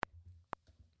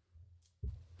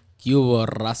Yo,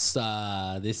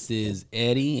 Rasa. This is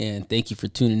Eddie, and thank you for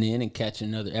tuning in and catching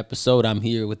another episode. I'm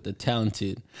here with the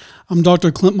talented. I'm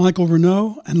Dr. Clint Michael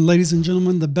Renaud, and ladies and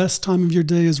gentlemen, the best time of your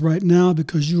day is right now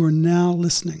because you are now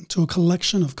listening to a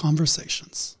collection of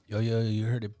conversations. Yo, you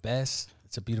heard it best.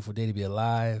 It's a beautiful day to be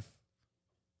alive.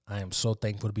 I am so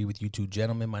thankful to be with you two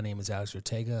gentlemen. My name is Alex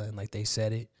Ortega, and like they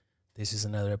said it, this is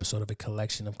another episode of a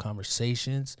collection of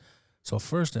conversations. So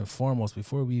first and foremost,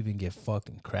 before we even get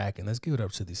fucking cracking, let's give it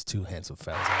up to these two handsome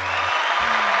fellas.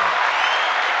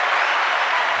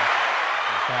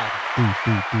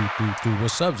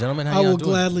 What's up, gentlemen? How I y'all will doing?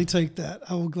 gladly take that.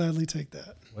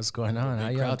 What's going on? How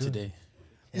y'all doing today?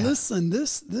 Yeah. Listen,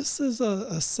 this is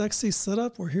a sexy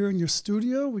setup. We're here in your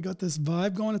studio. We got this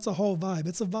vibe going. It's a whole vibe.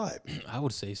 It's a vibe. I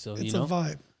would say so. It's a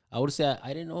vibe. I would say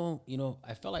I didn't know.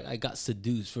 I felt like I got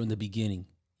seduced from the beginning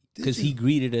because Did you? he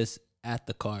greeted us at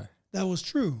the car. That was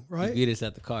true, He right? greeted us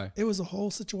at the car. It was a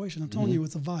whole situation. I'm telling you,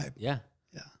 it's a vibe. Yeah.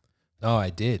 Yeah. No,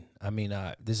 I did. I mean,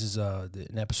 this is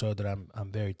an episode that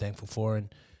I'm very thankful for, and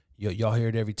y'all hear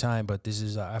it every time. But this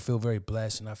is I feel very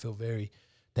blessed, and I feel very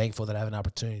thankful that I have an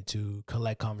opportunity to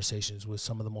collect conversations with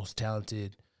some of the most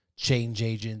talented change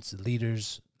agents,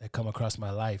 leaders that come across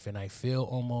my life, and I feel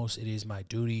almost it is my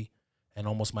duty and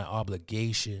almost my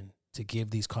obligation to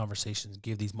give these conversations,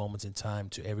 give these moments in time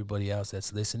to everybody else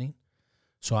that's listening.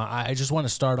 So I just want to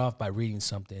start off by reading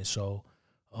something. So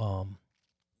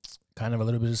kind of a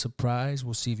little bit of surprise.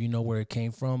 We'll see if you know where it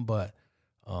came from. But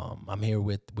I'm here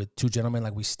with two gentlemen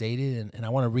like we stated. And I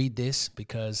want to read this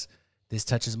because this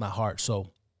touches my heart.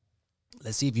 So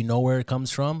let's see if you know where it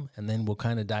comes from. And then we'll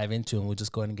kind of dive into it and we'll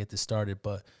just go ahead and get this started.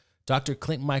 But Dr.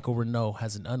 Clint Michael Renaud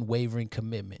has an unwavering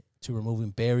commitment to removing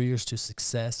barriers to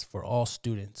success for all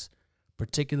students,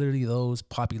 particularly those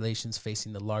populations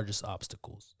facing the largest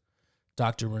obstacles.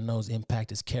 Dr. Renaud's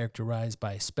impact is characterized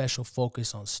by a special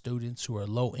focus on students who are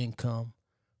low income,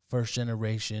 first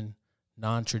generation,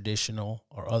 non-traditional,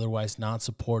 or otherwise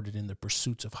non-supported in the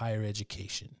pursuits of higher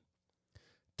education.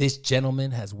 This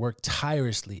gentleman has worked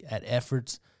tirelessly at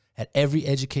efforts at every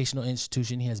educational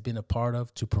institution he has been a part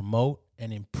of to promote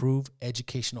and improve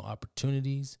educational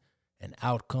opportunities and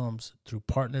outcomes through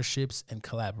partnerships and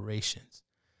collaborations,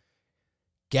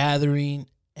 gathering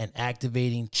and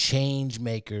activating change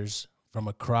makers from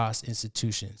across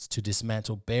institutions to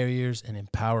dismantle barriers and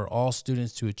empower all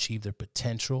students to achieve their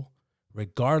potential,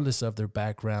 regardless of their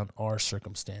background or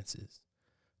circumstances.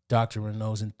 Dr.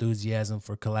 Renaud's enthusiasm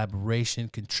for collaboration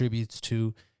contributes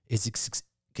to his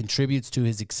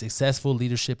successful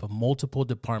leadership of multiple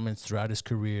departments throughout his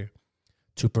career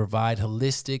to provide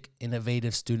holistic,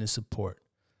 innovative student support.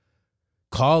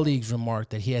 Colleagues remark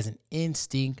that he has an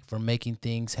instinct for making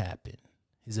things happen.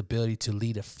 His ability to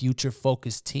lead a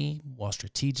future-focused team while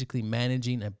strategically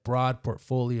managing a broad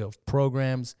portfolio of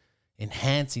programs,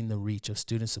 enhancing the reach of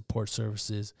student support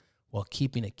services while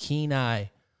keeping a keen eye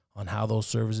on how those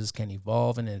services can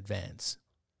evolve and advance.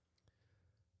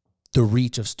 The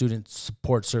reach of student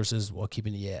support services while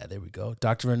keeping, there we go.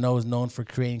 Dr. Renaud is known for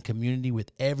creating community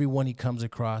with everyone he comes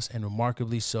across, and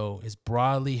remarkably so, is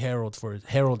broadly heralded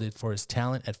for his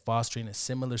talent at fostering a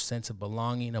similar sense of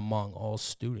belonging among all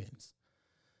students.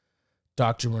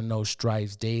 Dr. Renaud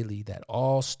strives daily that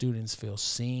all students feel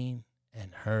seen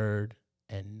and heard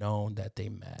and known that they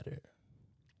matter.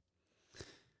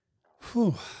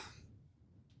 Whew.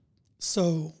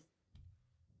 So,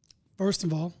 first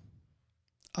of all,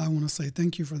 I want to say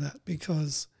thank you for that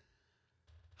because,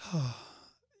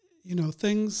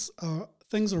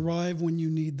 things arrive when you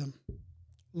need them.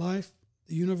 Life,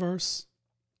 the universe,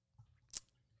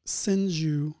 sends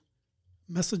you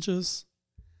messages,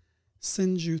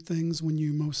 sends you things when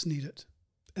you most need it.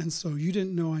 And so you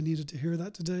didn't know I needed to hear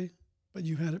that today, but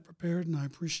you had it prepared, and I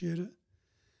appreciate it.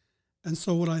 And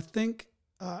so what I think,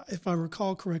 if I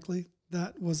recall correctly,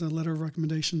 that was a letter of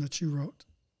recommendation that you wrote.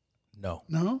 No.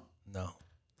 No? No.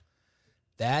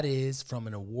 That is from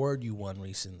an award you won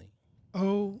recently.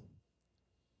 Oh,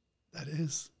 that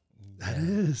is. That Yeah.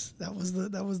 is. That was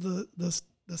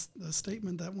the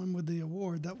statement that went with the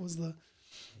award. That was the.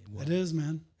 It is,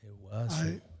 man. It was.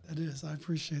 That is. I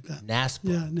appreciate that. NASPA.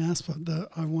 Yeah, NASPA.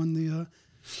 I won the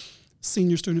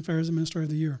Senior Student Affairs Administrator of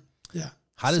the Year. Yeah.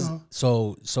 How does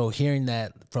so hearing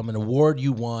that from an award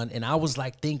you won, and I was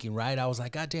like thinking, right? I was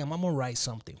like, God damn, I'm gonna write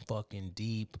something fucking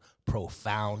deep,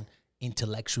 profound,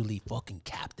 intellectually fucking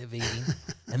captivating.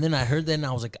 And then I heard that and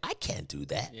I was like, I can't do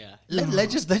that. Yeah.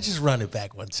 Let's just run it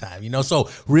back one time. So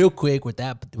real quick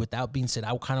without being said,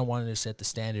 I kind of wanted to set the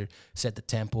standard, set the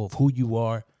tempo of who you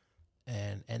are.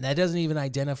 And that doesn't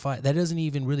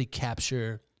even really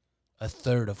capture a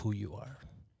third of who you are.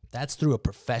 That's through a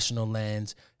professional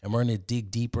lens, and we're going to dig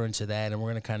deeper into that, and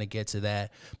we're going to kind of get to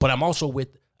that. But I'm also with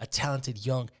a talented,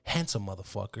 young, handsome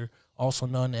motherfucker, also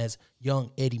known as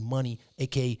Young Eddie Money,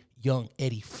 a.k.a. Young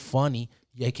Eddie Funny,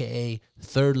 a.k.a.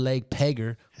 Third Leg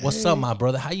Pegger. What's up, my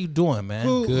brother? How you doing, man?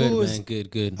 Good, man.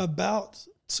 Good. About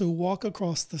to walk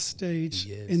across the stage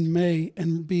in May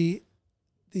and be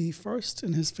the first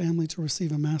in his family to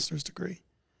receive a master's degree.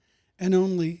 And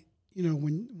only,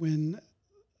 when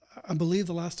I believe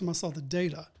the last time I saw the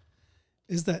data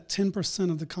is that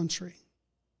 10% of the country,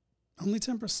 only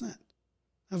 10%,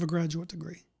 have a graduate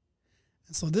degree.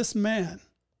 And so this man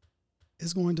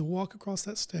is going to walk across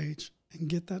that stage and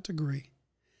get that degree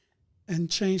and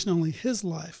change not only his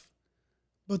life,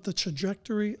 but the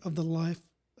trajectory of the life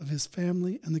of his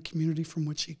family and the community from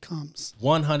which he comes.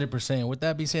 100%. With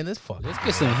that being said, let's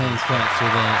get some hands claps for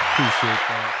that. Appreciate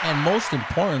that. And most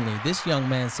importantly, this young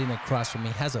man sitting across from me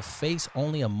has a face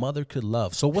only a mother could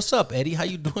love. So what's up, Eddie? How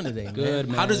you doing today, man? Good,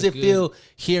 man. How does it feel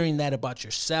hearing that about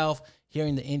yourself,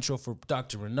 hearing the intro for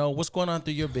Dr. Renault? What's going on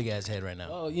through your big-ass head right now?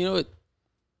 Oh,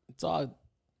 it's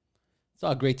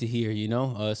all great to hear,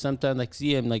 Sometimes, like,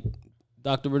 CM, like,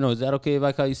 Dr. Renault, is that okay if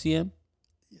I call you CM?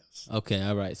 Yes. Okay,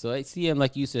 all right. So CM,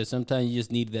 like you said, sometimes you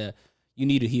just need you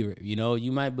need to hear it,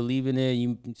 You might believe in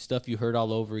it, stuff you heard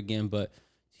all over again, but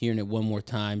hearing it one more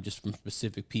time just from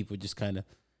specific people just kind of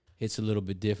hits a little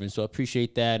bit different. So I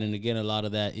appreciate that. And again, a lot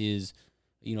of that is,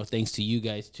 thanks to you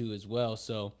guys too as well.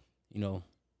 So,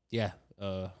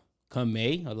 come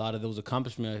May, a lot of those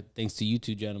accomplishments are thanks to you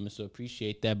two gentlemen. So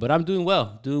appreciate that. But I'm doing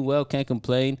well, can't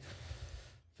complain.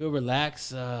 Feel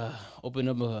relaxed. Opened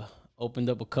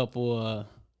up a couple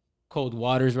cold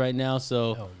waters right now.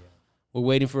 So we're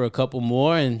waiting for a couple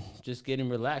more and just getting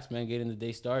relaxed, man, getting the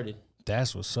day started.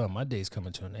 That's what's up. My day's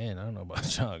coming to an end. I don't know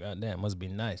about y'all. Goddamn, must be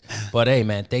nice. But hey,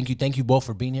 man, thank you both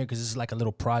for being here, because this is like a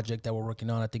little project that we're working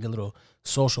on. I think a little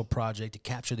social project to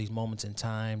capture these moments in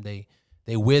time. They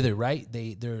wither, right?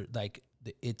 They're like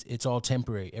it's all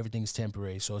temporary. Everything's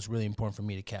temporary. So it's really important for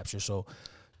me to capture. So,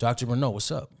 Dr. Renault,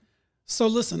 what's up? So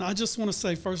listen, I just want to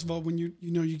say, first of all, when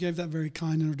you gave that very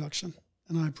kind introduction,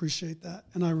 and I appreciate that,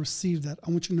 and I received that.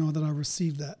 I want you to know that I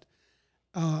received that,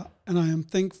 and I am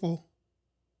thankful,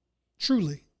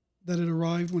 truly, that it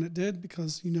arrived when it did,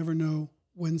 because you never know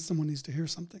when someone needs to hear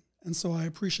something. And so I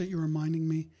appreciate you reminding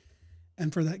me,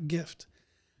 and for that gift.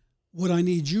 What I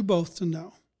need you both to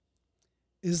know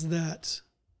is that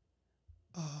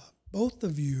both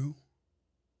of you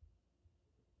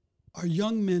are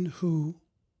young men who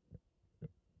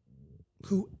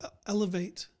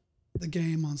elevate the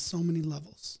game on so many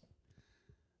levels.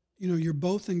 You're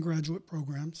both in graduate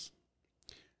programs.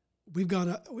 We've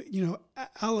got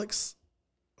Alex,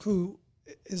 who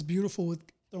is beautiful with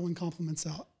throwing compliments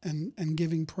out and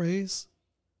giving praise,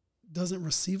 doesn't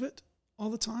receive it all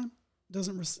the time,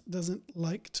 doesn't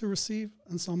like to receive.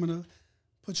 And so I'm going to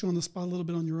put you on the spot a little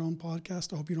bit on your own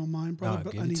podcast. I hope you don't mind, brother,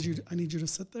 but I need you to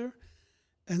sit there.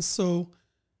 And so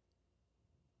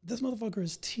this motherfucker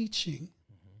is teaching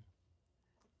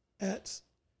at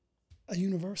a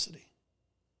university.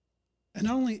 And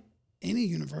not only any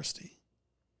university,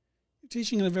 you're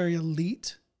teaching at a very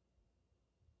elite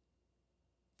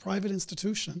private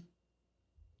institution,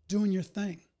 doing your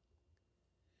thing,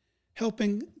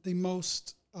 helping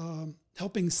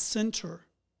center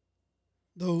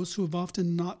those who have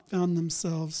often not found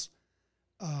themselves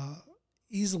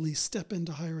easily step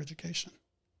into higher education.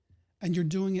 And you're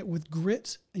doing it with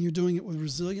grit, and you're doing it with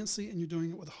resiliency, and you're doing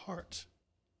it with heart.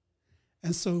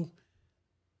 And so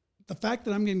the fact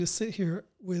that I'm getting to sit here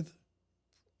with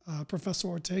Professor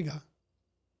Ortega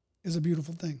is a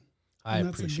beautiful thing. I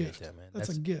appreciate that, man. That's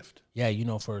a gift. Yeah,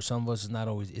 for some of us, it's not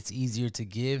always, it's easier to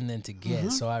give than to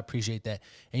get. So I appreciate that.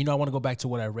 And, I want to go back to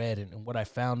what I read, and what I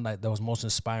found that was most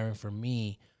inspiring for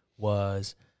me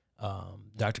was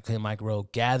Dr. Clint Mike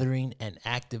wrote, gathering and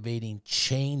activating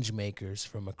change makers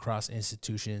from across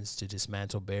institutions to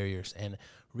dismantle barriers. And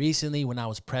recently, when I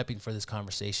was prepping for this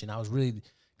conversation, I was really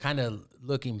kind of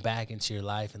looking back into your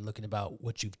life and looking about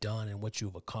what you've done and what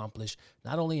you've accomplished,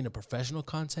 not only in a professional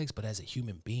context, but as a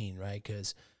human being, right?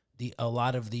 Because a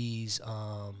lot of these,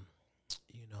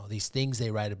 these things they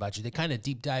write about you, they kind of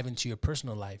deep dive into your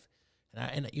personal life.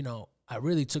 And I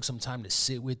really took some time to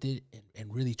sit with it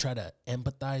and really try to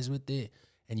empathize with it.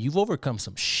 And you've overcome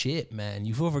some shit, man.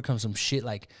 You've overcome some shit,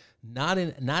 like not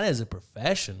as a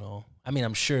professional. I mean,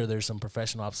 I'm sure there's some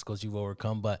professional obstacles you've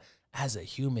overcome, but as a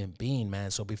human being,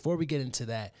 man. So before we get into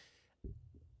that,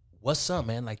 what's up,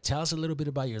 man? Like, tell us a little bit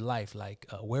about your life. Like,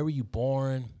 where were you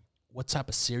born? What type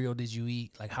of cereal did you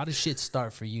eat? Like, how did shit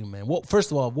start for you, man? Well,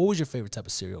 first of all, what was your favorite type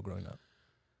of cereal growing up?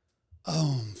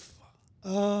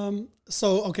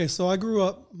 So I grew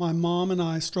up, my mom and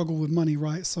I struggled with money,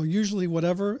 right? So usually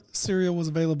whatever cereal was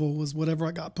available was whatever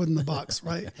I got put in the box,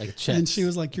 right? Like a check. And she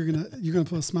was like, you're gonna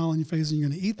put a smile on your face and you're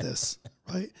gonna eat this,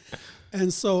 right?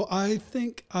 And so I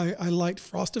think I liked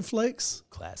Frosted Flakes,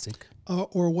 Classic.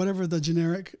 or whatever the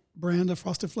generic brand of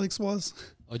Frosted Flakes was.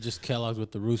 Or just Kellogg's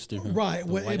with the rooster. Huh? Right.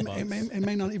 The Well, white it box. may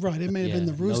not. Right. It may have been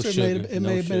the no rooster. sugar, It no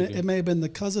may have been. sugar. It may have been the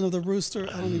cousin of the rooster.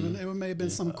 I don't even. It may have been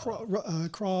some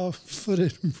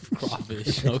craw-footed.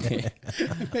 Crawfish. Okay.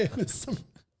 It may have been some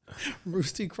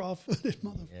roosty craw-footed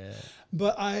mother. Yeah.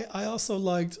 But I also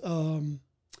liked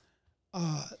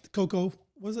Cocoa.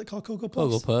 What is it called? Cocoa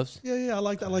Puffs. Cocoa Puffs. Yeah, I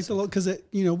like that. I like the little, because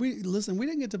we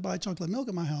didn't get to buy chocolate milk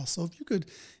in my house. So if you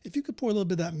could pour a little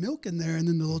bit of that milk in there, and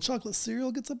then the little chocolate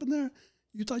cereal gets up in there,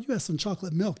 you thought you had some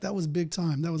chocolate milk. That was big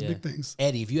time. That was big things.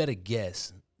 Eddie, if you had a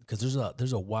guess, because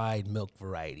there's a wide milk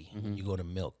variety when you go to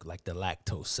milk, like the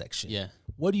lactose section. Yeah.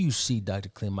 What do you see, Dr.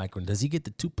 Clint Micron? Does he get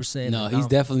the 2%? No, he's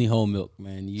definitely whole milk,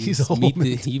 man.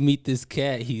 You meet this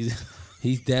cat, he's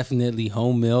definitely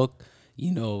home milk.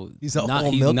 He's he's a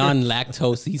whole milker?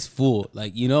 non-lactose. He's full.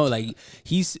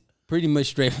 He's pretty much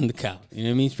straight from the cow. You know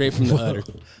what I mean? Straight from the udder.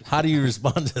 How do you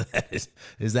respond to that?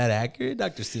 Is that accurate,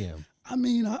 Dr. CM? I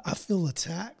mean, I feel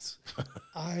attacked.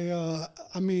 I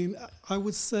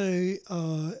would say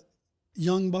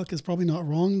Young Buck is probably not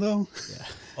wrong though. Yeah.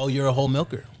 Oh, you're a whole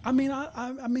milker. I mean,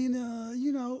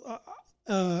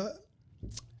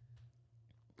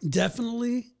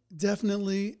 definitely.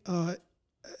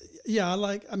 Yeah,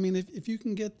 if you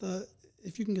can get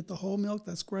the whole milk,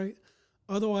 that's great.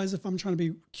 Otherwise, if I'm trying to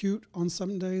be cute on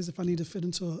some days, if I need to fit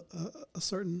into a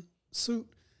certain suit,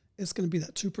 it's going to be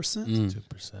that 2%.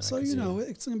 2%. So it's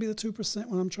going to be the 2%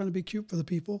 when I'm trying to be cute for the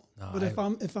people. No, but if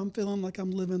I'm feeling like I'm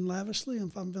living lavishly,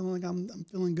 and if I'm feeling like I'm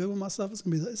feeling good with myself, it's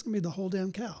going to be the whole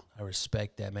damn cow. I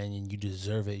respect that, man, and you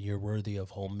deserve it. You're worthy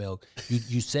of whole milk.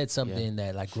 You said something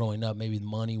that, like, growing up, maybe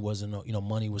money wasn't,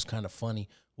 money was kind of funny.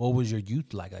 What was your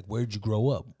youth like? Like, where did you grow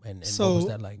up, and what was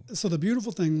that like? So the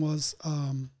beautiful thing was,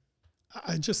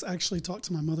 I just actually talked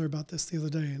to my mother about this the other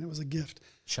day, and it was a gift.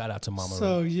 Shout out to Mama.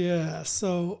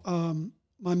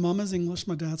 My mom is English.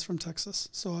 My dad's from Texas.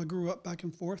 So I grew up back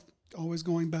and forth, always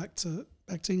going back to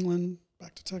England,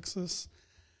 back to Texas,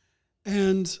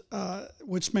 and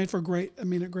which made for a great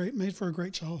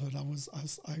childhood.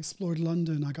 I explored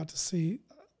London. I got to see,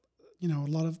 a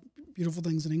lot of beautiful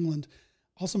things in England.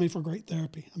 Also made for great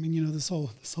therapy. I mean, this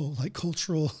whole like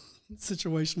cultural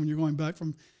situation when you're going back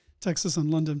from Texas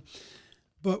and London.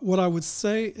 But what I would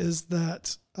say is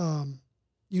that,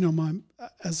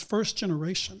 as first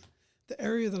generation, the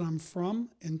area that I'm from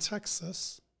in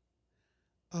Texas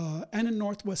and in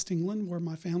Northwest England, where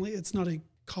my family, it's not a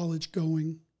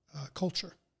college-going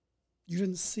culture. You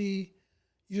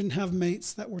didn't have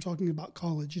mates that were talking about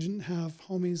college. You didn't have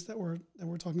homies that were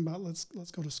talking about let's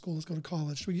go to school, let's go to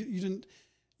college. So you didn't.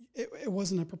 It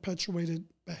wasn't a perpetuated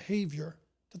behavior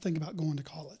to think about going to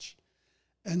college,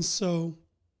 and so.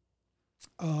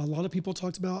 A lot of people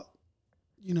talked about,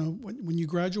 when you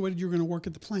graduated, you were going to work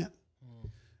at the plant.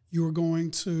 You were going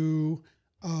to,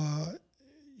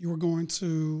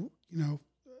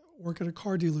 work at a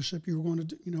car dealership. You were going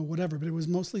to do, whatever. But it was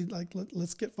mostly like,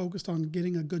 let's get focused on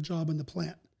getting a good job in the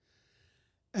plant.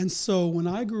 And so when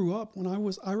I grew up,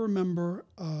 I remember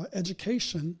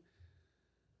education.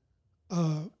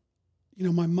 My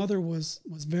mother was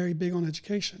very big on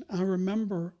education. I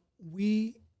remember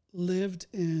we lived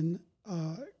in.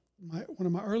 One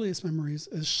of my earliest memories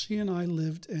is she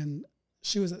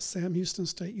was at Sam Houston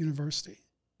State University,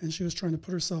 and she was trying to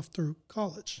put herself through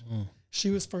college. She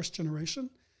was first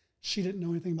generation. She didn't know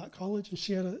anything about college, and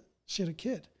she had a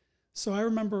kid. So I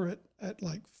remember at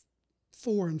like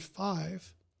 4 and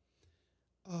 5,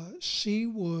 she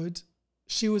was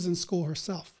in school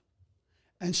herself,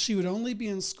 and she would only be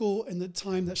in school in the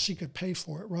time that she could pay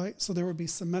for it, right? So there would be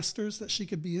semesters that she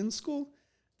could be in school.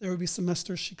 There would be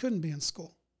semesters she couldn't be in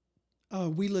school.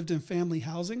 We lived in family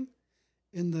housing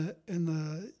in the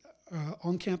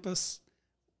on-campus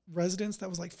residence that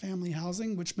was like family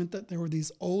housing, which meant that there were these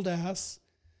old-ass,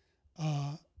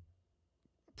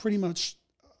 pretty much,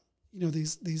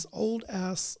 these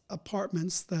old-ass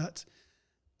apartments that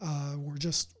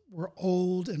were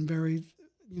old and very,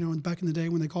 and back in the day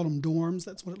when they called them dorms,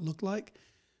 that's what it looked like.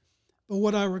 But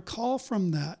what I recall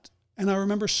from that, and I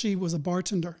remember she was a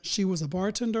bartender. She was a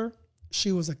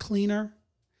cleaner,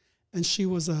 and she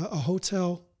was a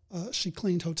hotel. She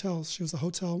cleaned hotels. She was a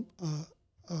hotel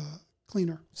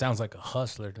cleaner. Sounds like a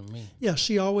hustler to me. Yeah,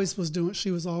 she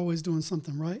was always doing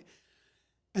something, right?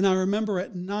 And I remember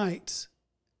at night,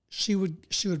 she would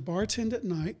bartend at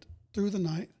night, through the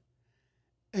night,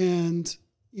 and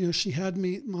she had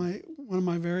me, one of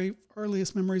my very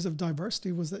earliest memories of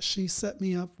diversity was that she set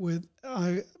me up with,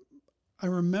 I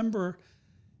remember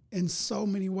in so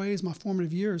many ways, my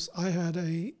formative years, I had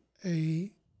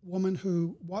a woman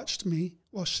who watched me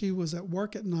while she was at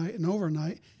work at night and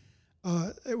overnight.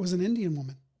 It was an Indian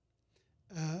woman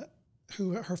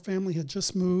who her family had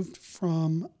just moved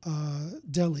from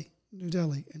New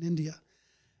Delhi in India.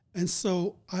 And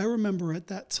so I remember at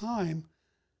that time,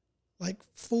 like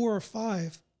 4 or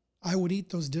 5, I would eat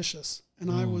those dishes. And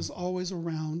I was always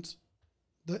around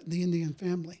the Indian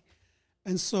family.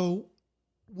 And so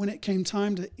when it came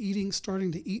time to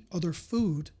starting to eat other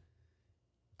food,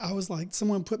 I was like,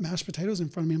 someone put mashed potatoes in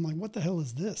front of me. I'm like, what the hell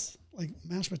is this? Like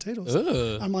mashed potatoes.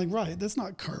 Ugh. I'm like, right, that's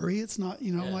not curry. It's not,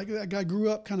 like I grew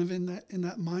up kind of in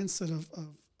that mindset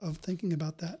of thinking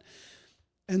about that.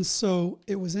 And so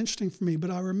it was interesting for me, but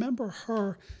I remember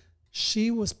her,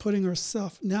 she was putting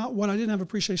herself, now what I didn't have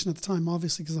appreciation at the time,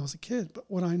 obviously because I was a kid, but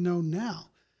what I know now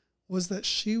was that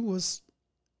she was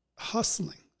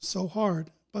hustling so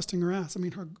hard, busting her ass. I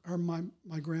mean,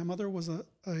 my grandmother was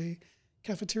a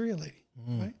cafeteria lady,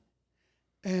 right?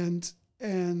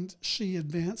 And she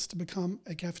advanced to become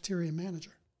a cafeteria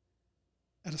manager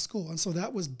at a school. And so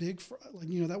that was big for,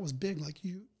 that was big.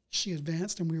 She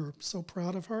advanced and we were so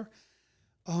proud of her.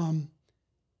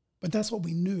 But that's what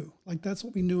we knew. That's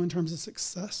what we knew in terms of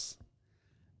success.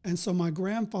 And so my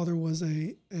grandfather was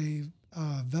a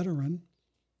veteran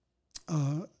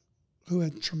who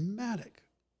had traumatic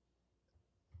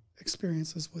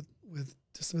experiences with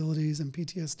disabilities and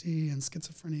PTSD and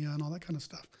schizophrenia and all that kind of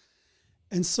stuff.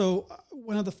 And so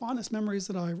one of the fondest memories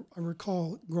that I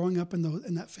recall growing up in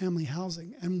that family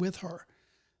housing and with her,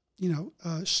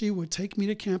 she would take me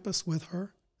to campus with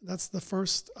her. That's the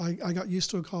first, I got used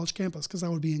to a college campus because I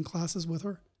would be in classes with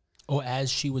her. Oh,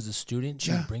 as she was a student,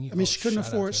 she would bring you? I mean, she couldn't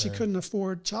afford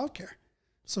childcare.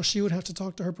 So she would have to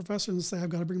talk to her professor and say, I've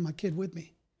got to bring my kid with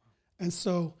me. And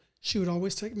so she would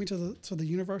always take me to the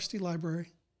university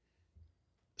library.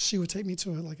 She would take me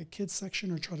to a kids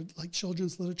section or try to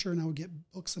children's literature, and I would get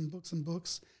books and books and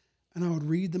books, and I would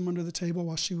read them under the table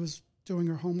while she was doing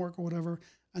her homework or whatever.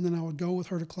 And then I would go with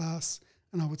her to class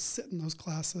and I would sit in those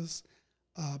classes.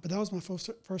 But that was my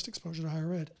first exposure to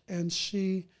higher ed. And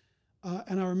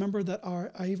and I remember that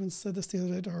I even said this the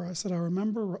other day to her. I said,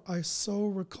 I so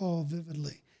recall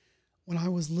vividly when I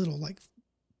was little, like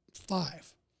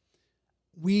 5,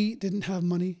 we didn't have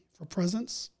money for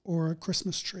presents or a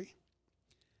Christmas tree.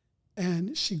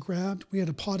 And we had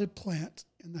a potted plant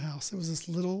in the house. It was this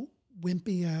little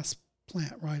wimpy ass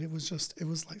plant, right? It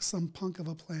was like some punk of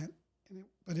a plant.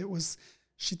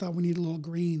 She thought we needed a little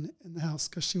green in the house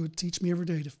because she would teach me every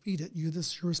day to feed it. This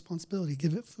is your responsibility.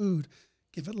 Give it food,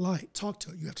 give it light, talk to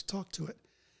it. You have to talk to it.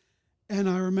 And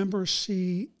I remember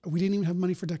we didn't even have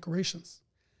money for decorations.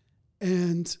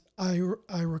 And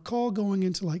I recall going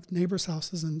into neighbors'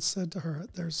 houses and said to her,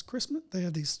 there's Christmas. They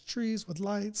have these trees with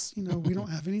lights. We don't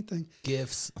have anything.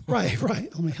 Gifts. Right.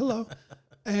 I'm like, hello.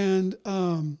 And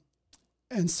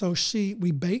so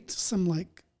we baked some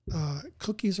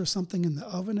cookies or something in the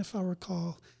oven, if I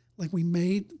recall.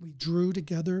 We drew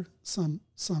together some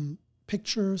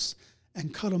pictures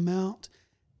and cut them out,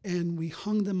 and we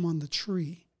hung them on the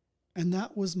tree. And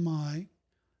that was my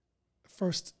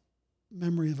first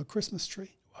memory of a Christmas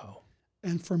tree. Wow.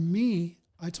 And for me,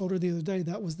 I told her the other day,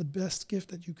 that was the best gift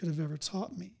that you could have ever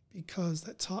taught me, because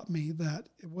that taught me that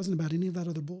it wasn't about any of that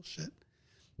other bullshit.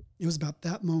 It was about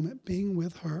that moment being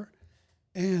with her.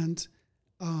 And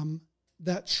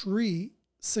that tree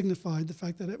signified the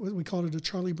fact that we called it a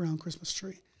Charlie Brown Christmas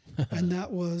tree. And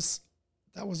that was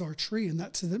our tree. And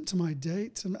that to my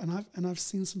day, and I've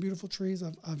seen some beautiful trees.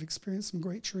 I've experienced some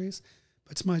great trees,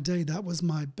 but to my day, that was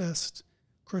my best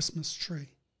Christmas tree.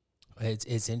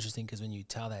 It's interesting because when you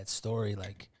tell that story,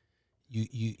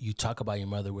 you talk about your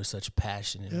mother with such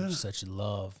passion and such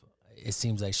love. It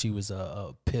seems like she was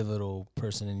a pivotal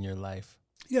person in your life.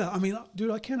 Yeah, I mean,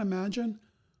 dude, I can't imagine,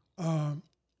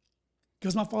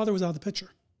 because my father was out of the picture,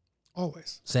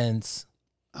 always. Since?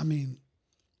 I mean,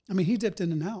 he dipped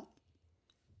in and out.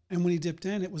 And when he dipped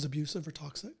in, it was abusive or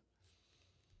toxic.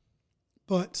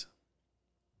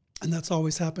 And that's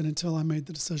always happened until I made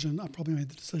the decision. I probably made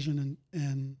the decision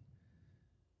in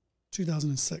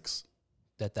 2006.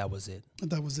 That was it.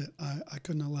 That was it. I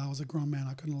couldn't allow, as a grown man,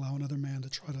 I couldn't allow another man to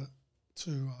try to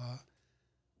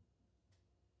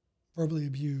verbally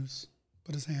abuse,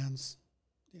 put his hands,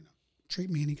 treat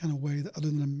me any kind of way that other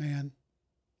than a man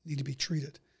need to be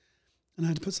treated. And I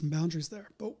had to put some boundaries there.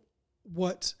 But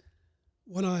what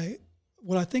I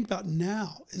think about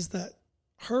now is that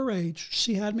her age,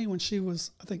 she had me when she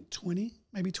was, I think, 20,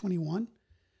 maybe 21.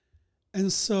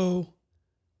 And so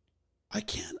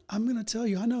I'm going to tell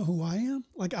you, I know who I am.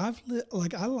 Like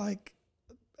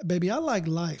baby, I like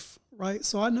life, right?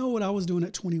 So I know what I was doing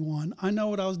at 21. I know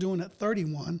what I was doing at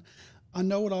 31. I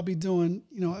know what I'll be doing,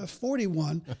 at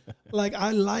 41. Like,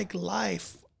 I like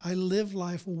life. I live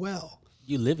life well.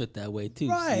 You live it that way too.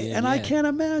 Right. Yeah, and yeah. I can't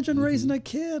imagine raising a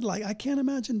kid. Like, I can't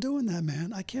imagine doing that,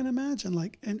 man. I can't imagine.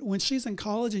 Like, and when she's in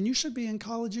college, and you should be in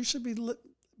college, you should be,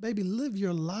 baby, live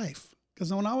your life.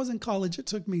 Because when I was in college, it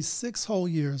took me 6 whole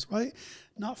years, right?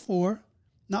 Not 4,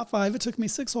 not 5. It took me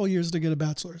 6 whole years to get a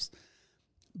bachelor's.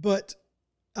 But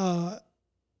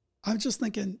I'm just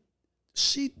thinking,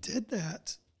 she did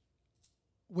that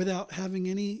without having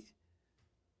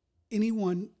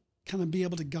anyone kind of be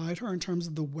able to guide her in terms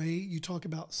of the way you talk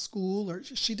about school. Or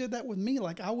she did that with me.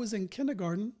 Like, I was in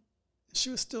kindergarten, she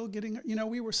was still getting,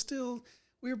 we were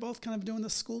both kind of doing the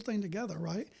school thing together,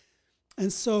 right?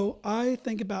 And so I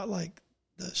think about like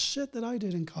the shit that I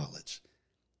did in college.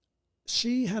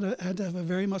 She had to have a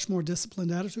very much more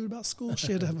disciplined attitude about school.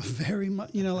 She had to have a very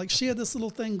much, like she had this little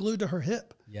thing glued to her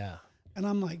hip. Yeah. And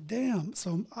I'm like, damn.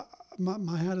 So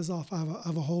my hat is off. I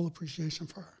have a whole appreciation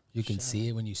for her. You can see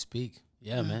it when you speak.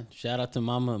 Yeah, man. Shout out to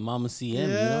Mama CM,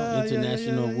 Yeah,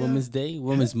 International Women's Day,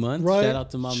 Women's Month. Right. Shout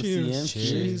out to Mama CM.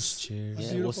 Cheers. Cheers. Yeah,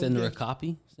 Beautiful we'll send her a gift.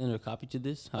 copy. Send her a copy to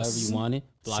this, however you want it.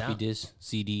 Floppy disk,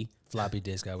 CD. Floppy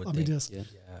disk, I would Floppy think. disk. Yeah.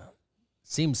 Yeah.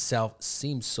 Seems so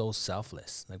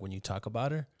selfless. Like when you talk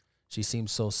about her, she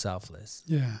seems so selfless.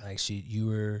 Yeah. Like you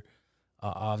were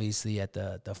obviously at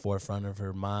the forefront of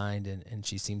her mind, and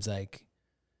she seems like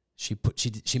she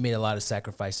made a lot of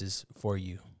sacrifices for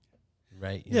you,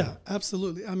 right? You Yeah, know?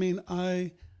 absolutely. I mean,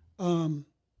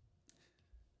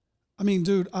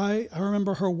 dude, I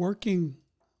remember her working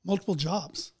multiple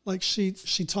jobs. Like she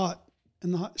taught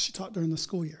during the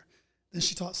school year. Then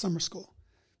she taught summer school.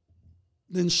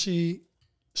 Then she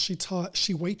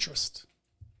waitressed,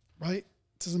 right?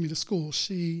 To send me to school.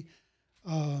 She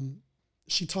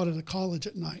taught at a college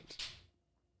at night.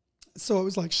 So it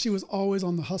was like she was always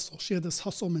on the hustle. She had this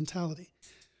hustle mentality.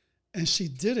 And she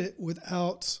did it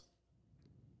without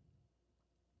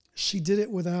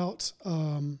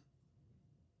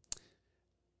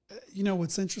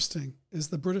what's interesting is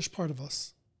the British part of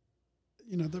us.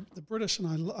 The British, and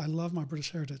I love my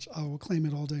British heritage. I will claim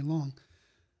it all day long.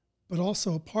 But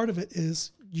also a part of it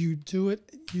is you do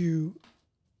it, you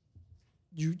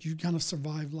kind of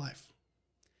survive life.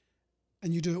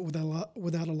 And you do it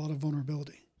without a lot of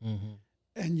vulnerability. Mm-hmm.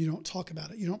 And you don't talk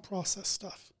about it. You don't process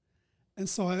stuff. And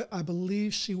so I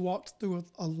believe she walked through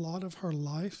a lot of her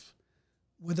life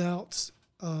without,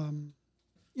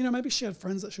 maybe she had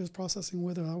friends that she was processing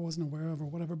with or I wasn't aware of or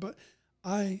whatever. But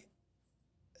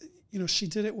she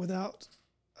did it without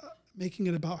making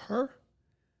it about her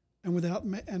and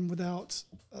without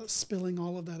spilling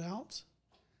all of that out.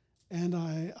 And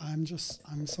I'm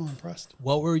so impressed.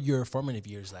 What were your formative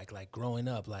years like growing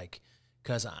up? Like,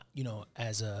 because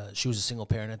she was a single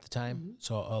parent at the time, mm-hmm.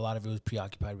 so a lot of it was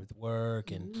preoccupied with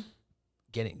work and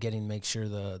mm-hmm. make sure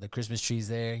the Christmas tree's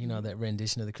there. That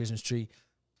rendition of the Christmas tree.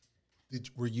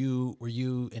 Were you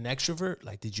an extrovert?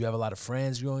 Like, did you have a lot of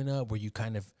friends growing up? Were you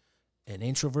kind of an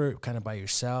introvert, kind of by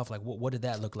yourself? Like, what did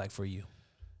that look like for you?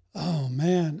 Oh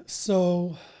man,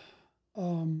 so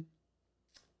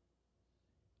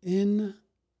this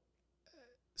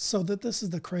is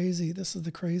the crazy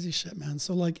shit, man.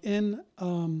 So like in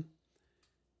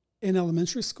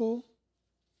elementary school,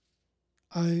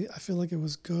 I feel like it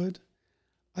was good.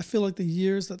 I feel like the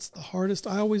years that's the hardest,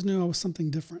 I always knew I was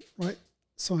something different, right?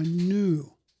 So I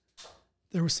knew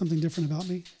there was something different about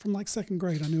me. From like second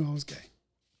grade, I knew I was gay.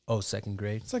 Oh, second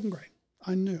grade? Second grade.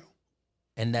 I knew.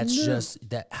 And that's just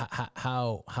that.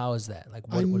 How is that? Like,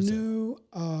 what is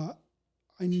that?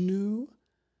 I knew.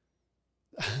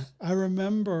 I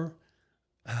remember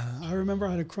I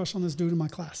had a crush on this dude in my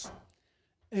class,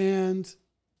 and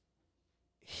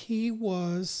he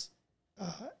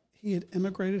had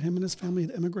immigrated. Him and his family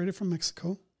had immigrated from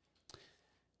Mexico,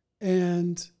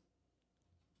 and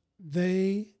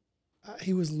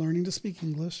he was learning to speak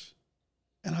English.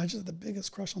 And I just had the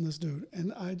biggest crush on this dude.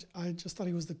 And I just thought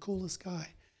he was the coolest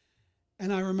guy.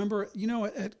 And I remember,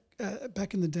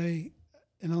 back in the day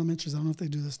in elementaries, I don't know if they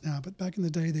do this now, but back in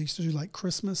the day, they used to do like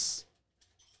Christmas,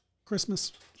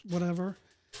 whatever.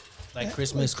 Like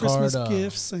Christmas Christmas card.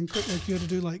 gifts. And like you had to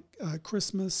do like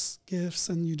Christmas gifts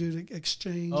and you do the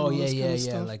exchange. Oh, and all yeah.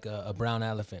 stuff. Like a brown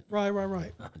elephant. Right.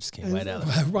 I'm just kidding. White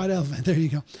elephant. White elephant. There you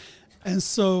go. And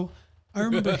so I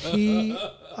remember he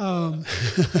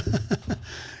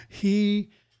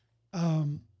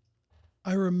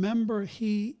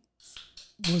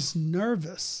was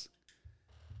nervous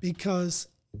because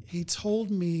he told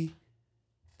me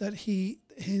that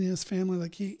he and his family,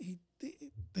 like they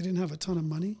didn't have a ton of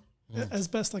money. As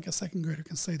best like a second grader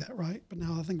can say that, right? But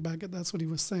now I think back, that's what he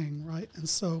was saying, right? And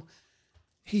so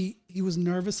he was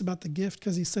nervous about the gift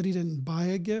because he said he didn't buy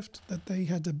a gift, that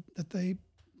they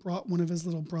brought one of his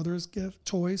little brother's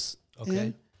toys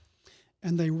in,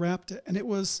 and they wrapped it,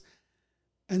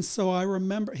 and so I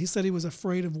remember he said he was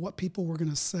afraid of what people were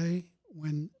going to say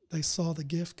when they saw the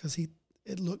gift because he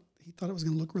thought it was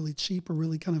going to look really cheap or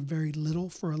really kind of very little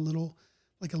for a little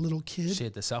kid.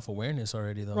 Shit, the self-awareness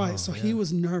already though. Right. So he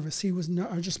was nervous.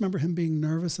 I just remember him being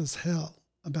nervous as hell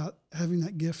about having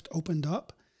that gift opened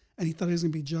up, and he thought he was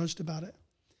going to be judged about it.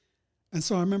 And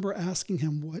so I remember asking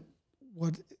him,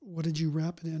 what did you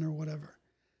wrap it in or whatever?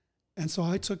 And so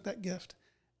I took that gift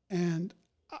and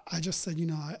I just said,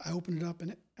 I opened it up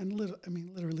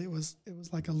literally it was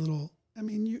like a little,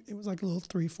 it was like a little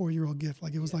 3-4 year old gift.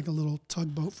 Like it was like a little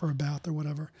tugboat for a bath or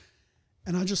whatever.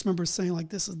 And I just remember saying, like,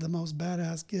 this is the most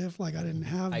badass gift. Like, I didn't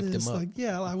have this. Like,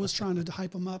 yeah, I was trying to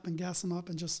hype him up and gas him up.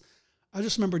 And I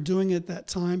just remember doing it that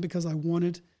time because I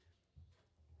wanted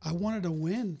to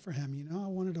win for him, I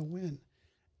wanted to win.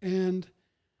 And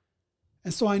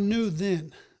so I knew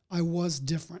then I was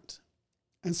different.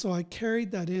 And so I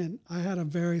carried that in. I had a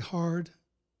very hard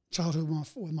childhood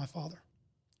with my father,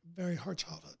 very hard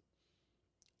childhood,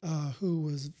 who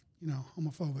was,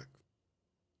 homophobic,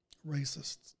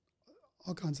 racist,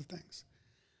 all kinds of things.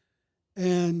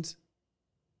 And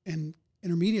in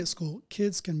intermediate school,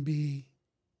 kids can be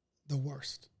the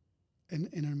worst in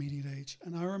intermediate age.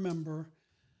 And I remember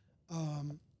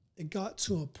it got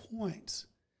to a point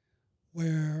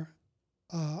where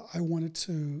I wanted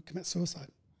to commit suicide.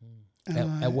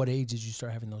 And at what age did you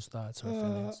start having those thoughts or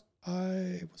feelings?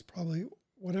 I was probably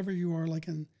whatever you are, like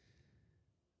in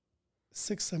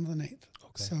 6th, 7th, and 8th. Okay.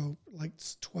 So like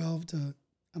 12 to,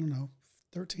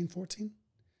 13, 14.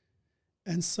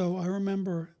 And so I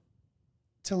remember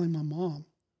telling my mom,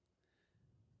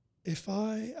 if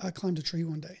I climbed a tree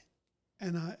one day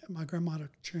and my grandma had a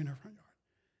tree in her front yard.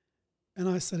 And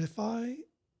I said, if I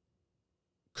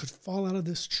could fall out of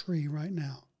this tree right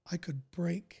now, I could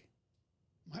break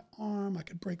my arm, I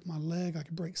could break my leg, I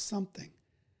could break something.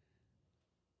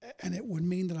 And it would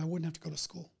mean that I wouldn't have to go to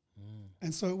school.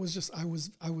 And so it was just, I was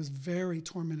very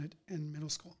tormented in middle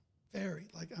school. Very,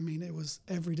 it was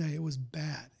every day. It was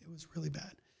bad. It was really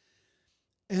bad.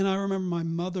 And I remember my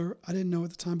mother, I didn't know at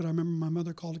the time, but I remember my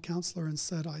mother called a counselor and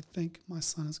said, I think my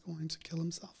son is going to kill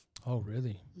himself. Oh,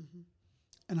 really? Mm-hmm.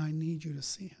 And I need you to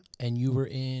see him. And you were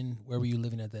where were you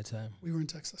living at that time? We were in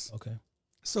Texas. Okay.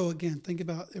 So again, think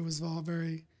about, it was all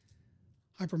very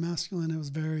hyper-masculine. It was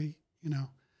very,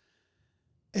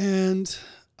 and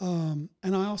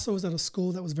I also was at a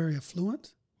school that was very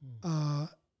affluent,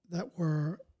 that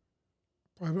were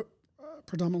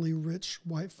predominantly rich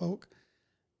white folk.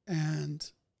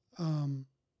 And it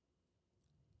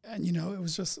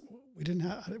was just, we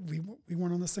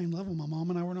weren't on the same level. My mom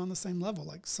and I weren't on the same level.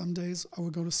 Like some days I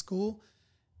would go to school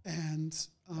and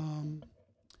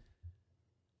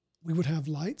we would have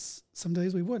lights. Some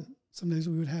days we wouldn't. Some days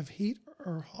we would have heat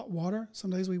or hot water. Some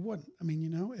days we wouldn't.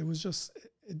 It was just,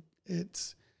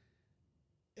 it's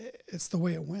the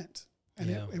way it went. And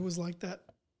it was like that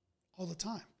all the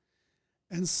time.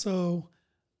 And so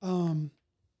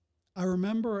I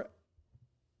remember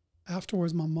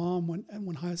afterwards, my mom,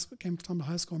 when high school came time to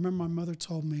high school, I remember my mother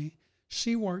told me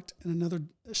she worked at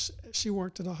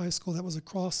a high school that was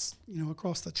across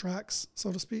the tracks,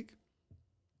 so to speak.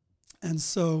 And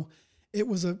so it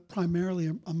was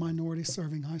primarily a minority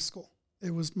serving high school.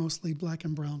 It was mostly black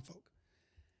and brown folk.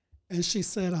 And she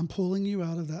said, I'm pulling you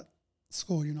out of that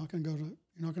school. You're not going to go to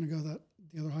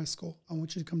the other high school. I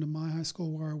want you to come to my high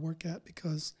school where I work at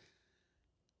because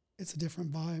it's a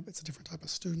different vibe. It's a different type of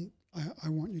student. I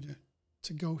want you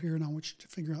to go here, and I want you to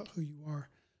figure out who you are.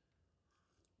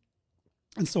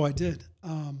 And so I did.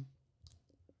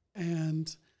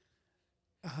 And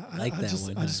I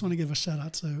just want to give a shout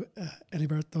out to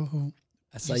Heriberto, who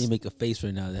I saw you make a face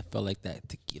right now that felt like that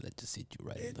tequila just hit you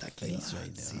right in the face right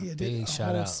now. See, big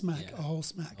shout out. A whole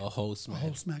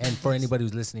smack. And for anybody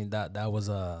who's listening, that was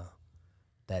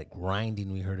that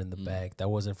grinding we heard in the back. That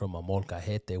wasn't from a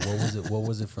molcajete. What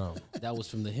was it from? That was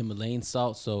from the Himalayan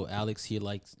salt. So Alex, he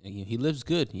lives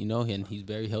good, and he's a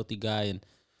very healthy guy, and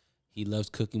he loves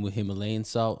cooking with Himalayan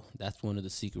salt. That's one of the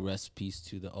secret recipes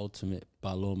to the ultimate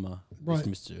Paloma, which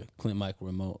Mr. Clint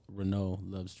Michael Renault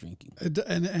loves drinking.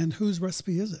 And whose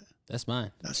recipe is it? That's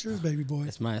mine. That's yours, baby boy.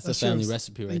 That's mine. That's a family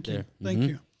recipe right there. Thank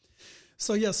you.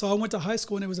 So I went to high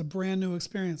school, and it was a brand new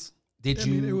experience. Did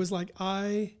you? It was like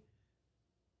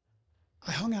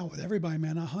I hung out with everybody,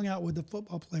 man. I hung out with the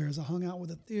football players. I hung out with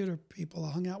the theater people.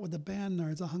 I hung out with the band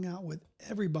nerds. I hung out with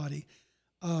everybody.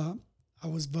 I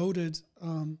was voted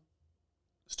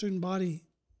student body.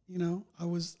 You know, I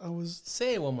was.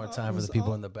 Say it one more time for the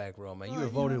people in the back row, man. You were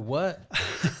voted what?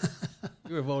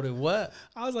 You were voted what?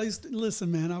 I was like,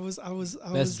 listen, man. I was.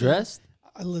 Best dressed.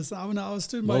 I listen. I was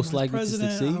student Most body likely to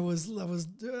president. succeed? I was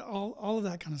all of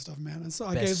that kind of stuff, man. And so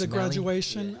I Best gave the smelling?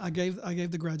 graduation. I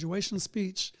gave the graduation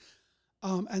speech,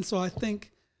 and so I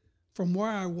think from where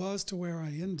I was to where I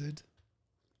ended,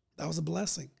 that was a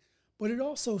blessing. But it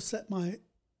also set my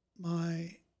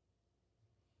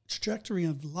trajectory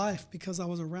of life because I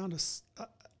was around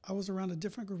a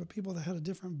different group of people that had a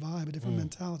different vibe, a different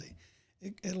mentality.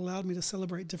 It allowed me to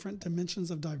celebrate different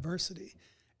dimensions of diversity.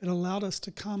 It allowed us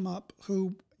to come up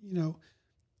who, you know,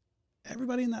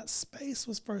 everybody in that space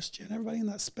was first gen. Everybody in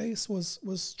that space was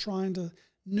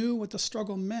knew what the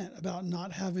struggle meant about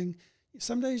not having.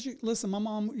 Some days listen, my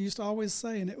mom used to always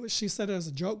say, and she said it as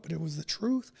a joke, but it was the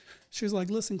truth. She was like,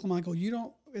 listen, Michael, you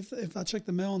don't, if I check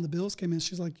the mail and the bills came in,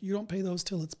 she's like, you don't pay those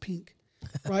till it's pink,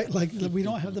 right? Like we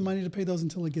don't have the money to pay those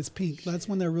until it gets pink. That's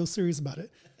when they're real serious about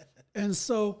it. And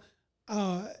so,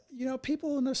 you know,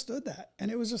 people understood that, and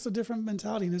it was just a different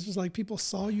mentality. And it's just like people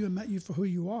saw you and met you for who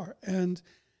you are, and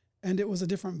it was a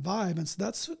different vibe. And so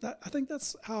I think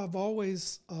that's how I've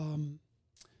always,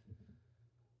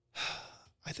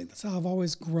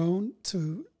 grown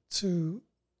to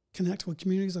connect with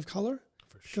communities of color,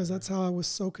 because that's how I was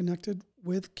so connected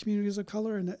with communities of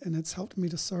color, and it's helped me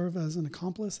to serve as an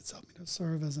accomplice. It's helped me to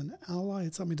serve as an ally.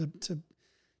 It's helped me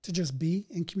to just be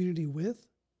in community with,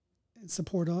 in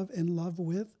support of, in love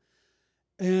with,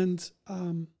 and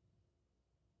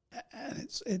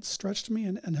it stretched me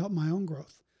and helped my own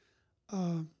growth.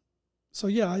 So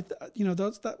yeah,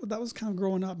 that was kind of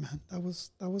growing up, man. That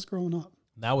was growing up.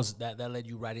 That led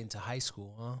you right into high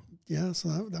school, huh? Yeah, so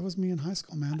that was me in high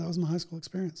school, man. That was my high school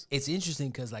experience. It's interesting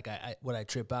because like what I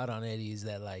trip out on Eddie is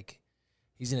that like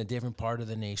he's in a different part of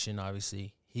the nation.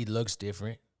 Obviously, he looks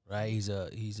different, right? He's a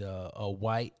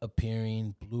white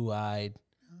appearing, blue eyed,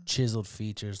 chiseled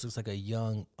features. Looks like a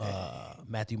young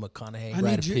Matthew McConaughey.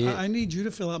 I need you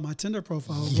to fill out my Tinder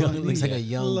profile. Looks like a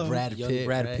young Brad Pitt.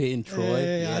 Brad right? Pitt and Troy.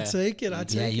 Hey, yeah. I take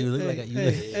it. Yeah, you look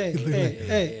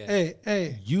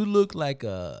like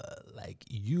a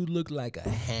you look like a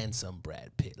handsome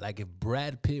Brad Pitt. Like if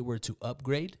Brad Pitt were to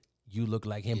upgrade, you look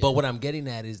like him. But what I'm getting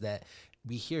at is that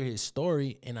we hear his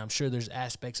story, and I'm sure there's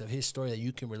aspects of his story that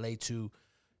you can relate to.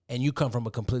 And you come from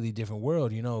a completely different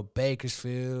world, you know,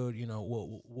 Bakersfield, you know,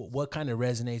 what kind of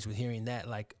resonates with hearing that,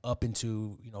 like up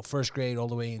into, you know, first grade all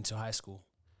the way into high school?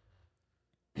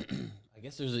 I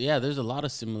guess there's a lot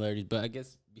of similarities, but I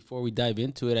guess before we dive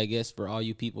into it, I guess for all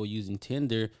you people using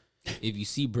Tinder, if you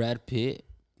see Brad Pitt,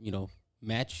 you know,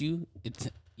 match you, it's,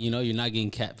 you know, you're not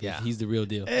getting catfished. Yeah. He's the real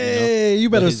deal. Hey, you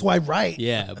better swipe right.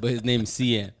 Yeah, but his name is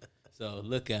CN, so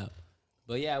look out.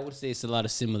 But yeah, I would say it's a lot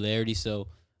of similarities. So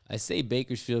I say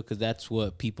Bakersfield because that's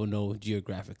what people know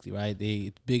geographically, right?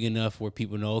 It's big enough where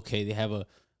people know, okay, they have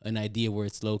an idea where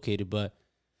it's located. But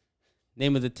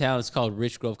name of the town is called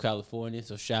Rich Grove, California.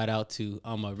 So shout out to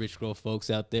all my Rich Grove folks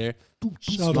out there.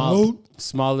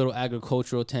 Small little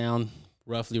agricultural town,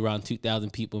 roughly around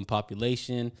 2,000 people in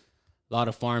population. A lot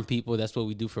of farm people. That's what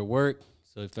we do for work.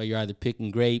 So if you're either picking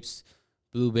grapes,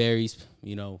 blueberries,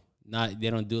 you know, they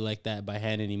don't do it like that by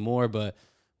hand anymore, but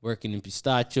working in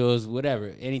pistachios,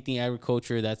 whatever, anything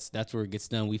agriculture, that's where it gets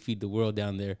done. We feed the world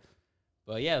down there.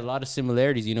 But yeah, a lot of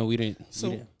similarities. You know, it's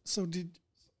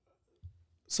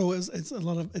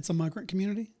a migrant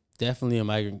community. Definitely a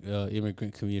migrant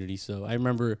immigrant community. So I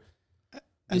remember.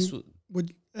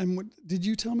 Did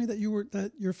you tell me that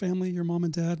your family, your mom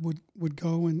and dad would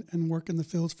go and work in the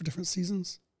fields for different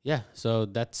seasons? Yeah, so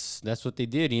that's what they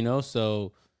did. You know,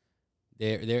 so.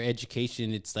 Their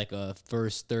education, it's like a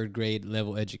first, third grade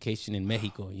level education in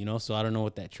Mexico, you know? So I don't know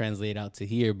what that translated out to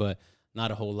here, but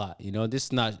not a whole lot, you know? This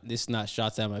is not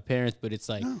shots at my parents, but it's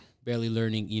like barely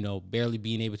learning, you know, barely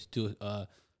being able to do a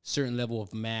certain level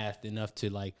of math enough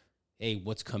to like, hey,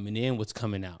 what's coming in, what's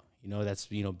coming out, you know? That's,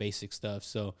 you know, basic stuff.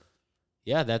 So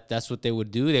yeah, that's what they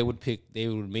would do. They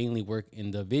would mainly work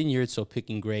in the vineyards, so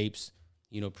picking grapes,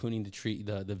 you know, pruning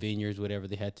the vineyards, whatever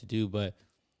they had to do. But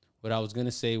what I was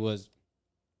gonna say was,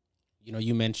 you know,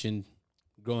 you mentioned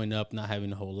growing up not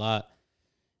having a whole lot.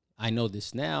 I know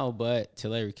this now, but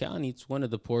Tulare County, it's one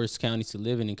of the poorest counties to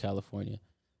live in California.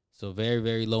 So very,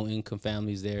 very low income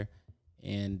families there.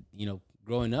 And, you know,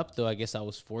 growing up though, I guess I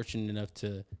was fortunate enough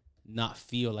to not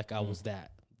feel like I was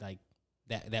that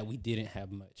we didn't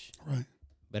have much. Right.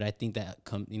 But I think that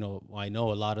I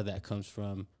know a lot of that comes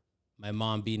from my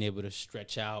mom being able to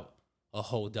stretch out a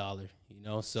whole dollar, you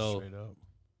know. So Straight up.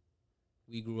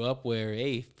 we grew up where,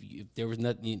 hey, if there was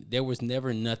nothing, there was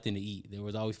never nothing to eat. There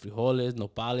was always frijoles,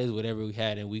 nopales, whatever we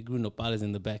had, and we grew nopales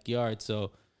in the backyard.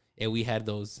 So, and we had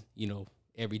those, you know,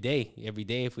 every day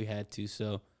if we had to.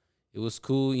 So, it was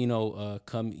cool, you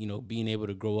know, being able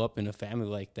to grow up in a family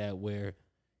like that, where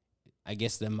I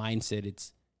guess the mindset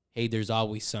it's, hey, there's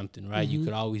always something, right? You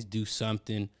could always do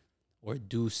something, or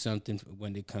do something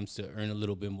when it comes to earn a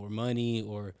little bit more money,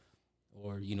 or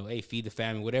you know, hey, feed the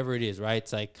family, whatever it is, right?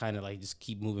 It's like kind of like just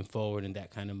keep moving forward in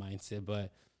that kind of mindset.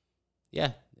 But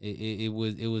yeah, it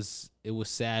was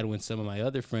sad when some of my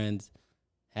other friends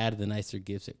had the nicer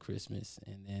gifts at Christmas,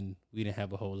 and then we didn't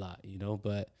have a whole lot, you know.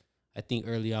 But I think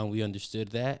early on we understood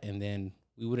that, and then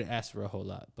we wouldn't ask for a whole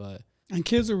lot. But And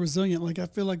kids are resilient. Like I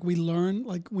feel like we learn,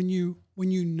 like when you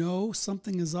know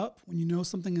something is up, when you know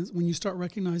something is, when you start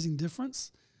recognizing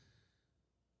difference,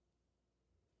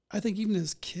 I think even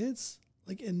as kids,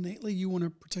 like innately you want to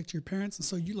protect your parents. And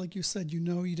so you, like you said, you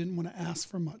know, you didn't want to ask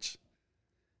for much.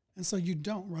 And so you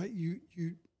don't, right? You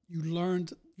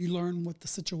learn what the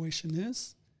situation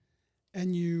is,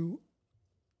 and you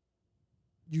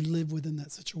live within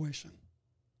that situation.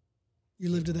 You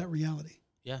live to that reality.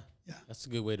 yeah, Yeah. that's a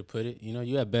good way to put it. You know,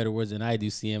 you have better words than I do,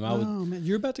 CM. I would. Oh man,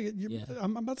 you're about to get. Yeah.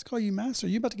 I'm about to call you master.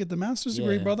 You're about to get the master's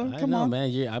degree, brother. I Come know, on, man.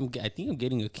 I think I'm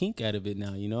getting a kink out of it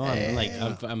now. You know,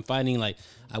 I'm finding like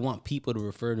I want people to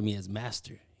refer to me as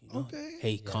master. You know? Okay.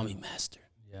 Hey, call me master.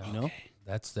 Yeah. You know.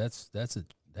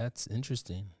 That's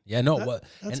interesting. Yeah, no,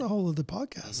 That's a whole other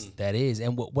podcast. that is,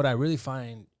 and what I really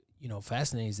find, you know,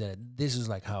 fascinating is that this is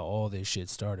like how all this shit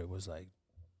started, was like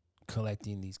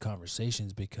collecting these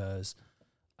conversations, because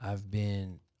I've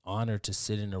been honored to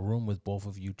sit in a room with both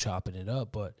of you chopping it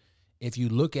up. But if you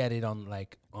look at it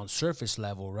on surface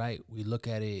level, right? We look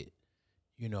at it,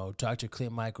 you know, Dr.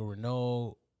 Clint Michael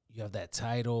Renault, you have that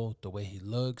title, the way he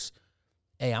looks.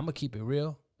 Hey, I'm gonna keep it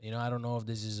real. You know, I don't know if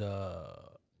this is a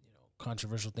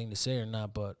controversial thing to say or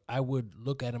not, but I would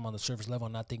look at him on the surface level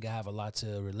and not think I have a lot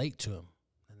to relate to him.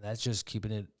 And that's just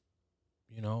keeping it,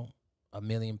 you know, $1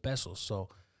 million pesos. So,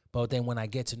 but then when I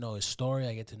get to know his story,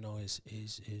 I get to know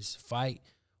his fight,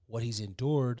 what he's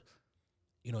endured,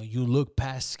 you know, you look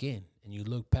past skin and you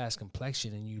look past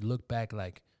complexion and you look back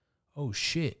like, oh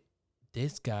shit,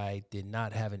 this guy did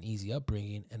not have an easy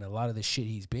upbringing, and a lot of the shit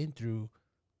he's been through,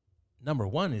 number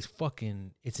one, is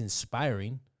it's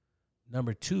inspiring.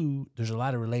 Number two, there's a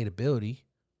lot of relatability.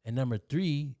 And number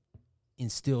three,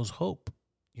 instills hope.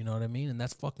 You know what I mean? And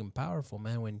that's fucking powerful,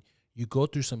 man. When you go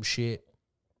through some shit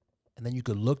and then you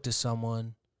could look to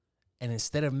someone, and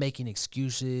instead of making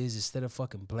excuses, instead of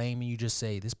fucking blaming, you just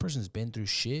say, this person's been through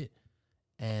shit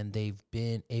and they've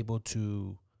been able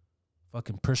to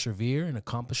fucking persevere and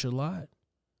accomplish a lot.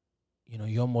 You know,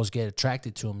 you almost get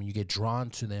attracted to them and you get drawn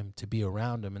to them to be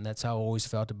around them. And that's how I always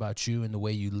felt about you and the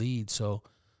way you lead. So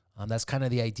that's kind of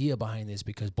the idea behind this,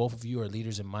 because both of you are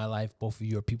leaders in my life. Both of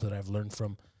you are people that I've learned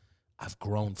from, I've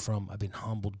grown from, I've been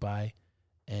humbled by.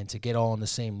 And to get all in the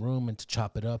same room and to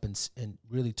chop it up and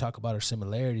really talk about our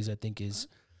similarities, I think is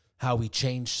how we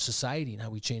change society and how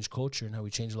we change culture and how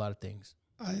we change a lot of things.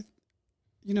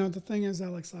 You know, the thing is,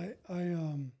 Alex,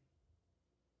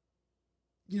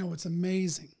 you know, it's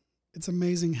amazing. It's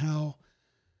amazing how,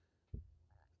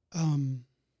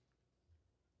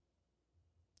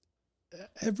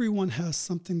 everyone has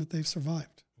something that they've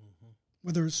survived,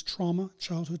 whether it's trauma,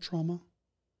 childhood trauma,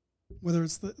 whether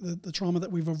it's the trauma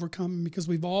that we've overcome, because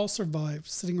we've all survived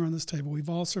sitting around this table. We've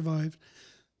all survived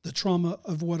the trauma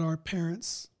of what our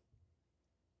parents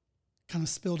kind of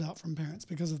spilled out from parents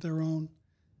because of their own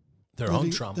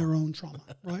trauma,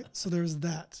 right? So there's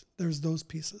that. There's those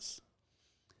pieces.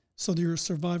 So you're a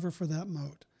survivor for that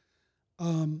mode.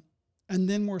 And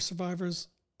then we're survivors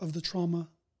of the trauma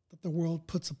that the world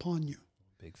puts upon you.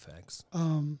 Big facts.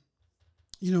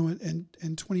 You know,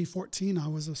 in 2014, I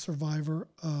was a survivor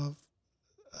of,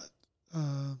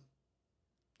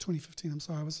 2015, I'm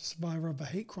sorry, I was a survivor of a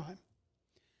hate crime.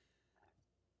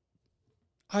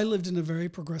 I lived in a very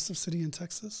progressive city in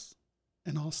Texas,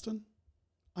 in Austin.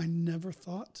 I never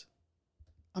thought,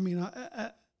 I mean,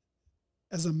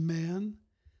 as a man,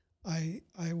 I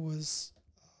was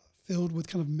filled with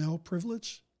kind of male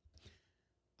privilege.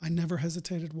 I never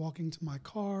hesitated walking to my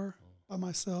car by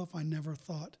myself. I never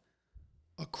thought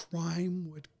a crime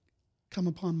would come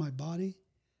upon my body.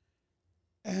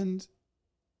 And,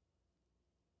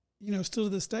 you know, still to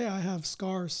this day, I have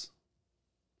scars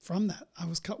from that. I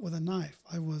was cut with a knife.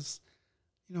 I was,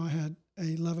 you know, I had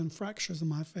 11 fractures in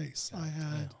my face.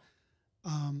 I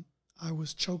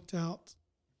was choked out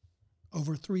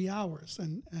over 3 hours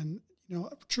and, you know,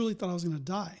 I truly thought I was going to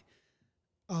die.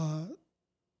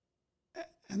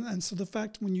 And so the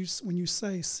fact when you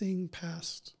say seeing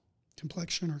past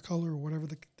complexion or color or whatever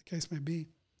the case may be,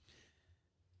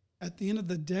 at the end of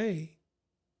the day,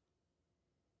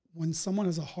 when someone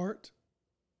has a heart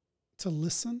to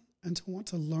listen and to want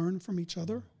to learn from each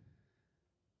other,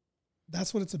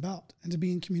 that's what it's about. And to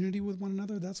be in community with one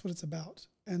another, that's what it's about.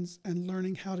 And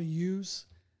learning how to use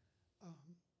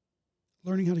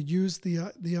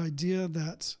the idea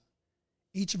that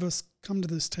each of us come to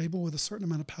this table with a certain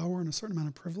amount of power and a certain amount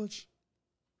of privilege.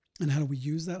 And how do we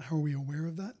use that? How are we aware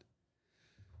of that?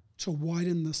 To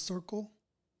widen the circle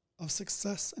of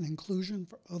success and inclusion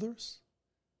for others.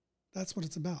 That's what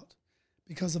it's about.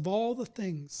 Because of all the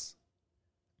things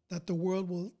that the world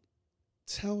will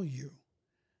tell you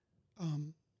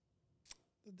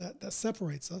that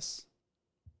separates us,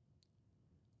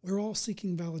 we're all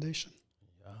seeking validation.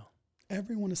 Yeah.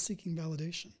 Everyone is seeking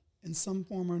validation in some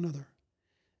form or another.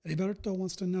 Heriberto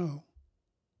wants to know,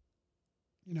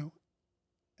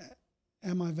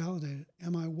 am I validated?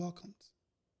 Am I welcomed?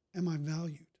 Am I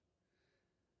valued?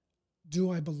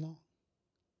 Do I belong?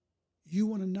 You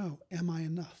want to know, am I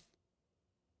enough?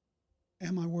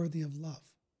 Am I worthy of love?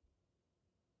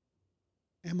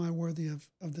 Am I worthy of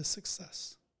this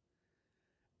success?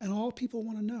 And all people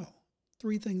want to know,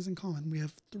 3 things in common. We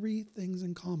have 3 things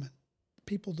in common.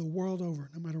 People the world over,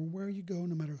 no matter where you go,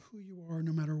 no matter who you are,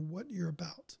 no matter what you're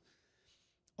about.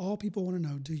 All people want to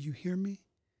know, do you hear me?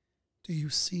 Do you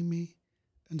see me?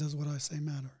 And does what I say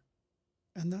matter?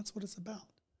 And that's what it's about.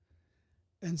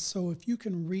 And so if you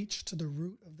can reach to the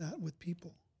root of that with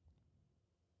people,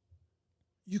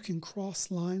 you can cross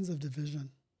lines of division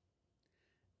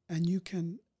and you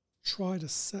can try to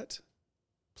set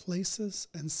places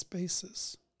and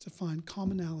spaces to find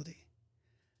commonality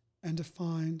and to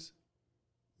find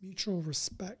mutual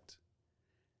respect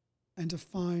and to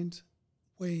find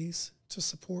ways to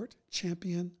support,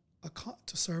 champion,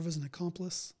 to serve as an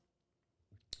accomplice,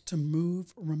 to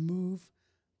move, remove,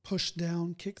 push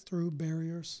down, kick through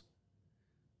barriers,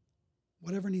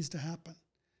 whatever needs to happen.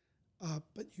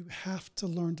 But you have to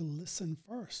learn to listen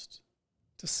first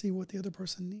to see what the other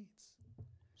person needs.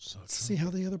 So to see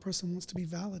how the other person wants to be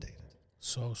validated.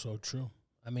 So true.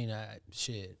 I mean, I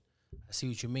see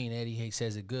what you mean. Eddie Hay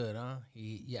says it good, huh?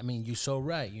 I mean, you're so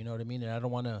right. You know what I mean? And I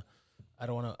don't want to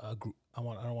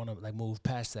like move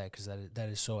past that because that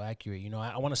is so accurate.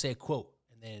 I want to say a quote,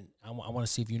 and then I want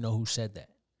to see if you know who said that,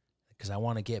 because I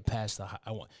want to get past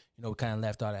we kind of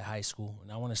left out at high school,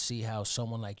 and I want to see how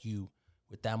someone like you,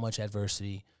 with that much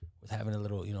adversity, with having a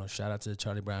little, shout out to the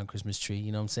Charlie Brown Christmas tree,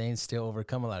 you know what I'm saying, still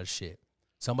overcome a lot of shit.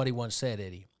 Somebody once said,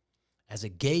 Eddie, as a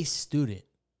gay student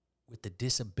with a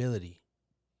disability,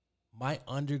 my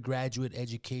undergraduate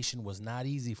education was not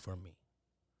easy for me.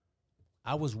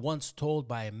 I was once told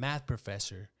by a math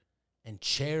professor and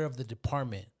chair of the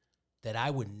department that I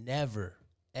would never,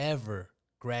 ever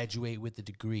graduate with a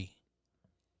degree.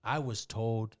 I was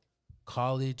told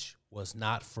college was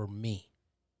not for me.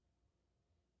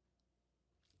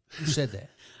 Who said that?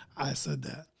 I said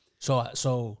that.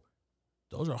 So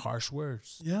those are harsh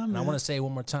words. Yeah, man. And I want to say it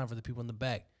one more time for the people in the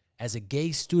back. As a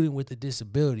gay student with a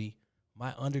disability,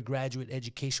 my undergraduate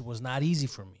education was not easy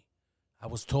for me. I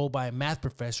was told by a math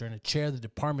professor and a chair of the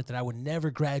department that I would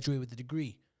never graduate with a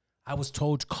degree. I was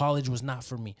told college was not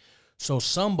for me. So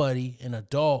somebody, an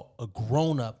adult, a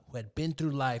grown-up who had been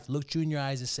through life, looked you in your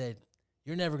eyes and said,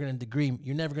 you're never going to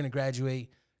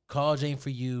graduate. College ain't for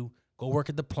you. Go work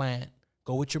at the plant.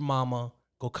 Go with your mama.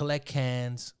 Go collect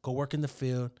cans. Go work in the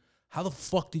field. How the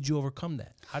fuck did you overcome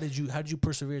that? How did you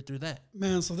persevere through that?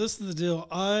 Man, so this is the deal.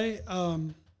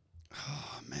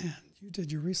 You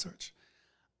did your research.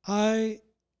 Like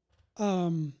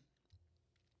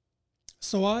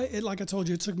I told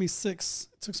you, it took me 6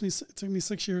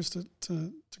 years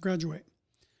to graduate.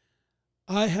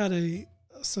 I had a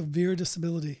severe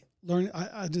disability.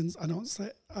 I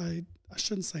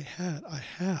shouldn't say had. I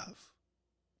have,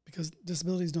 because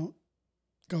disabilities don't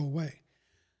go away.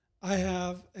 I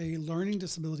have a learning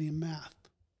disability in math,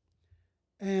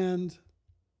 and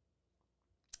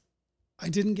I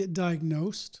didn't get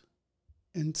diagnosed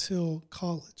until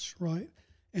college, right?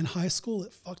 In high school,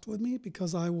 it fucked with me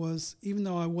because even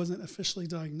though I wasn't officially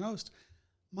diagnosed,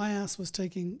 my ass was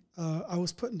I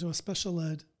was put into a special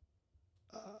ed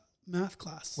math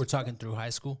class. We're talking through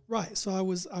high school? Right. So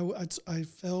I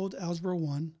failed Algebra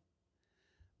 1.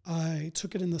 I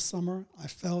took it in the summer. I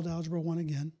failed Algebra 1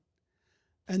 again.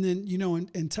 And then,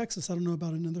 in Texas, I don't know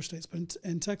about in other states, but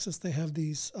in Texas, they have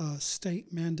these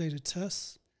state mandated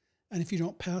tests. And if you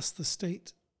don't pass the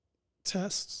state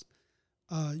tests,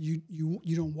 you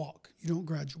don't walk, you don't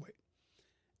graduate.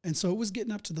 And so it was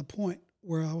getting up to the point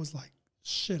where I was like,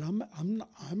 shit, I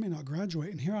may not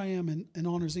graduate. And here I am in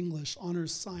honors English,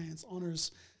 honors science,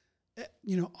 honors,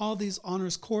 all these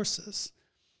honors courses.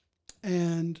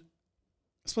 And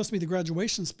I'm supposed to be the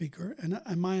graduation speaker. And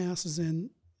my ass is in,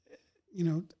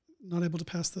 not able to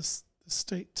pass this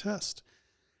state test.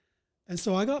 And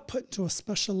so I got put into a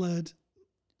special ed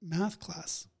math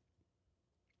class.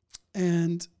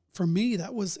 And for me,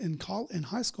 that was in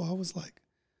high school. I was like,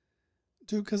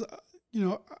 dude, because,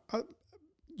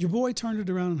 your boy turned it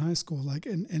around in high school, like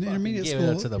in intermediate school. Give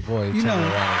it up to the boy who turned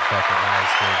it around in fucking high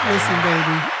school. Listen,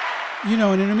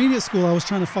 baby, in intermediate school, I was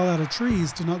trying to fall out of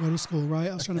trees to not go to school, right?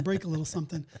 I was trying to break a little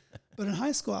something. But in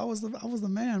high school, I was the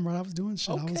man, right? I was doing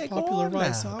shit. Okay, I was popular, right?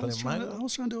 now, So I was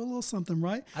trying to do a little something,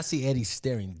 right? I see Eddie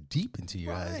staring deep into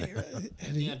your eyes.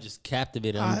 Eddie, I'm just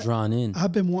captivated. I'm drawn in.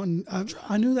 I've been wanting.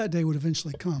 I knew that day would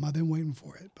eventually come. I've been waiting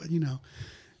for it, but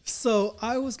So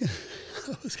I was gonna.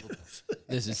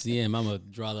 This is CM. I'm gonna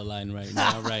draw the line right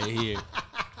now, right here.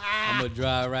 I'm gonna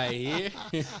draw right here.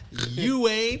 You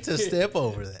ain't to step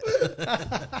over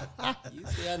that. You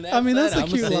say on that I mean, side, that's a I'ma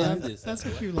cute say line. I'm just- That's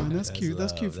a cute line. That's cute.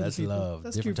 That's cute for the That's people. love.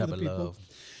 That's Different cute type for the of people. love.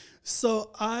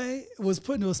 So I was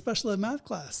put into a special ed math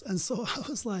class. And so I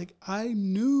was like, I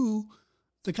knew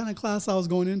the kind of class I was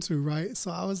going into, right?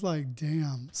 So I was like,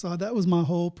 damn. So that was my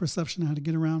whole perception I had to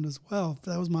get around as well.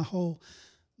 That was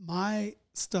my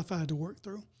stuff I had to work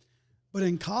through. But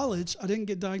in college, I didn't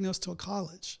get diagnosed till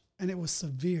college. And it was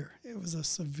severe. It was a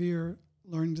severe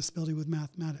learning disability with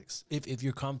mathematics. If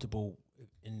you're comfortable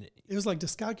in It was like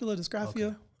dyscalculia,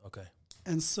 dysgraphia. Okay.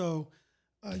 And so,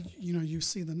 you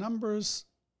see the numbers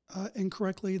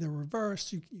incorrectly, they're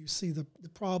reversed. You see the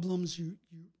problems, you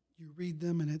read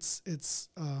them, and it's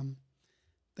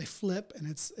they flip, and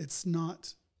it's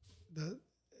not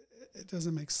it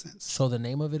doesn't make sense. So the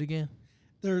name of it again?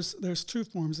 There's two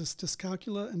forms. It's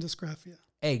dyscalculia and dysgraphia.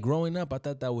 Hey, growing up, I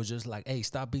thought that was just like, hey,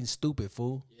 stop being stupid,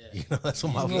 fool. Yeah. That's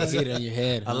what my You voice get it on your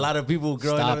head. A lot of people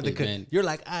growing Stop up, it, man. you're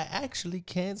like, I actually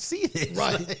can't see this.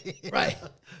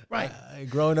 Right.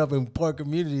 Growing up in poor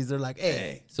communities, they're like,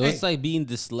 hey. So it's like being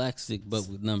dyslexic, but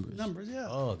with numbers. Numbers, yeah.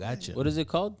 Oh, gotcha. What is it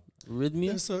called?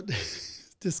 Arrhythmia? So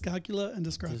dyscalculia and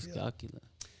dysgraphia. Dyscalculia.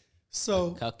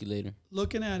 So Calculator.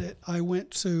 looking at it, I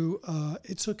went to,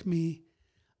 it took me,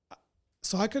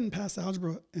 so I couldn't pass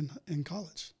algebra in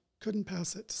college. Couldn't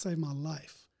pass it to save my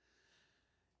life.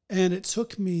 And it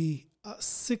took me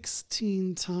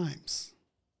 16 times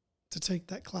to take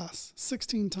that class,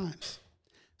 16 times.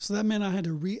 So that meant I had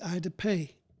to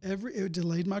pay it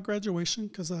delayed my graduation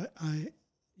because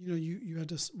you had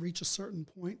to reach a certain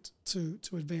point to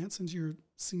advance into your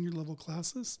senior level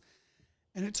classes.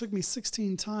 And it took me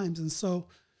 16 times. And so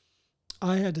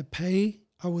I had to pay.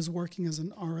 I was working as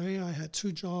an RA. I had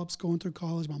 2 jobs going through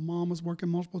college. My mom was working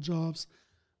multiple jobs.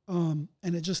 And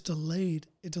it just delayed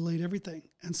everything.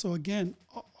 And so again,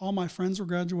 all my friends were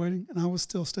graduating and I was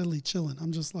still steadily chilling.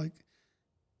 I'm just like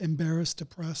embarrassed,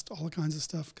 depressed, all kinds of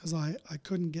stuff because I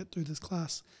couldn't get through this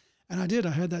class. And I did.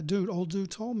 I had that old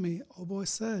dude told me, old boy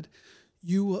said,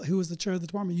 who was the chair of the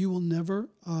department, you'll never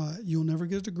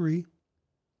get a degree.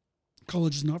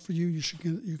 College is not for you. You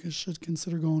should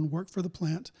consider going to work for the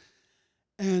plant.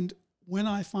 And when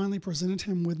I finally presented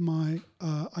him with my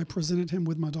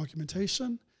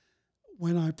documentation,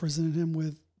 when I presented him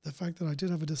with the fact that I did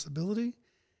have a disability,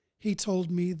 he told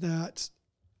me that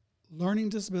learning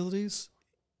disabilities,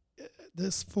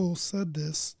 this fool said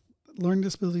this, learning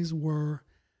disabilities were,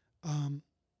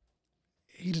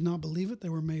 he did not believe it, they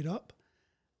were made up,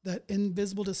 that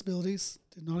invisible disabilities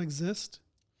did not exist.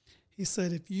 He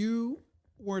said, if you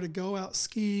were to go out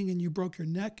skiing and you broke your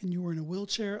neck and you were in a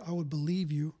wheelchair, I would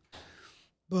believe you.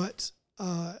 But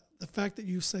the fact that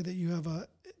you say that you have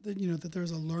that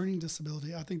there's a learning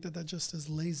disability, I think that just is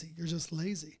lazy. You're just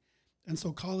lazy. And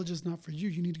so college is not for you.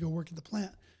 You need to go work at the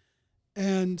plant.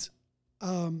 And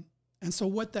so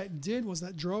what that did was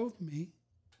that drove me,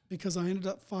 because I ended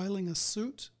up filing a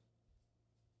suit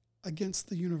against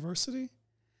the university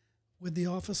with the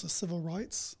Office of Civil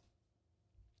Rights.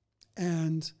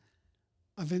 And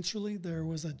eventually there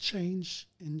was a change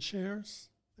in chairs.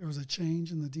 There was a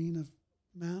change in the dean of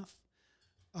math.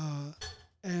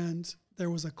 And there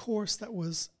was a course that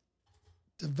was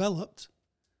developed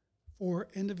for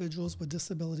individuals with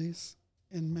disabilities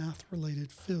in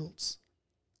math-related fields.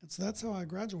 And so that's how I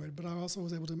graduated, but I also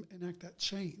was able to enact that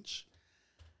change.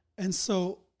 And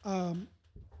so,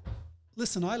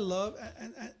 listen, I love,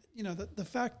 and the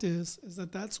fact is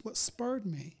that that's what spurred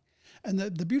me. And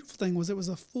the beautiful thing was it was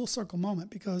a full circle moment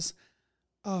because,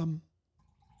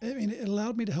 it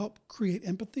allowed me to help create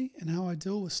empathy in how I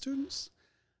deal with students.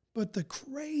 But the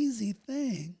crazy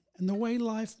thing and the way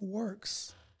life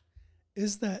works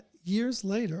is that years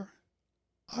later,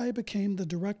 I became the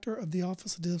director of the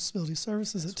Office of Disability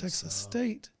Services at Texas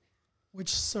State,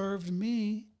 which served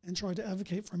me and tried to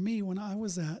advocate for me when I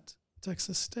was at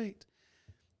Texas State.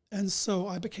 And so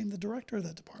I became the director of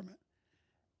that department.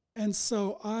 And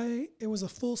so it was a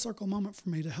full circle moment for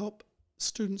me to help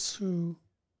students who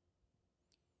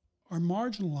are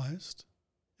marginalized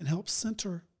and help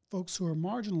center folks who are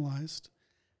marginalized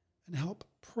and help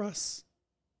press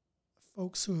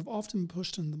folks who have often been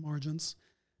pushed in the margins,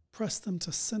 press them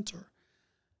to center,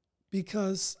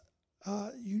 because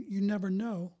you never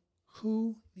know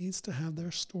who needs to have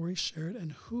their story shared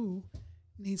and who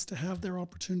needs to have their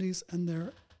opportunities and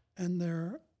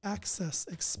their access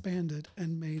expanded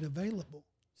and made available.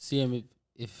 See, I mean,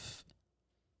 if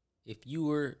you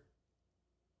were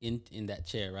in that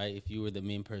chair, right? If you were the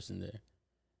main person there,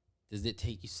 does it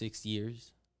take you 6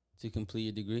 years to complete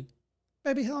your degree?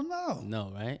 Baby, hell no.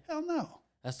 No, right? Hell no.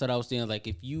 That's what I was thinking. Like,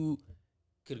 if you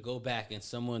could go back and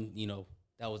someone,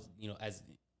 that was, as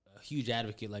a huge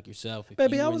advocate like yourself.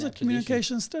 Baby, I was a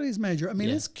communication studies major. I mean,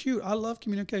 it's cute. I love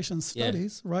communication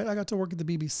studies, right? I got to work at the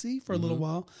BBC for a little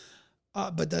while.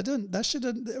 But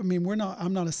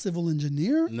I'm not a civil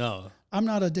engineer. No. I'm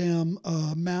not a damn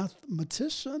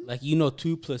mathematician. Like,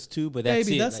 2 + 2, but that's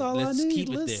Baby, it. that's like, all I need. Keep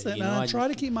Listen, it there, I try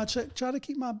to keep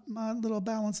my little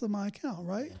balance of my account,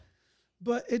 right? Yeah.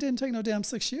 But it didn't take no damn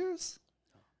 6 years.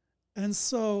 And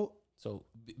so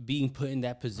being put in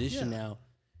that position now,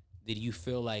 did you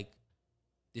feel like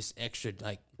this extra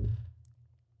like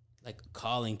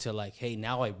calling to like, hey,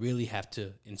 now I really have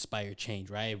to inspire change,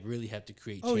 right? I really have to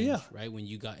create change, right? When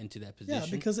you got into that position. Yeah,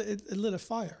 because it lit a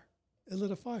fire. It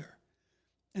lit a fire.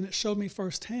 And it showed me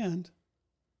firsthand,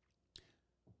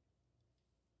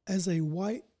 as a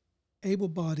white,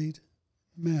 able-bodied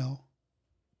male,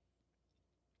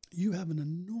 you have an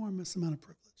enormous amount of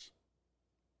privilege.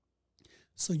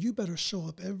 So you better show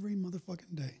up every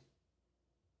motherfucking day.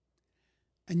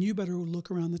 And you better look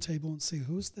around the table and see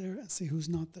who's there and see who's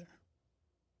not there.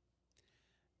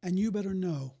 And you better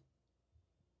know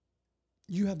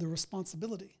you have the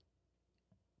responsibility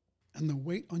and the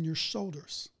weight on your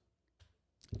shoulders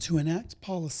to enact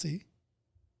policy,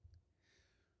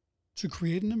 to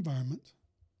create an environment,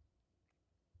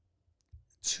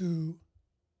 to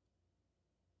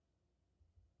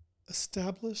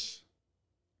establish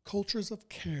cultures of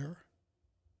care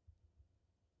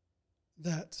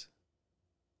that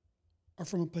are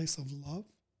from a place of love,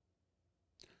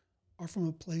 are from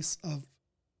a place of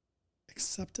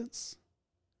acceptance,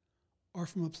 are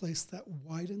from a place that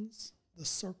widens the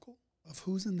circle of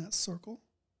who's in that circle,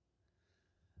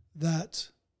 that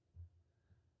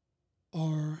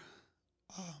are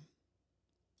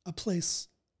a place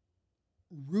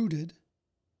rooted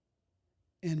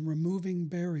in removing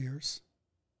barriers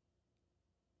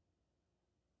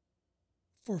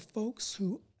for folks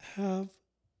who have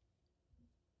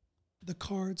the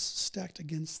cards stacked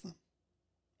against them.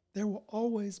 There will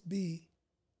always be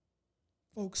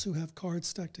folks who have cards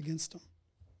stacked against them.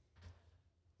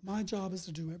 My job is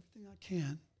to do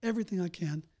everything I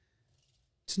can,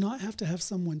 to not have to have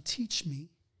someone teach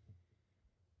me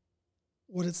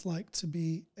what it's like to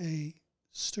be a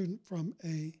student from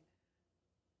a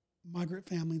migrant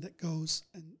family that goes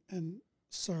and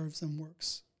serves and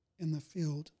works in the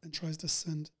field and tries to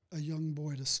send a young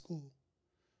boy to school,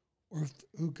 or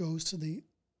who goes to the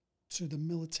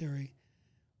military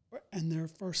and their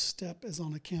first step is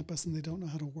on a campus and they don't know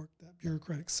how to work that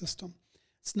bureaucratic system.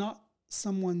 It's not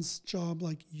someone's job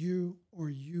like you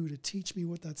to teach me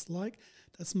what that's like.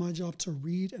 That's my job to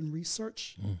read and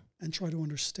research and try to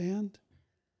understand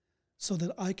so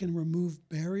that I can remove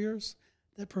barriers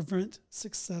that prevent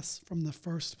success from the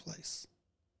first place,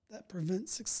 that prevent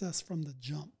success from the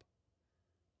jump.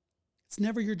 It's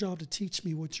never your job to teach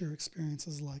me what your experience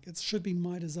is like. It should be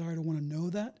my desire to want to know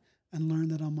that and learn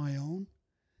that on my own,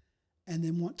 and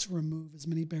then want to remove as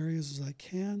many barriers as I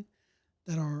can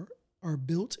that are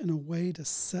built in a way to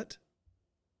set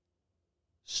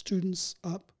students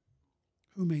up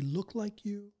who may look like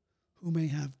you, who may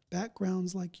have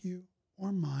backgrounds like you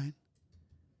or mine,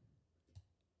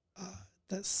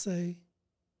 that say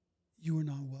you are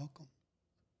not welcome,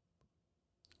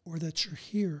 or that you're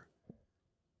here,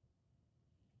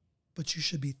 but you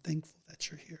should be thankful that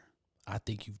you're here. I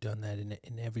think you've done that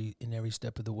in every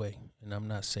step of the way, and I'm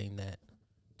not saying that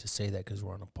to say that because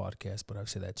we're on a podcast, but I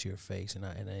say that to your face, and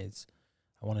I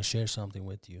want to share something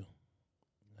with you.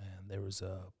 And there was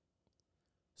a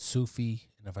Sufi,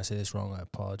 and if I say this wrong, I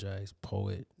apologize.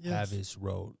 Poet Hafiz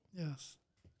wrote, "Yes,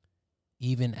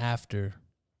 even after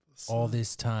all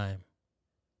this time,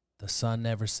 the sun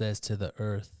never says to the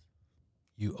earth,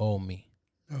 'You owe me.'"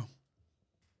 No.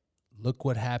 look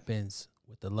what happens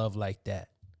with the love like that.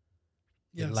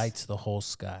 Yes. It lights the whole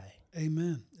sky.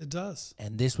 Amen. It does.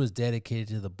 And this was dedicated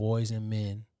to the boys and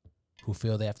men who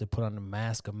feel they have to put on a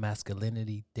mask of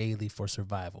masculinity daily for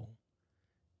survival.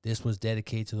 This was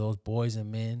dedicated to those boys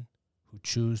and men who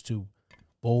choose to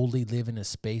boldly live in a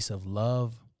space of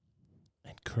love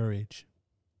and courage.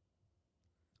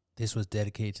 This was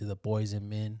dedicated to the boys and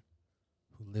men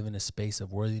who live in a space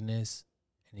of worthiness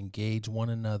and engage one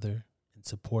another in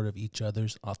support of each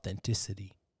other's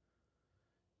authenticity.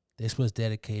 This was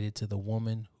dedicated to the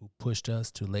woman who pushed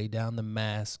us to lay down the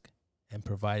mask and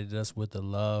provided us with the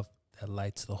love that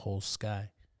lights the whole sky.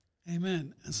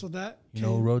 Amen. And so that You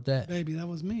know who wrote that? baby, that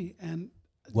was me. And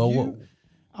Well,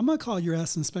 I'm gonna call your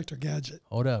ass Inspector Gadget.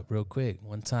 hold up, real quick.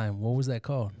 One time, what was that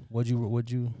called? What'd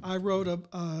you? I wrote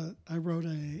I've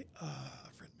written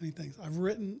many things.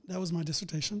 That was my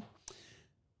dissertation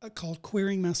called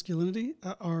Queering Masculinity,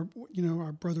 our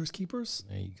brother's keepers.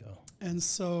 There you go. And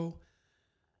so,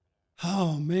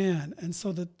 oh man. And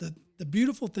so the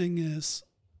beautiful thing is,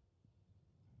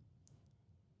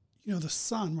 the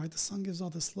sun, right? The sun gives all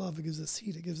this love. It gives us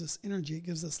heat. It gives us energy. It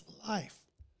gives us life.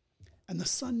 And the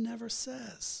sun never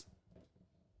says,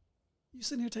 you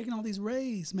sitting here taking all these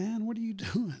rays, man. What are you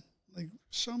doing? Like,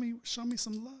 show me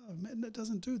some love. Man, it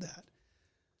doesn't do that.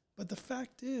 But the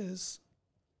fact is,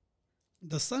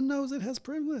 the sun knows it has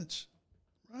privilege,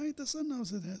 right? The sun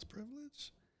knows it has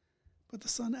privilege. But the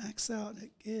sun acts out and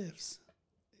it gives.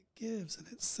 It gives and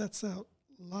it sets out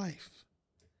life.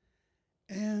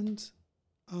 And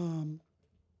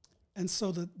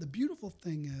so the beautiful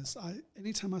thing is,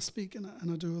 anytime I speak and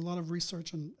I do a lot of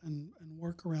research and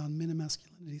work around men and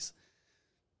masculinities,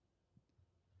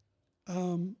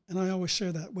 and I always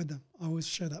share that with them. I always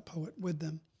share that poet with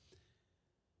them.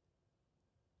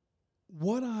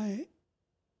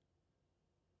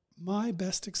 My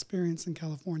best experience in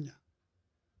California,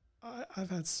 I've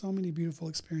had so many beautiful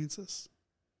experiences.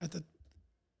 At the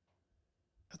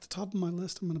top of my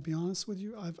list, I'm going to be honest with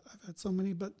you, I've had so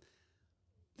many, but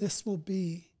this will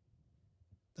be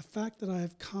the fact that I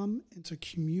have come into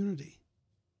community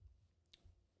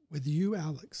with you,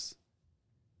 Alex,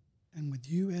 and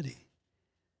with you, Eddie,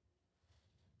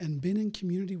 and been in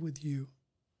community with you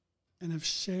and have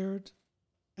shared,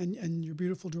 and your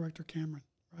beautiful director, Cameron,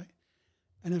 right?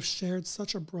 And have shared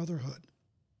such a brotherhood.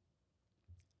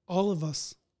 All of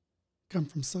us come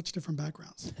from such different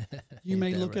backgrounds. You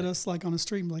may look at us like on a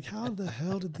street and be like, how the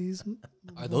hell did these...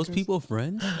 Are those people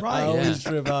friends? Right. I always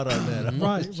trip out on that.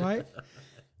 Right.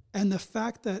 And the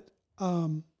fact that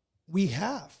we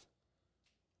have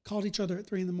called each other at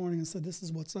 3 a.m. and said, this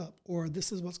is what's up, or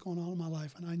this is what's going on in my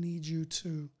life, and I need you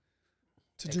to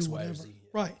X, do Y, or whatever. Z.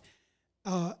 Right.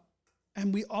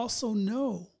 And we also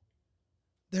know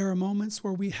there are moments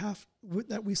where we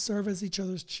serve as each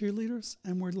other's cheerleaders,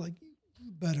 and we're like,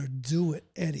 you better do it,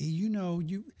 Eddie.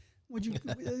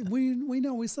 We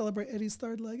know we celebrate Eddie's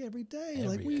third leg every day.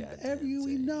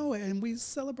 We know it, and we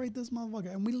celebrate this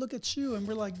motherfucker. And we look at you, and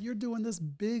we're like, you're doing this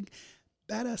big,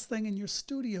 badass thing in your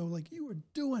studio, like you were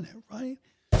doing it, right?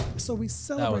 So we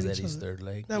celebrate. That was each Eddie's other. third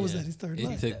leg. That was Eddie's third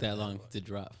leg. It took that long to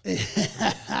drop.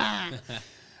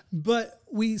 But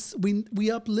we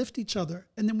uplift each other,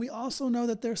 and then we also know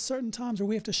that there's certain times where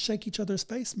we have to shake each other's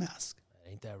face mask.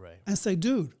 Ain't that right? And say,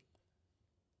 dude,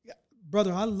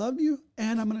 brother, I love you,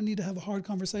 and I'm going to need to have a hard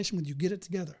conversation with you. Get it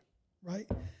together, right?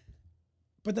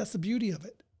 But that's the beauty of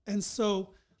it. And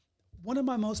so one of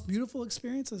my most beautiful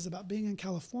experiences about being in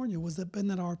California was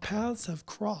that our paths have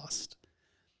crossed,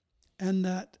 and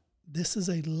that this is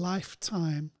a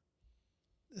lifetime thing.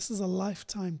 This is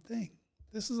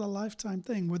a lifetime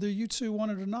thing. Whether you two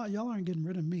want it or not, y'all aren't getting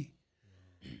rid of me.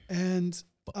 And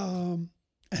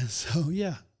so,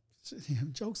 yeah.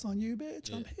 Joke's on you,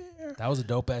 bitch. Yeah. I'm here. That was a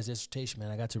dope ass dissertation,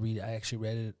 man. I got to read it. I actually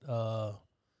read it a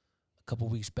couple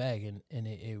weeks back, and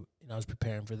I was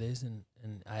preparing for this, and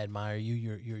I admire you.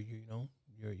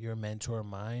 You're a mentor of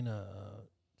mine,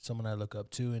 someone I look up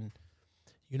to, and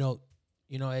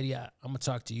Eddie, I'm gonna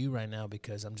talk to you right now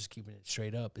because I'm just keeping it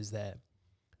straight up. Is that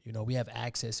we have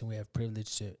access and we have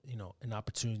privilege to an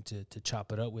opportunity to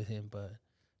chop it up with him, but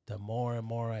the more and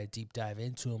more I deep dive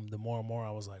into him, the more and more I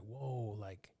was like, whoa,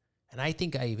 like. And I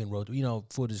think I even wrote,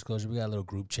 full disclosure, we got a little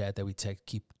group chat that we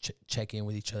check in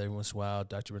with each other every once in a while.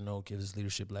 Dr. Renaud gives us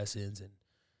leadership lessons and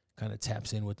kind of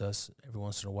taps in with us every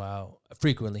once in a while.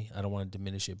 Frequently, I don't want to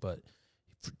diminish it, but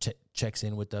checks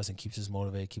in with us and keeps us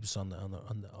motivated, keeps us on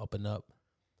the up and up.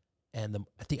 And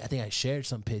I think I shared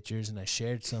some pictures and I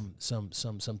shared some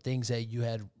things that you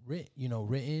had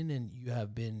written, and you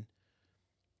have been,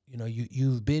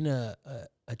 you've been a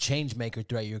change maker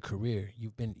throughout your career.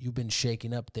 You've been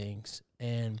shaking up things,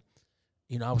 and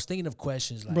I was thinking of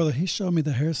questions like, Brother, he showed me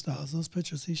the hairstyles. Those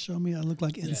pictures he showed me, I look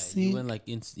like Yeah, insane. you went like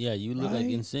you look like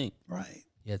Right? in sync. Right.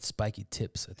 you had spiky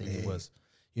tips, I think it was.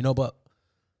 But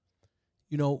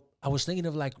I was thinking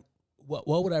of like, what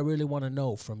would I really want to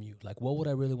know from you? Like, what would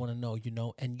I really want to know?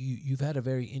 And you've had a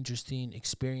very interesting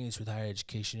experience with higher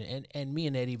education, and me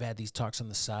and Eddie have had these talks on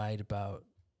the side about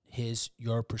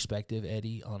your perspective,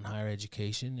 Eddie, on higher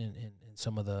education and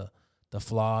some of the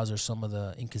flaws or some of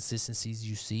the inconsistencies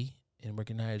you see in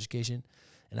working in higher education.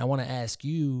 And I want to ask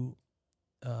you,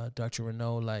 Dr.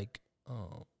 Renaud, like,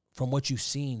 from what you've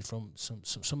seen, from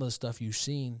some of the stuff you've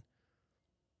seen,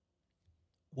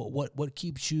 what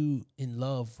keeps you in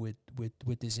love with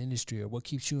this industry, or what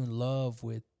keeps you in love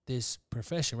with this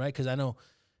profession, right? Because I know,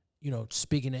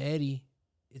 speaking to Eddie,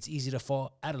 it's easy to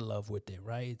fall out of love with it,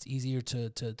 right? It's easier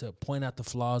to point out the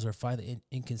flaws or find the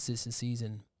inconsistencies,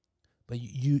 but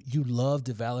you love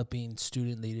developing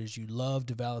student leaders. You love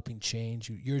developing change.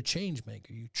 You're a change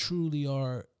maker. You truly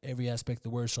are every aspect of the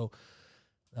word. So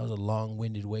that was a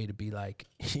long-winded way to be like,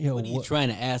 What are you trying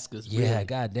to ask us? Yeah, really?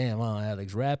 goddamn,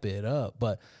 Alex, wrap it up.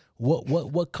 But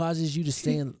what causes you to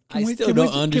stay in? I still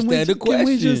don't understand the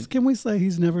question. Can we say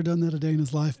he's never done that a day in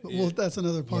his life? But well, that's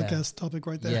another podcast topic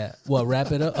right there. Yeah. Well,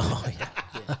 wrap it up. Oh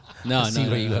yeah. No, see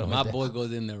where you no. went My with boy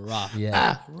goes in there raw.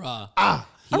 Yeah. Raw.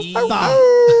 He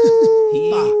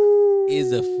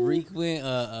is a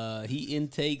frequent. He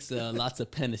intakes lots of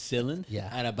penicillin,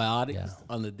 antibiotics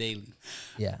on the daily.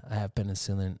 Yeah, I have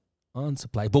penicillin on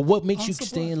supply. But what makes you supply.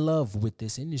 stay in love with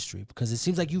this industry? Because it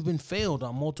seems like you've been failed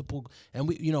on multiple, and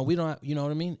we don't have, you know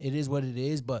what I mean? It is what it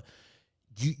is, but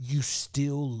you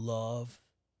still love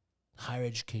higher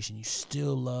education. You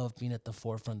still love being at the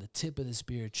forefront, the tip of the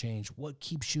spear of change. What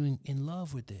keeps you in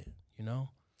love with it,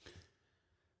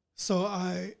 So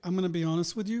I'm going to be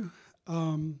honest with you.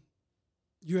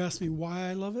 You asked me why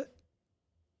I love it,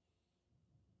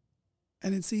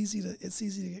 and it's easy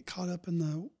to get caught up in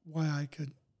the why I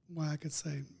could say,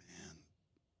 man,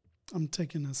 I'm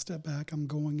taking a step back. I'm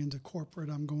going into corporate.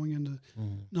 I'm going into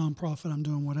nonprofit. I'm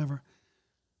doing whatever.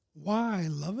 Why I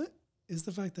love it is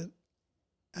the fact that,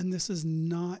 and this is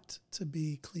not to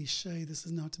be cliche. This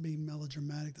is not to be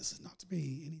melodramatic. This is not to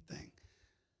be anything.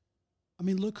 I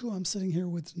mean, look who I'm sitting here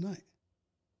with tonight.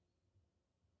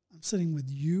 I'm sitting with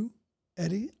you,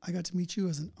 Eddie. I got to meet you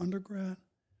as an undergrad.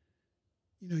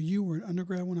 You were an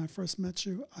undergrad when I first met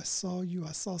you. I saw you.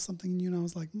 I saw something in you, and I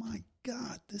was like, my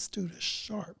God, this dude is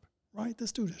sharp, right?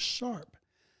 This dude is sharp.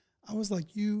 I was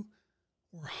like, you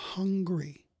were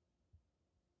hungry,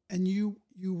 and you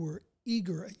were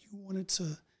eager, and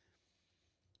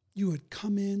you had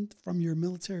come in from your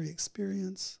military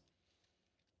experience,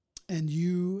 and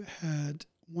you had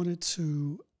wanted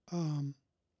to,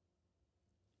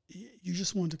 you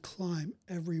just wanted to climb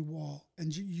every wall,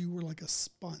 and you were like a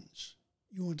sponge.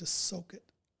 You wanted to soak it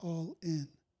all in.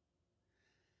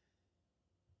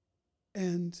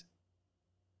 And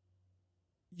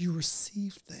you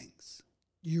receive things.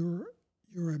 You're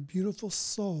a beautiful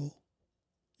soul.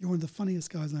 You're one of the funniest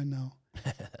guys I know.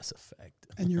 That's a fact.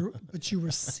 But you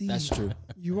receive. That's true.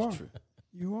 You That's are. true.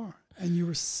 You are. And you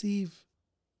receive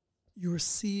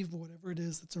whatever it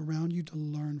is that's around you to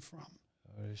learn from.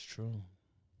 That is true.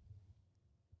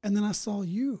 And then I saw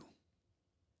you.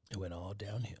 It went all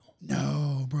downhill.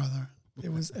 No, brother.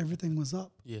 Everything was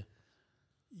up. Yeah.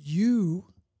 You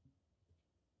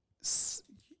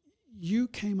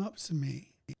came up to me.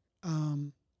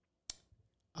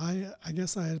 I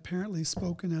guess I had apparently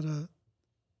spoken at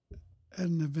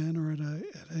an event or at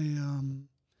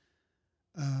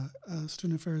a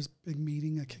student affairs big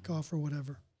meeting, a kickoff or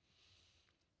whatever.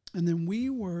 And then we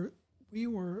were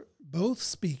both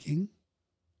speaking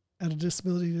at a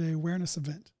Disability Day awareness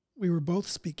event. We were both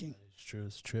speaking. It's true.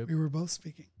 It's true. We were both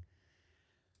speaking.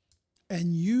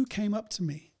 And you came up to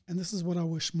me, and this is what I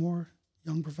wish more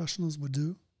young professionals would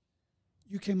do.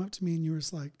 You came up to me and you were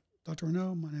just like, Dr.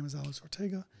 Renaud, my name is Alex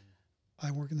Ortega.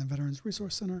 I work in the Veterans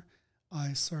Resource Center.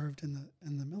 I served in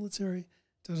the military.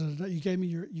 Da, da, da, da. You gave me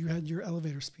you had your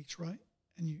elevator speech, right?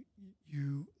 And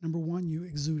you number one, you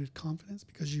exuded confidence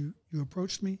because you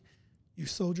approached me, you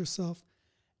sold yourself,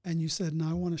 and you said,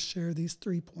 now I want to share these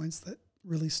 3 points that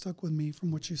really stuck with me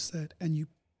from what you said. And you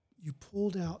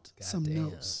pulled out some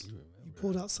notes. You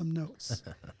pulled out some notes.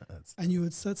 And you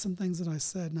had said some things that I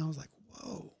said, and I was like,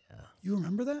 whoa, you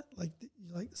remember that?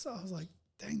 So I was like,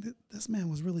 dang, this man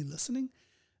was really listening.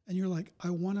 And you're like,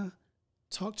 I want to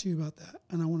talk to you about that,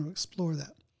 and I want to explore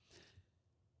that.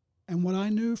 And what I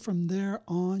knew from there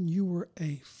on, you were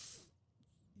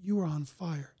on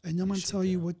fire. And I'm going to tell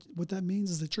you what that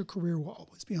means is that your career will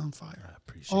always be on fire. I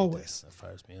appreciate always. That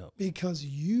fires me up. Because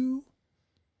you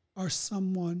are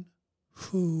someone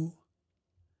who,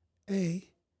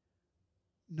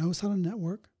 knows how to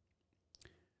network.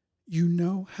 You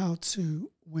know how to,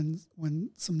 when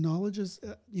some knowledge is,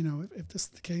 if this is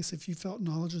the case, if you felt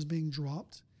knowledge is being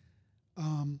dropped,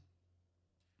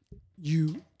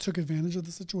 you took advantage of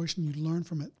the situation, you learned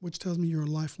from it, which tells me you're a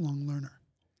lifelong learner.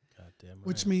 Goddamn right.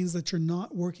 Which means that you're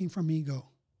not working from ego.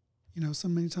 So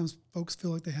many times folks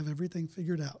feel like they have everything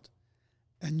figured out,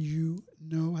 and you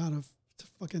know how to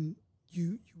fucking,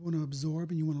 you want to absorb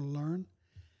and you want to learn.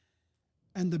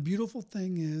 And the beautiful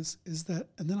thing is that,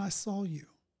 and then I saw you.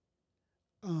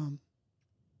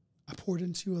 I poured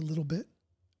into you a little bit,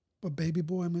 but baby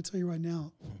boy, I'm going to tell you right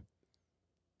now,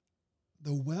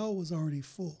 the well was already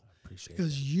full. I appreciate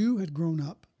because that. You had grown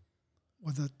up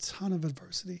with a ton of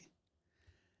adversity,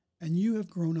 and you have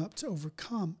grown up to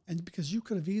overcome. And because you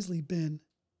could have easily been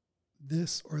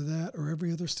this or that or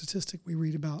every other statistic we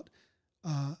read about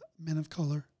men of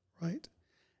color, right?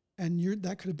 And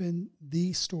that could have been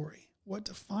the story. What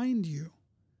defined you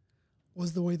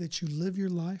was the way that you live your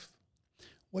life.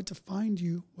 What defined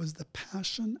you was the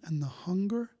passion and the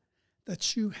hunger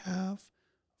that you have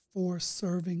for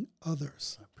serving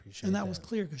others. I appreciate that. And that was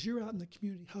clear because you're out in the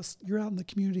community. You're out in the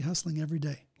community hustling every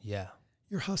day. Yeah,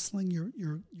 you're hustling.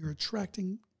 You're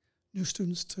attracting new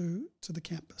students to the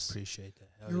campus. Appreciate that.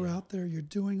 You're out there. You're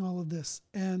doing all of this,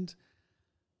 and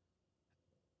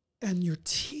you're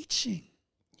teaching.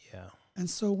 Yeah. And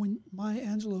so when Maya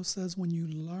Angelou says, when you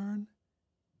learn,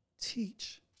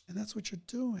 teach. And that's what you're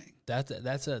doing. That's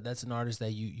an artist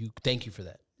that you thank you for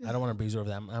that. Yeah. I don't want to breeze over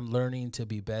that. I'm learning to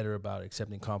be better about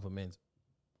accepting compliments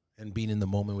and being in the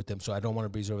moment with them. So I don't want to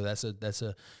breeze over. That's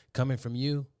a coming from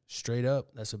you straight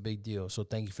up. That's a big deal. So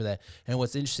thank you for that. And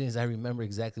what's interesting is I remember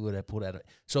exactly what I pulled out.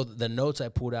 So the notes I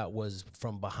pulled out was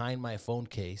from behind my phone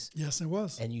case. Yes, it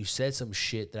was. And you said some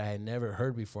shit that I had never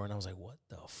heard before, and I was like, what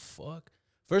the fuck?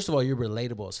 First of all, you're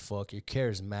relatable as fuck. You're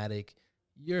charismatic.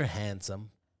 You're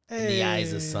handsome. In the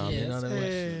eyes of some, you know what I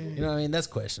mean? You know what I mean? That's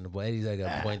questionable. Eddie's like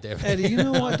a point there. Eddie, you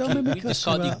know what? Don't make me We just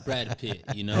called you Brad Pitt,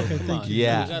 Okay, thank you.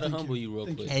 Yeah. We got to humble you real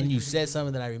quick. And you said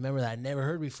something that I remember that I never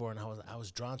heard before, and I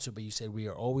was drawn to it, but you said, we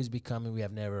are always becoming, we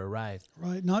have never arrived.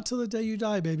 Right. Not till the day you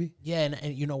die, baby. Yeah,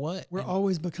 and you know what? We're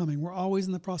always becoming. We're always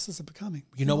in the process of becoming.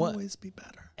 You know what? Always be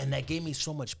better. And that gave me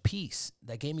so much peace.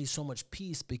 That gave me so much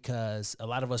peace because a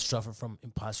lot of us suffer from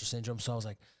imposter syndrome. So I was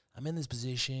like, I'm in this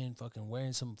position, fucking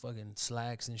wearing some fucking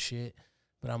slacks and shit.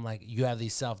 But I'm like, you have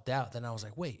these self-doubt. Then I was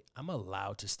like, wait, I'm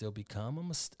allowed to still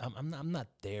become. I'm not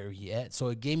there yet. So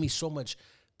it gave me so much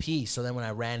peace. So then when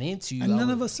I ran into you, and none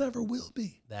of us ever will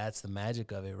be. That's the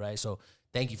magic of it, right? So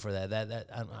thank you for that.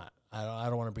 I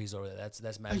don't want to breeze over that.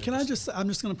 That's magic. And can I just? I'm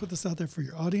just going to put this out there for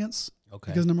your audience.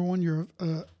 Okay. Because number one, you're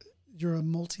a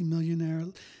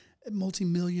multi-million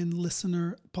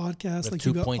listener podcast. Like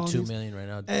 2.2 million right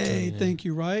now. Hey, thank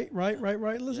you. Right.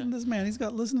 Listen to this man.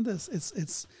 Listen to this.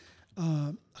 It's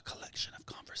a collection of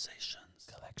conversations.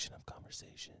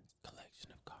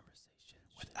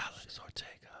 With Alex Ortega.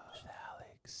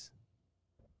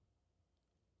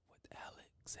 With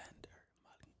Alexander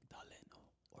Magdaleno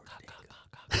Ortega.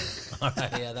 All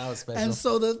right, yeah, that was special. And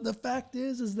so the fact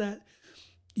is that,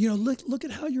 look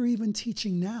at how you're even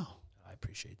teaching now. I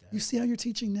appreciate that. You see how you're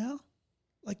teaching now?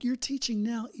 Like you're teaching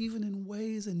now even in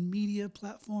ways and media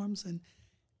platforms and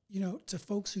to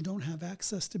folks who don't have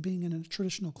access to being in a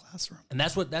traditional classroom. And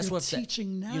that's what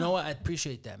teaching now. You know what? I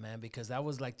appreciate that, man, because that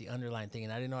was like the underlying thing,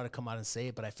 and I didn't know how to come out and say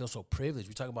it, but I feel so privileged.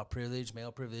 We talk about privilege,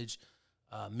 male privilege,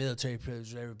 military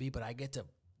privilege, whatever it be, but I get to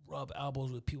rub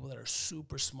elbows with people that are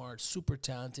super smart, super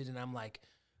talented, and I'm like,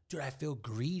 dude, I feel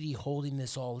greedy holding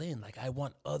this all in. Like I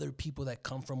want other people that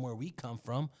come from where we come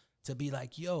from to be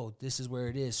like, yo, this is where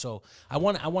it is. So I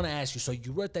want to ask you, so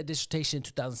you wrote that dissertation in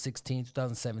 2016,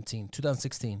 2017,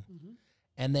 2016. Mm-hmm.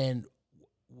 And then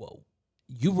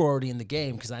you were already in the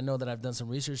game because I know that I've done some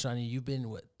research on you. You've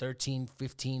been, 13,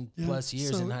 15 plus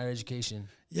years in higher education.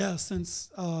 Yeah, since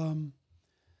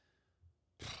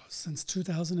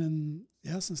 2000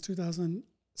 since 2000.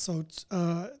 So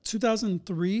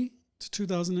 2003 to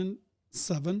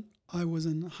 2007, I was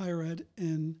in higher ed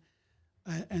and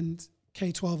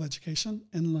K-12 education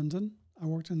in London. I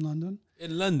worked in London.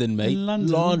 In London, mate. In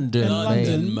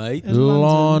London, mate. In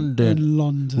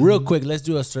London. Real quick, let's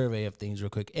do a survey of things real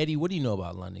quick. Eddie, what do you know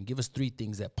about London? Give us 3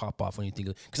 things that pop off when you think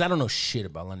of, because I don't know shit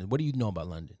about London. What do you know about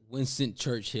London? Winston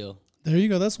Churchill. There you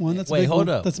go. That's one. That's a Wait, big hold one.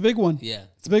 up. That's a big one. Yeah.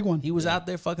 It's a big one. He was out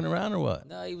there fucking around or what?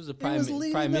 No, he was a was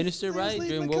leading prime the- minister, he was right?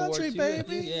 leading During the World War country, II. I baby.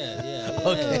 think. Yeah.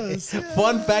 Okay. Yes,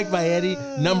 Fun fact by Eddie.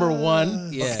 Number one.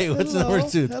 Yeah. Okay, what's Hello, number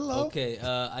two? Hello. Okay,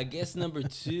 I guess number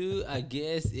 2, I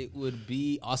guess it would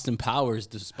be Austin Powers,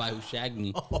 the spy who shagged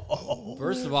me.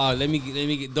 First of all, let me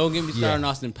don't get me started on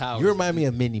Austin Powers. You remind me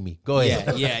of Mini Me. Go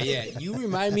ahead. Yeah. You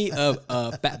remind me of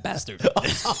Fat Bastard.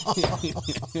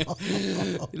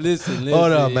 listen.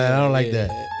 Hold on, man. I don't like that.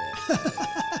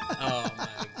 Oh my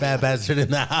God. Bad bastard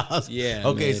in the house. Yeah,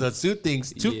 Okay, man. so 2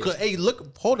 things. Yeah. Hey,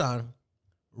 look. Hold on.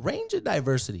 Range of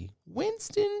diversity.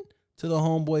 Winston to the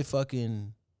homeboy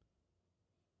fucking.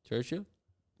 Churchill?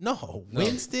 No.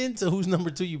 Winston to who's number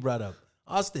 2 you brought up?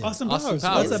 Austin. Austin Austin Powers.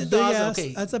 Powers. That's a Winston big to Austin, ass.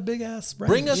 okay. That's a big ass.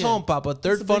 Bring us Yeah. home, Papa.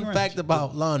 Third a big fun range. fact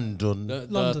about London. The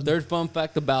London. third fun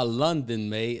fact about London,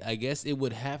 mate, I guess it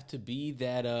would have to be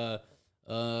that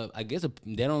I guess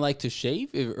they don't like to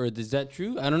shave, or is that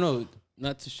true? I don't know.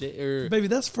 Not to shave, or Baby,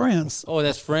 that's France. oh,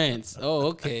 that's France. Oh,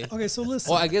 okay. Okay, so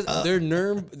listen. Oh, I guess they're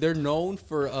known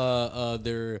for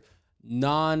their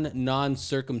non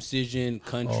circumcision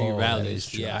country Oh, that rallies. is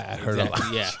true. Yeah, I heard a lot.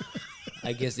 exactly. Yeah,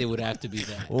 I guess it would have to be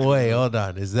that. Wait, hold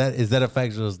on. Is that a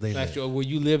factual statement? Factual. Well,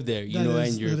 you live there, you That know,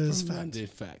 is- and you're that is from fact. London.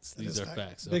 Facts. These is are fact.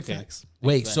 facts. Big Okay. facts.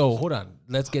 Wait, Facts. so hold on.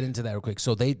 Let's get into that real quick.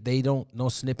 So they don't no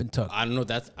snip and tuck. I don't know.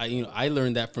 That's I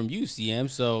learned that from you, CM.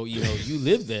 So you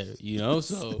live there,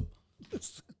 so.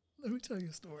 Let me tell you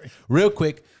a story. Real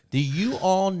quick, do you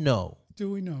all know Do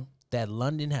we know? that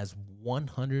London has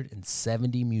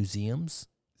 170 museums?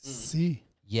 See.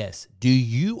 Yes. Do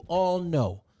you all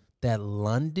know that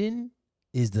London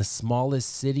is the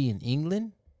smallest city in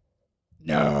England?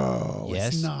 No,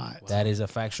 Yes. it's not. That is a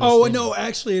factual Oh statement. no,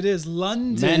 actually, it is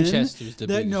London. Manchester's the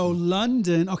biggest one.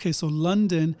 London. Okay, so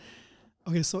London.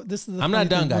 Okay, so this is. The I'm funny not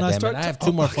done, thing. When goddammit. I have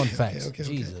 2 more fun okay, facts. Okay.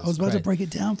 Jesus I was about to Christ. break it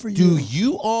down for you. Do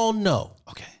you all know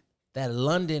Okay. that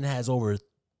London has more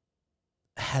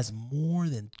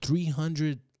than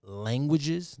 300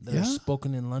 languages that Yeah. are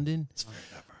spoken in London? It's very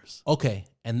diverse. Okay,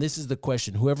 and this is the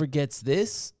question. Whoever gets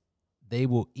this, they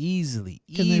will easily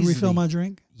Can they refill my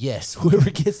drink? Yes,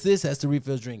 whoever gets this has to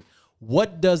refill his drink.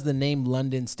 What does the name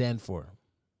London stand for?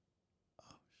 I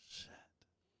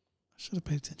should have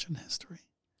paid attention to history.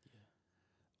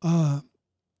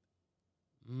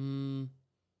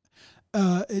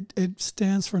 It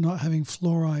stands for not having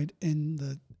fluoride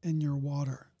in your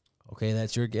water. Okay,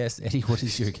 that's your guess. Eddie, what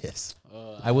is your guess?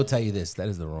 I will tell you this. That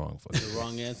is the wrong fucking The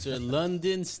wrong answer.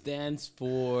 London stands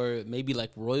for maybe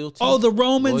like royalty. Oh, the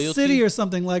Roman Royalty? city or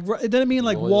something like. It doesn't mean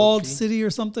like walled Royalty? city or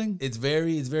something. It's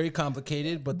very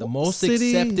complicated, but the most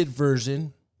City- accepted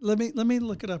version Let me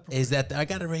look it up. is that I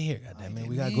got it right here. God damn it,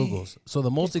 we got Google's. So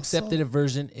the most accepted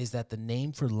version is that the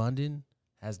name for London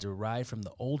has derived from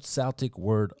the old Celtic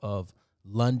word of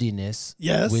Londinus,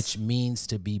 Yes. which means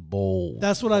to be bold.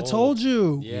 That's what I told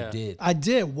you. Yeah. You did. I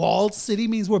did. Walled city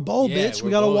means we're bold, Yeah, bitch. We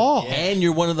we're got a bold. wall. Yeah. And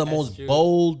you're one of the most true.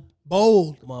 bold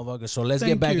Bold. motherfuckers. So let's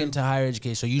Thank get back you. into higher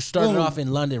education. So you started Boom. off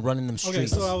in London running them Okay,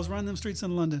 streets. so I was running them streets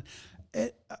in London.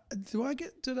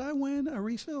 Did I win a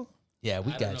refill? Yeah,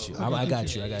 we I got don't you. know. I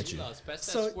got you. I Yeah, got you. lost. Pass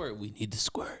that So- squirt. We need the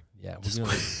squirt. Yeah,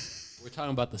 We're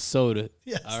talking about the soda.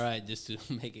 Yes. All right, just to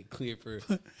make it clear for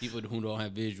people who don't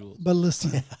have visuals. But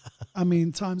listen, I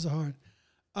mean, times are hard.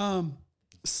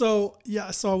 So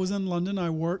I was in London. I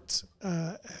worked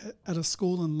at a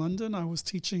school in London. I was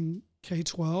teaching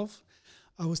K-12.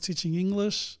 I was teaching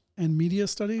English and media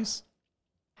studies.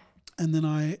 And then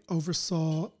I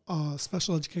oversaw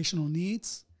special educational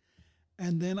needs.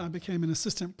 And then I became an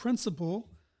assistant principal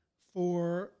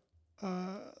for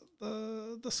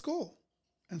the school.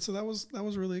 And so that was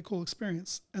really a cool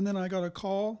experience. And then I got a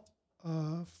call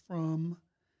from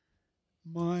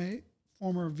my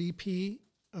former VP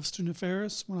of student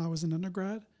affairs when I was in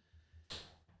undergrad.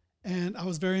 And I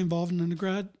was very involved in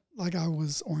undergrad. Like I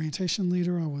was orientation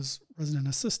leader, I was resident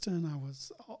assistant, I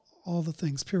was all the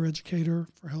things, peer educator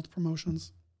for health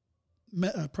promotions,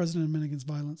 president of Men Against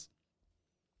Violence.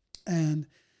 And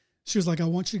she was like, I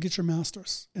want you to get your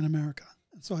master's in America.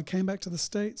 And so I came back to the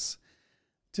States,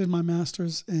 did my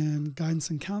master's in guidance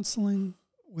and counseling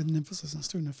with an emphasis on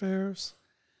student affairs.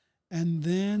 And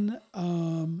then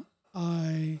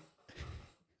I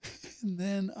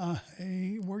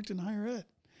worked in higher ed.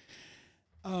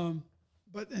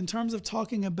 But in terms of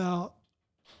talking about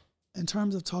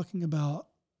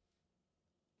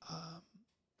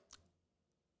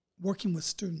working with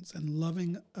students and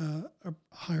loving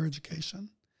higher education,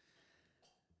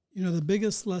 you know, the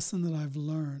biggest lesson that I've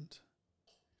learned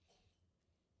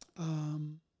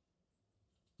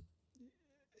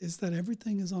is that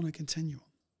everything is on a continuum.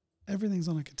 everything's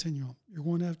on a continuum. You're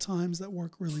going to have times that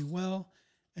work really well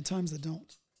and times that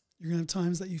don't. You're going to have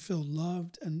times that you feel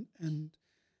loved and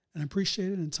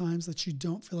appreciated, and times that you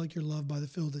don't feel like you're loved by the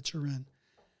field that you're in.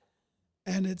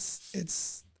 And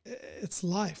it's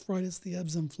life, right? It's the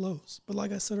ebbs and flows. But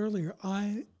like I said earlier,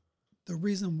 the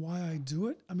reason why I do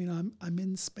it, I mean, I'm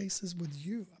in spaces with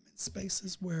you. I'm in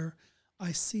spaces where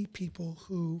I see people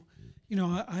who, you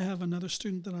know, I have another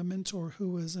student that I mentor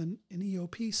who is an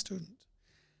EOP student.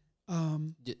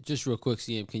 Just real quick,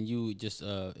 CM, can you just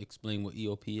explain what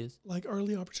EOP is? Like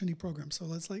early opportunity program. So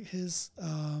that's like his,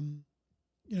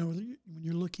 you know, when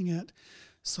you're looking at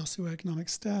socioeconomic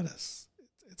status,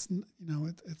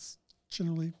 it's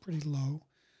generally pretty low.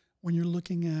 When you're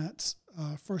looking at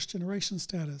first generation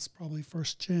status, probably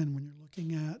first gen. When you're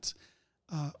looking at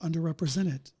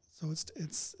underrepresented, so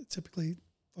it's typically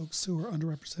folks who are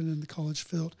underrepresented in the college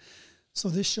field. So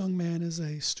this young man is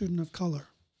a student of color.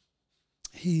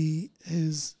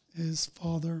 His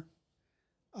father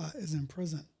is in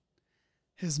prison.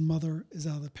 His mother is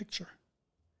out of the picture.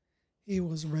 He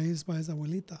was raised by his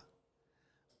abuelita.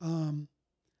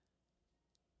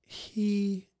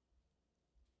 He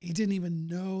didn't even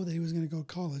know that he was going to go to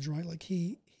college, right? Like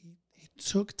he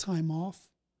took time off.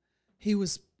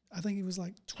 I think he was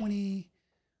like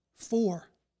 24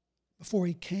 before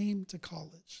he came to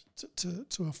college, to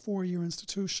a 4-year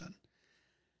institution.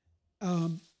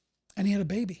 And he had a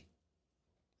baby,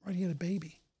 right? He had a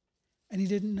baby. And he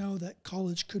didn't know that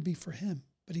college could be for him,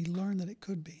 but he learned that it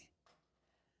could be.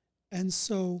 And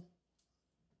so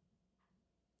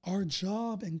our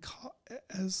job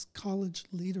as college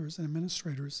leaders and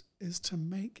administrators is to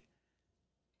make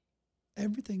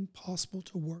everything possible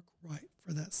to work right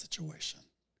for that situation,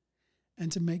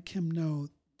 and to make him know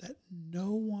that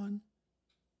no one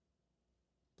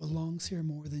belongs here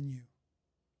more than you,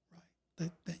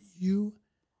 right? That you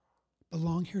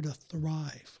belong here to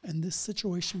thrive, and this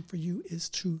situation for you is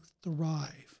to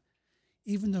thrive.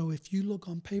 Even though if you look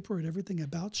on paper at everything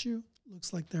about you,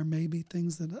 looks like there may be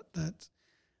things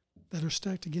that are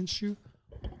stacked against you,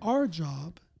 our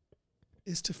job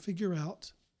is to figure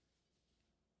out,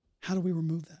 how do we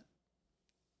remove that?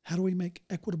 How do we make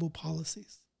equitable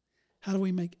policies? How do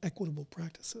we make equitable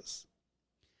practices?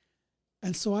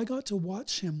 And so I got to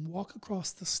watch him walk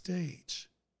across the stage,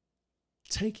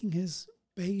 taking his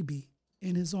baby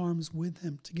in his arms with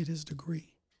him to get his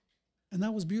degree. And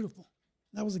that was beautiful.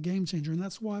 That was a game changer, and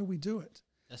that's why we do it.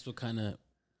 That's what kind of,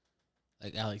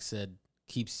 like Alex said,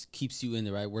 keeps you in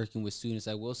there, right? Working with students.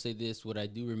 I will say this, what I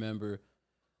do remember,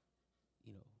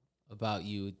 about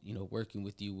you, working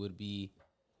with you would be,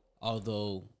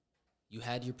 although you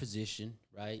had your position,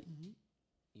 right?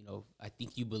 Mm-hmm. I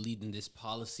think you believed in this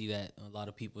policy that a lot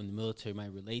of people in the military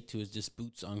might relate to, is just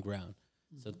boots on ground.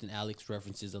 Mm-hmm. Something Alex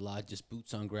references a lot, just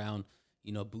boots on ground,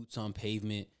 boots on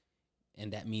pavement.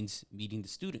 And that means meeting the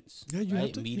students, you right?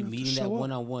 Have to, meeting that up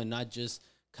one-on-one, not just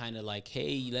kind of like,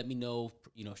 hey, let me know,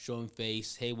 showing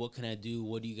face. Hey, what can I do?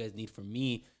 What do you guys need from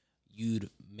me? You'd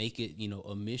make it,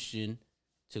 a mission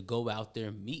to go out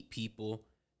there, meet people,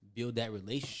 build that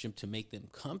relationship to make them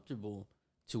comfortable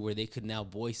to where they could now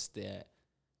voice that,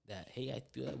 hey, I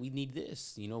feel like we need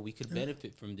this. We could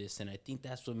benefit from this. And I think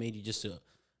that's what made you just a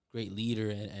great leader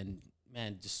and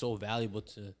man, just so valuable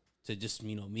to just,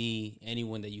 me,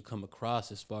 anyone that you come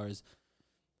across, as far as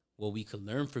what we could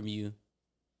learn from you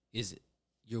is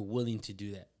you're willing to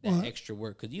do that extra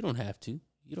work, because you don't have to.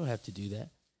 You don't have to do that.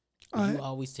 You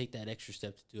always take that extra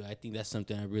step to do it. I think that's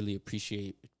something I really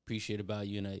appreciate about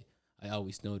you, and I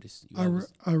always notice.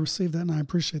 I receive that, and I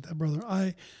appreciate that, brother.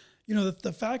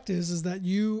 The fact is that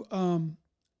you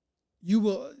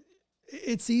will.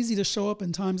 It's easy to show up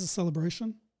in times of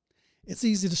celebration. It's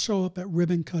easy to show up at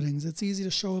ribbon cuttings. It's easy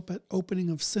to show up at opening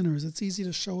of centers. It's easy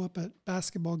to show up at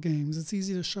basketball games. It's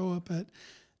easy to show up at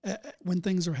when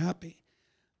things are happy.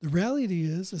 The reality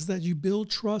is that you build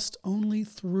trust only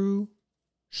through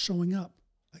showing up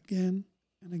again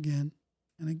and again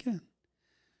and again.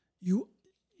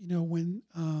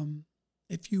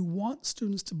 If you want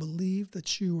students to believe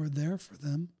that you are there for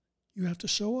them, you have to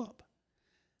show up.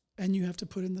 And you have to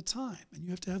put in the time, and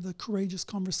you have to have the courageous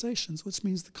conversations, which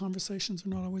means the conversations are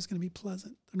not always going to be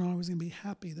pleasant. They're not always going to be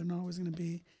happy. They're not always going to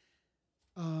be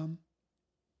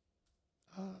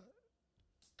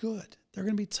good. They're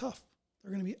going to be tough.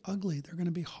 They're going to be ugly. They're going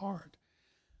to be hard.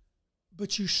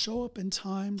 But you show up in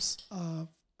times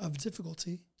of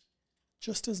difficulty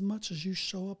just as much as you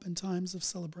show up in times of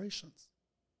celebrations.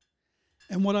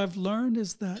 And what I've learned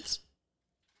is that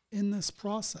in this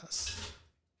process,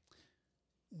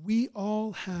 we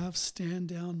all have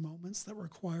stand-down moments that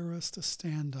require us to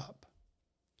stand up.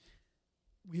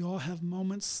 We all have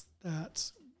moments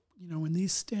that in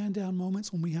these stand down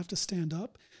moments when we have to stand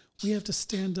up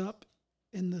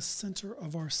in the center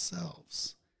of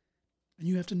ourselves. And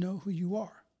you have to know who you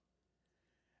are.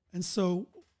 And so,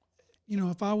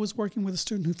 if I was working with a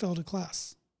student who failed a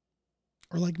class,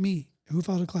 or like me, who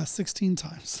failed a class 16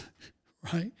 times,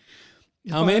 right?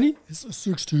 How many? It's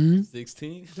 16.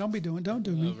 16? Don't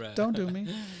do me. Right. Don't do me.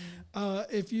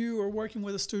 If you are working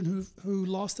with a student who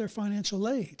lost their financial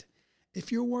aid,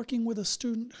 if you're working with a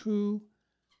student who,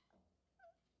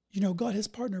 got his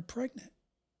partner pregnant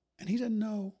and he didn't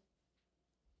know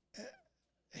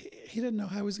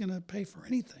how he was going to pay for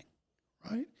anything,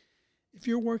 right? If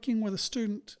you're working with a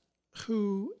student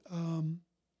who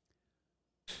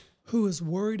is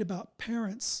worried about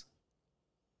parents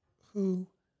who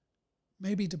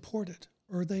may be deported,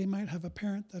 or they might have a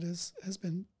parent that has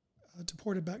been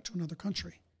deported back to another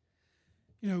country.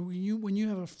 When you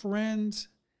have a friend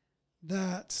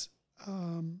that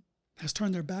has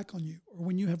turned their back on you, or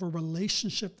when you have a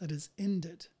relationship that is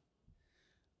ended,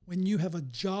 when you have a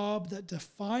job that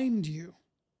defined you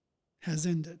has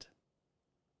ended,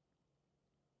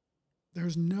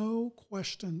 there's no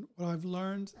question what I've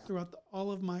learned throughout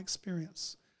all of my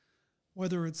experience,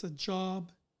 whether it's a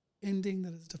job ending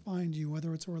that has defined you,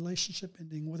 whether it's a relationship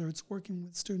ending, whether it's working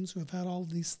with students who have had all of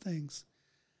these things,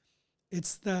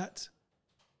 it's that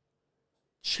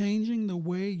changing the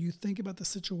way you think about the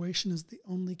situation is the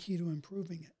only key to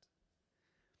improving it.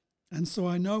 And so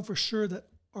I know for sure that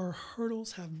our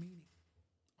hurdles have meaning.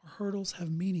 Our hurdles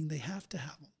have meaning. They have to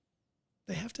have them.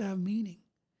 They have to have meaning.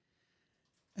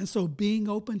 And so being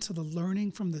open to the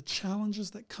learning from the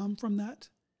challenges that come from that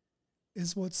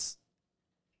is what's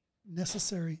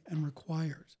necessary and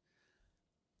required.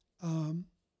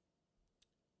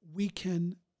 We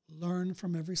can learn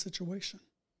from every situation.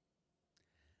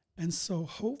 And so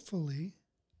hopefully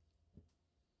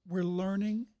we're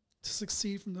learning to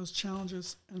succeed from those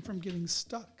challenges and from getting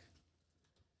stuck.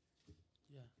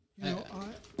 Yeah.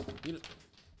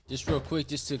 Just real quick,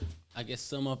 just to, I guess,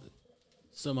 sum up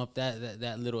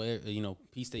that little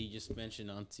piece that you just mentioned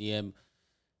on TM.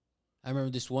 I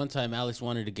remember this one time Alex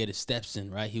wanted to get his steps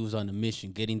in, right? He was on a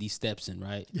mission, getting these steps in,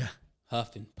 right? Yeah.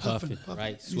 Huffing, puffing,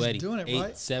 right? Sweating. He's doing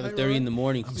it, 7:30 in the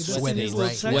morning. I'm Sweating,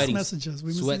 right? Text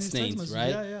messages. Sweat stains, right?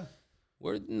 Yeah.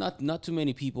 We're not too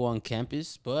many people on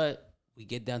campus, but we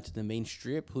get down to the main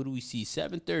strip. Who do we see?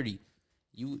 7:30.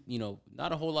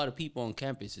 Not a whole lot of people on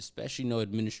campus, especially no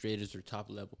administrators or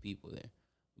top level people there.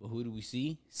 But who do we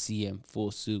see? CM,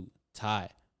 full suit, tie,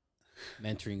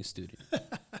 mentoring a student.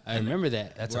 I remember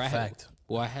that. That's a fact.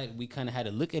 We kind of had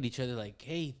to look at each other like,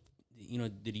 hey,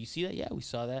 did you see that? Yeah, we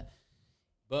saw that.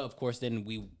 But of course, then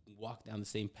we walked down the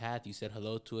same path. You said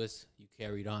hello to us. You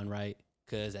carried on, right?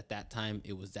 Because at that time,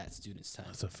 it was that student's time.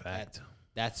 That's a fact.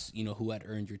 That's who had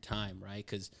earned your time, right?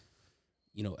 Because,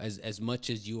 as much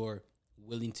as you're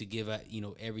willing to give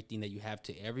everything that you have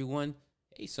to everyone,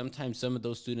 hey, sometimes some of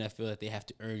those students, I feel like they have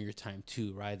to earn your time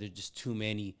too, right? There's just too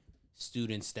many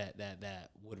students that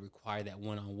would require that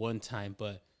one-on-one time.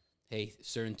 But hey,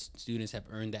 certain students have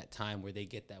earned that time where they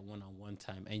get that one-on-one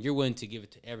time, and you're willing to give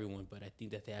it to everyone. But I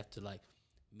think that they have to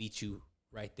meet you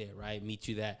right there, right? Meet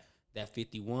you that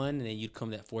 51, and then you'd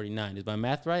come that 49. Is my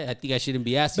math right? I think I shouldn't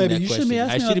be asking that question.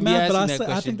 I shouldn't be asking that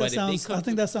question. I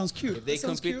think that sounds cute. If they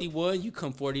come 51, you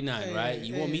come 49, right?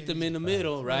 You won't meet them in the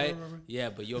middle, right? Yeah,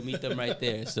 but you'll meet them right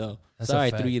there. So sorry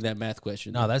I threw you that math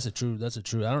question. No, that's a true.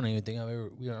 I don't even think I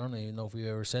don't even know if we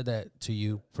ever said that to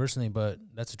you personally, but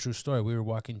that's a true story. We were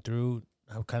walking through.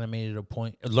 I kind of made it a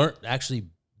point. Actually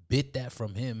bit that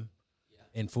from him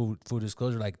in full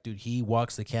disclosure. Like, dude, he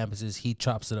walks the campuses. He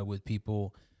chops it up with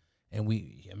people.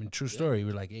 And true story.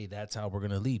 We're like, hey, that's how we're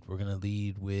going to lead. We're going to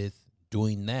lead with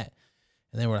doing that.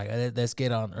 And then we're like, let's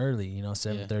get on early,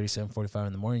 7:30, 7:45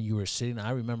 in the morning. You were sitting,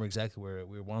 I remember exactly where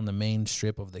we were on the main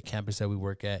strip of the campus that we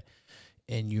work at.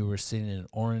 And you were sitting in an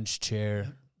orange chair,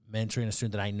 mentoring a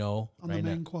student that I know. On the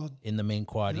main quad. In the main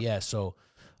quad, yeah. So,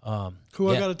 who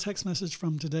I got a text message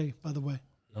from today, by the way.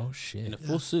 No shit. In a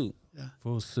full suit. Yeah.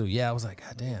 Full suit. Yeah, I was like,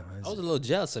 God damn. I was a little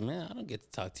jealous. Like, man, I don't get to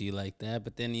talk to you like that.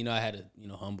 But then, I had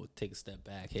to, take a step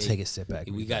back. Hey, take a step back.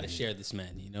 We got to share this,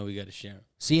 man. We got to share him.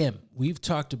 CM, we've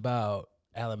talked about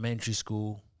elementary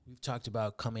school. We've talked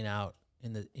about coming out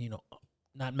in the,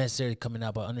 not necessarily coming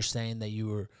out, but understanding that you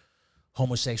were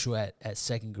homosexual at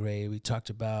second grade. We talked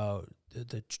about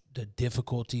the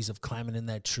difficulties of climbing in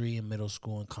that tree in middle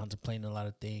school and contemplating a lot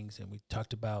of things. And we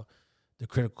talked about the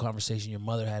critical conversation your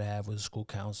mother had to have with a school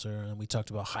counselor, and we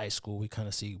talked about high school. We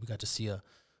got to see a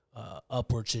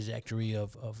upward trajectory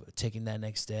of taking that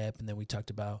next step, and then we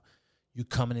talked about you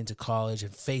coming into college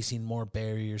and facing more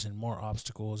barriers and more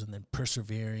obstacles, and then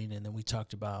persevering, and then we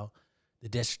talked about the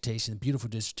dissertation, the beautiful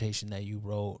dissertation that you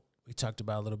wrote. We talked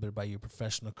about a little bit about your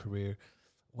professional career.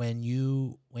 When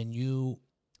you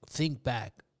think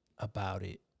back about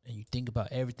it and you think about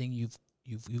everything you've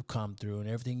come through and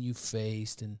everything you've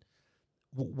faced, and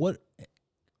what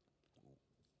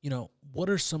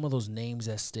are some of those names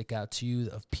that stick out to you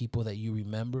of people that you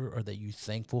remember or that you're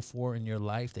thankful for in your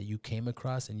life that you came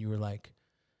across and you were like,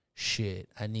 shit,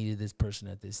 I needed this person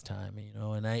at this time,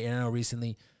 and I know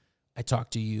recently I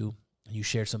talked to you and you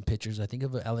shared some pictures, I think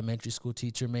of an elementary school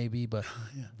teacher maybe, but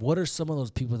Yeah. what are some of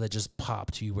those people that just pop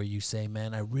to you where you say,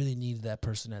 man, I really needed that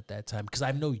person at that time? Because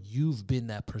I know you've been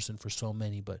that person for so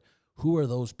many, but who are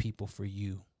those people for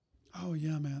you? Oh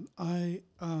yeah, man. I'm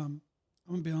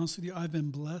gonna be honest with you. I've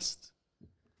been blessed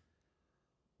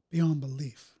beyond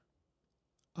belief.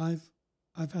 I've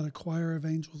had a choir of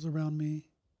angels around me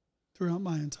throughout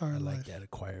my entire I life. like that, a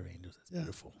choir of angels. That's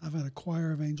beautiful. I've had a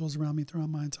choir of angels around me throughout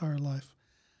my entire life.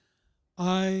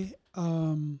 I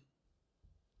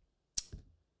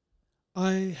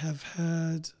have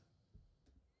had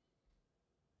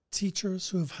teachers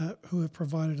who have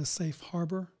provided a safe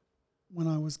harbor when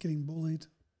I was getting bullied,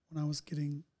 when I was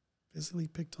getting physically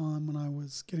picked on, when I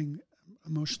was getting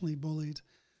emotionally bullied,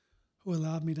 who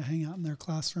allowed me to hang out in their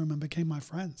classroom and became my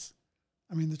friends.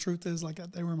 I mean, the truth is, like,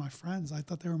 they were my friends. I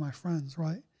thought they were my friends,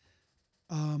 right?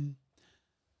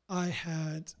 I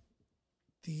had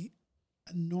the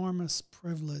enormous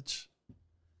privilege,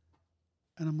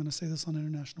 and I'm going to say this on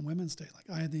International Women's Day, like,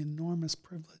 I had the enormous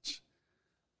privilege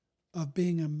of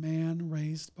being a man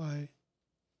raised by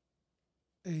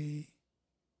a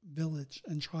village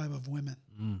and tribe of women.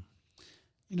 Mm.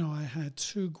 I had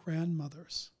two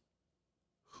grandmothers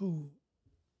who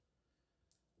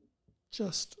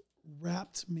just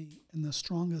wrapped me in the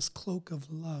strongest cloak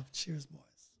of love. Cheers,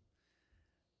 boys.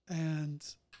 And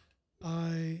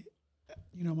my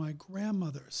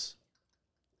grandmothers,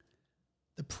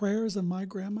 the prayers of my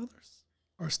grandmothers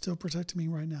are still protecting me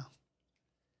right now.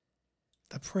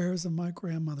 The prayers of my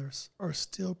grandmothers are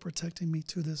still protecting me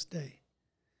to this day.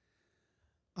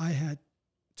 I had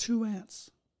two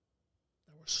aunts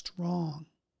that were strong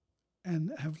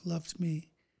and have loved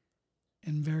me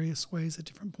in various ways at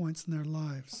different points in their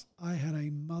lives. I had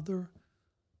a mother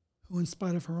who, in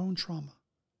spite of her own trauma,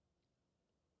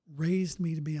 raised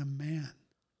me to be a man.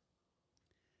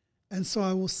 And so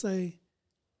I will say,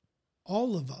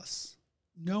 all of us,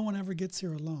 no one ever gets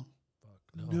here alone.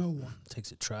 Fuck No one.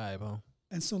 Takes a tribe, huh?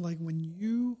 And so, like,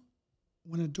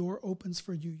 when a door opens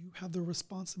for you, you have the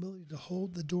responsibility to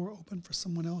hold the door open for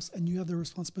someone else, and you have the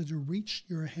responsibility to reach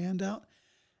your hand out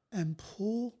and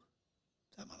pull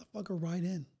that motherfucker right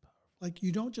in. Like,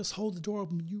 you don't just hold the door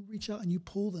open, you reach out and you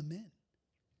pull them in.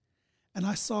 And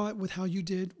I saw it with how you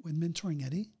did with mentoring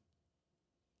Eddie.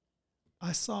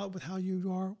 I saw it with how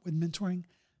you are with mentoring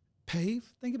Pave.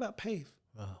 Think about Pave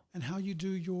and how you do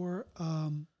your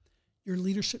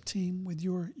leadership team with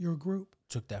your group.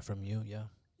 Took that from you, yeah.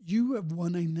 You have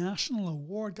won a national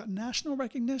award, got national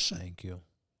recognition. Thank you.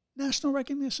 National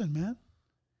recognition, man.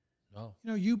 No.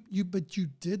 But you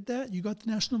did that. You got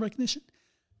the national recognition.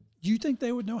 You think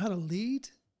they would know how to lead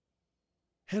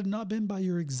had it not been by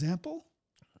your example?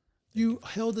 You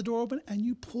held the door open and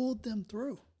you pulled them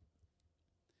through.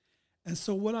 And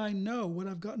so what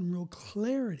I've gotten real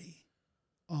clarity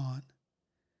on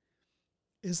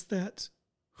is that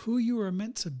who you are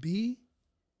meant to be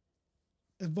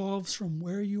evolves from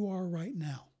where you are right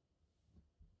now.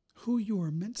 Who you are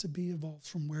meant to be evolves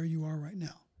from where you are right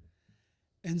now.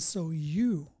 And so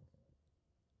you,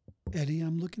 Eddie,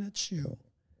 I'm looking at you.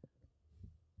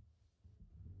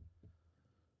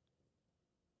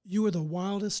 You are the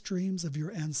wildest dreams of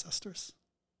your ancestors.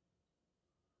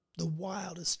 The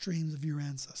wildest dreams of your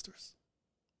ancestors.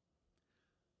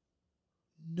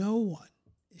 No one,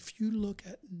 if you look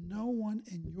at no one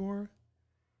in your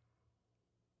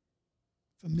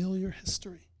familiar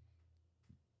history,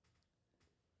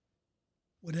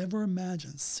 would ever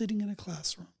imagine sitting in a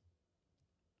classroom,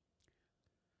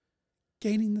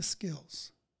 gaining the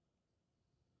skills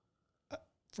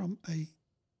from a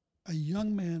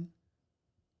young man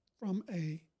from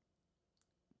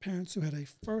parents who had a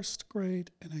first grade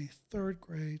and a third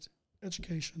grade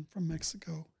education from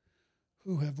Mexico,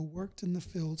 who have worked in the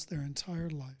fields their entire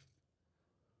life,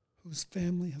 whose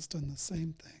family has done the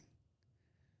same thing.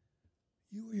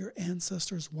 You are your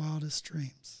ancestors' wildest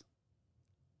dreams.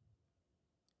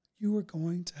 You are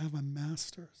going to have a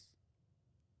master's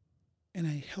in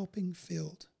a helping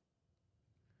field,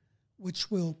 which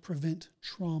will prevent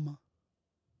trauma,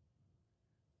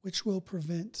 which will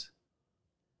prevent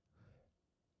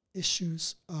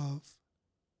issues of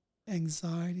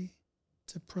anxiety,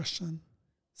 depression,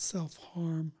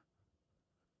 self-harm,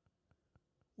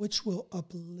 which will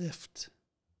uplift.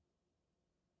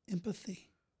 Empathy,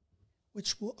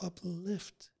 which will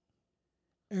uplift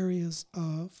areas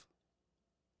of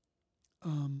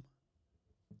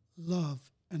love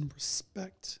and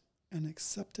respect and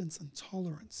acceptance and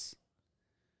tolerance.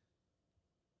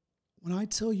 When I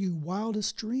tell you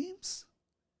wildest dreams,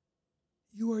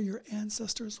 you are your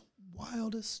ancestors'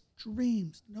 wildest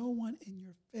dreams. No one in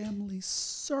your family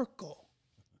circle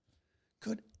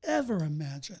could ever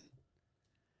imagine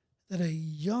that a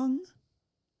young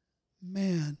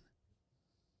man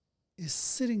is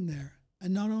sitting there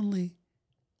and not only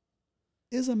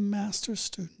is a master's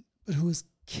student, but who is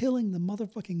killing the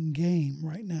motherfucking game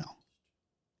right now.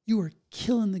 You are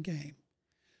killing the game.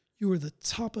 You are the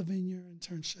top of in your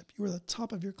internship. You are the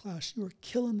top of your class. You are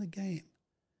killing the game.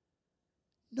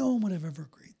 No one would have ever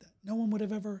agreed that. No one would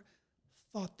have ever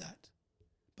thought that.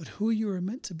 But who you are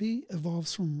meant to be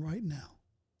evolves from right now.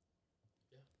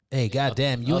 Hey,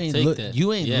 goddamn, you ain't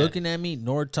looking at me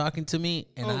nor talking to me,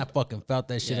 and I fucking felt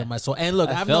that shit in my soul. And look,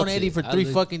 I've known Eddie for 3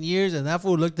 fucking years, and that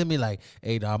fool looked at me like,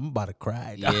 "Hey, dog, I'm about to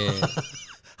cry." Dog. Yeah.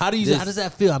 How does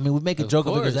that feel? I mean, we make a joke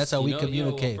of it because that's how we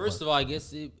communicate. Well, first of all, I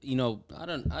guess I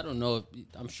don't know.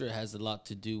 I'm sure it has a lot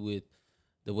to do with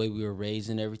the way we were raised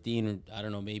and everything, or I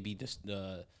don't know, maybe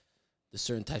the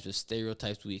certain types of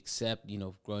stereotypes we accept.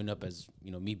 Growing up as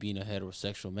me being a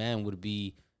heterosexual man would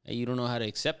be. Hey, you don't know how to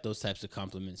accept those types of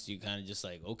compliments. You kind of just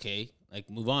like, okay, like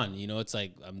move on. It's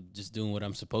like I'm just doing what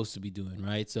I'm supposed to be doing,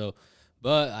 right? So,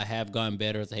 but I have gotten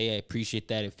better. It's like, hey, I appreciate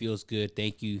that. It feels good.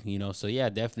 Thank you. So yeah,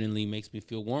 definitely makes me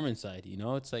feel warm inside.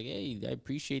 It's like, hey, I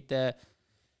appreciate that.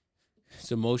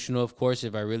 It's emotional, of course,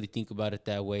 if I really think about it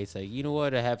that way. It's like, you know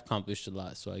what? I have accomplished a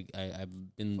lot. So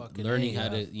I've been learning how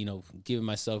to, give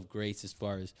myself grace as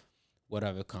far as what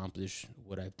I've accomplished,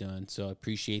 what I've done. So I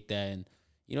appreciate that. And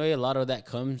a lot of that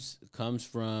comes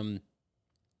from,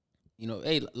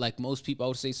 hey, like most people, I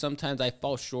would say sometimes I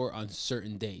fall short on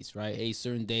certain days, right? Hey,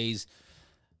 certain days,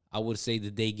 I would say the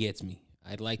day gets me.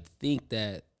 I'd like to think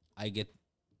that I get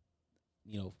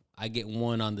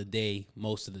one on the day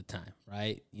most of the time,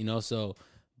 right? So,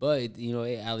 but,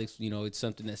 hey, Alex, it's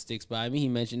something that sticks by me. He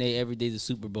mentioned, hey, every day's a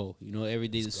Super Bowl. Every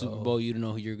day's a Super Bowl. You don't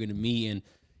know who you're going to meet.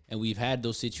 And we've had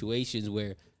those situations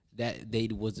where that day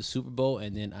was the Super Bowl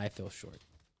and then I fell short.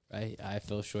 Right, I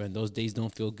fell short, and those days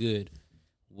don't feel good.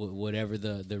 Whatever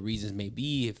the reasons may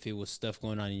be, if it was stuff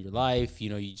going on in your life, you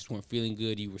just weren't feeling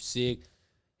good, you were sick.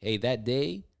 Hey, that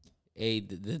day,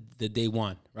 the day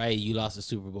one, right? You lost the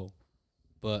Super Bowl.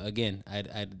 But again,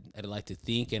 I'd like to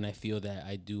think, and I feel that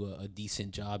I do a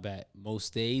decent job at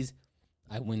most days.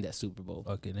 I win that Super Bowl.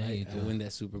 Okay, right? I win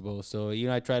that Super Bowl. So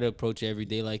I try to approach every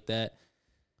day like that.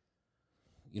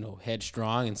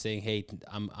 Headstrong and saying, hey,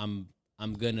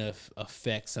 I'm going to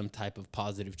affect some type of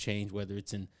positive change, whether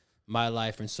it's in my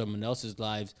life or in someone else's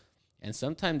lives. And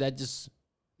sometimes that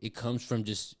it comes from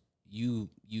just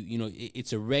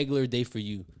it's a regular day for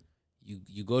you.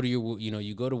 You go to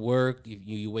you go to work,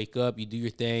 you wake up, you do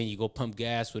your thing, you go pump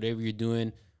gas, whatever you're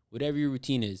doing, whatever your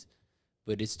routine is.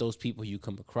 But it's those people you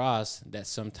come across that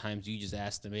sometimes you just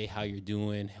ask them, hey, how you're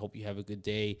doing? Hope you have a good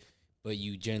day. But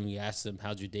you generally ask them,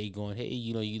 how's your day going?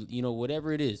 Hey,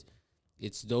 whatever it is.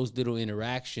 It's those little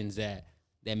interactions that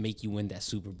make you win that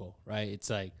Super Bowl, right? It's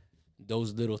like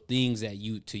those little things that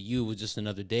to you was just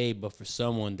another day, but for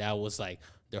someone that was like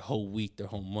their whole week, their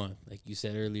whole month. Like you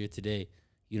said earlier today,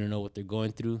 you don't know what they're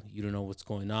going through. You don't know what's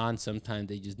going on. Sometimes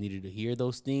they just needed to hear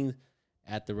those things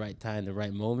at the right time, the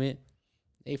right moment.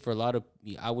 Hey, for a lot of,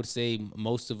 I would say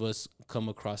most of us come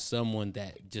across someone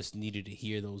that just needed to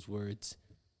hear those words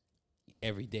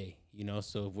every day,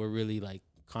 So if we're really like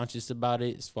conscious about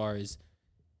it as far as,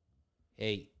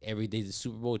 hey, every day's a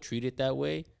Super Bowl, treat it that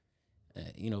way.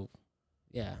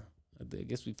 Yeah, I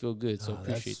guess we feel good. So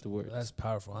appreciate the words. That's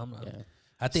powerful.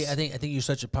 I think you're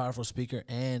such a powerful speaker,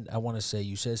 and I want to say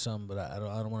you said something, but I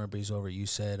don't want to breeze over. You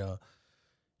said,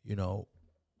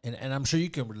 and I'm sure you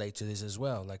can relate to this as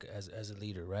well. Like as a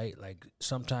leader, right? Like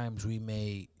sometimes we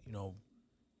may,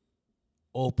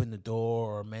 open the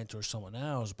door or mentor someone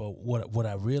else, but what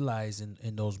I realize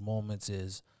in those moments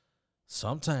is,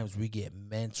 sometimes we get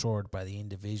mentored by the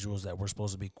individuals that we're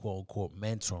supposed to be, quote unquote,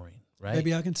 mentoring, right?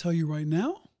 Maybe I can tell you right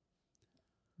now,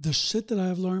 the shit that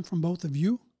I've learned from both of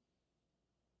you,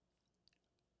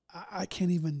 I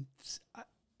can't even.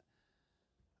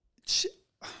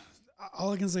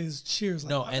 All I can say is cheers.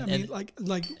 I mean,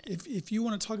 if you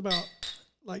want to talk about,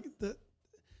 like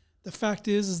the fact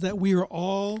is that we are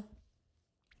all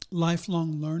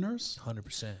lifelong learners.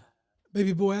 100%.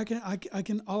 Baby boy, I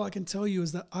can all I can tell you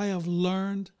is that I have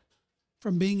learned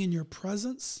from being in your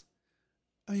presence.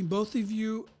 I mean, both of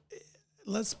you,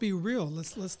 let's be real.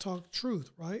 Let's talk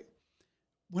truth, right?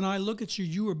 When I look at you,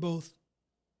 you are both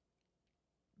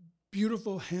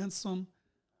beautiful, handsome,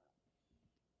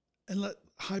 and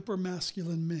hyper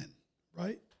masculine men,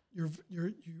 right?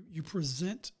 You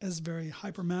present as very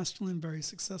hyper masculine, very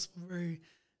successful, very,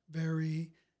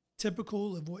 very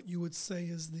typical of what you would say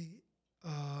is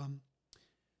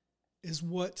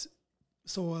what.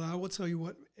 So what I will tell you,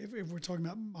 what if we're talking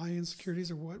about my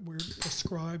insecurities or what we're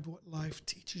prescribed, what life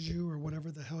teaches you, or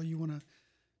whatever the hell you want to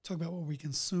talk about, what we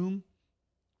consume.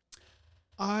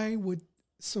 I would.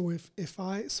 So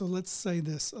let's say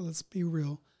this. Let's be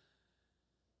real.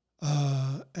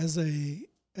 As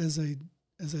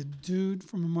a dude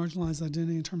from a marginalized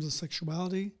identity in terms of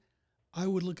sexuality, I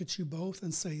would look at you both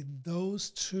and say those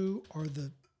two are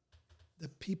the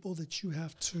people that you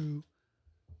have to.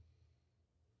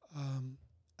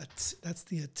 That's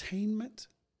the attainment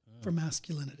for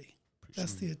masculinity.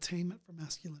 That's the attainment for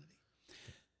masculinity.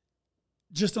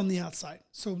 Just on the outside.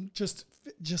 So just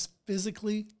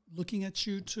physically looking at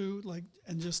you two, like,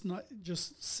 and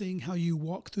just seeing how you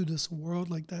walk through this world,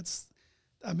 like that's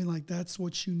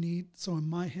what you need. So in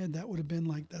my head, that would have been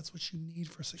like, that's what you need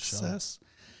for success. Sure.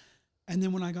 And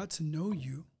then when I got to know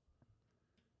you,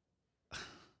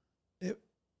 it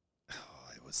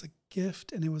was a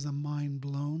gift and it was a mind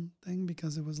blown thing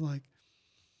because it was like,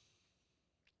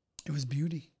 it was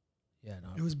beauty. Yeah, no.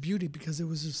 It was beauty because it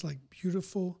was just like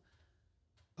beautiful.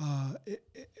 It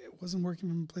wasn't working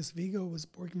from a place of ego. It was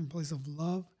working from a place of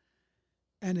love.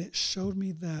 And it showed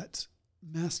me that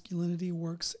masculinity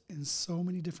works in so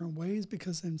many different ways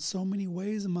because in so many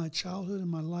ways in my childhood and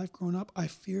my life growing up, I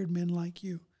feared men like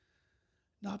you.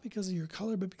 Not because of your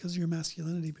color, but because of your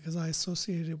masculinity, because I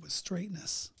associated it with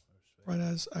straightness. Right,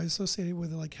 I associated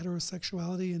with like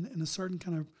heterosexuality in a certain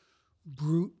kind of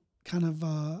brute kind of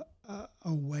a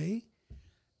way,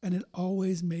 and it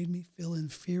always made me feel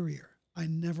inferior. I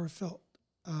never felt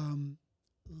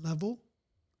level.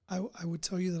 I would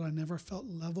tell you that I never felt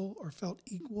level or felt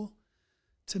equal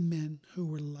to men who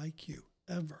were like you,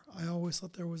 ever. I always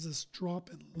thought there was this drop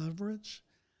in leverage.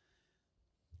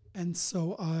 And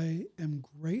so I am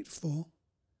grateful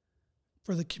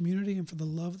for the community and for the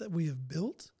love that we have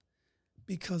built,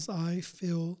 because I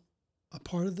feel a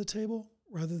part of the table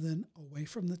rather than away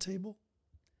from the table.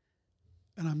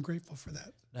 And I'm grateful for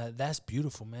that. That's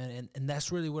beautiful, man. And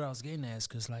that's really what I was getting at,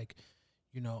 because, like,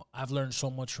 you know, I've learned so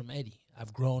much from Eddie.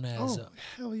 I've grown as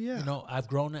hell yeah. You know, I've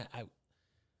grown as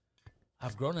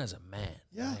a man.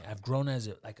 Yeah. Right? I've grown as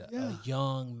a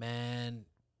young man,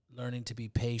 learning to be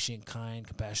patient, kind,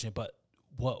 compassionate. But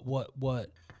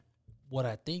what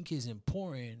I think is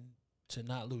important to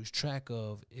not lose track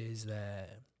of is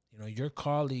that, you know, your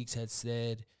colleagues had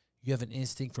said you have an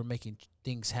instinct for making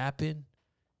things happen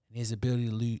and his ability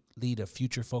to lead a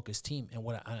future-focused team. And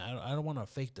what I don't want to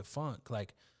fake the funk.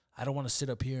 Like, I don't want to sit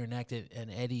up here and act it, and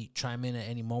Eddie chime in at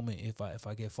any moment if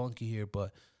I get funky here.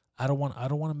 But I don't want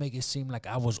to make it seem like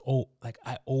I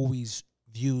always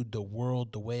viewed the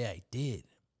world the way I did.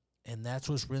 And that's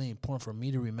what's really important for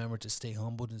me to remember, to stay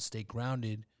humbled and stay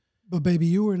grounded. But baby,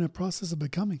 you were in a process of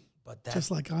becoming. But just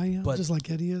like I am, just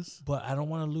like Eddie is. But I don't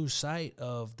want to lose sight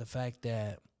of the fact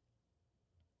that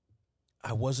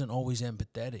I wasn't always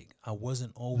empathetic. I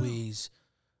wasn't always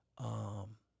you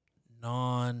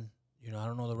know, I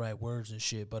don't know the right words and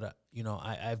shit, but you know,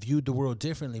 I viewed the world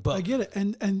differently. But I get it.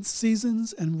 And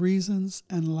seasons and reasons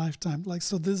and lifetime. Like,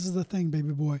 so this is the thing,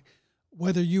 baby boy.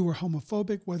 Whether you were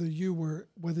homophobic, whether you were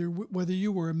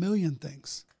a million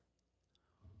things,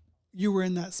 you were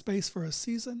in that space for a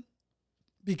season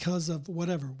because of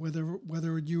whatever,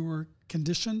 whether you were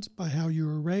conditioned by how you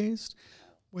were raised,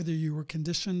 whether you were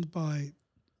conditioned by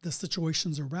the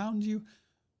situations around you,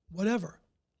 whatever.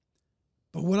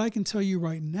 But what I can tell you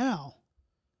right now,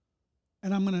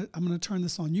 and I'm gonna turn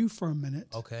this on you for a minute.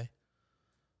 Okay.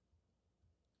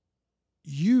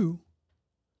 You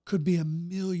could be a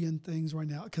million things right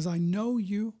now, because I know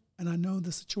you and I know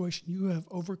the situation. You have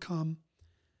overcome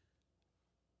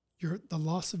the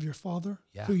loss of your father,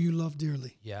 who you love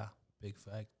dearly. Yeah, big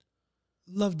fact.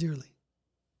 Love dearly.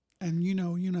 And you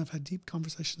know, I've had deep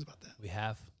conversations about that. We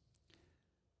have.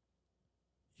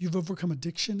 You've overcome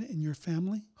addiction in your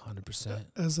family. 100%.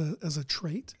 As a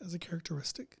trait, as a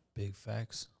characteristic. Big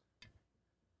facts.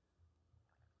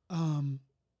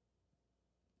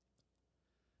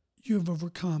 You have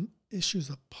overcome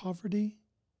issues of poverty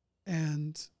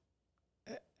and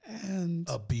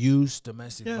abuse,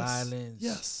 domestic violence.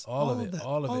 Yes. All of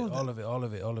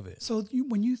it. So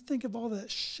when you think of all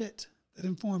that shit that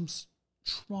informs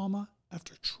trauma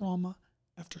after trauma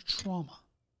after trauma,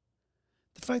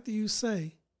 the fact that you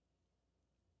say,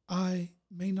 I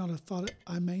may not have thought it.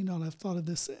 I may not have thought of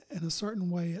this in a certain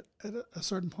way at a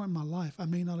certain point in my life. I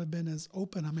may not have been as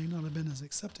open. I may not have been as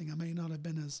accepting. I may not have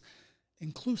been as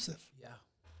inclusive. Yeah.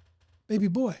 Baby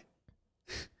boy,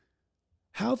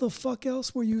 how the fuck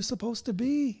else were you supposed to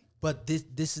be? But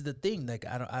this is the thing, like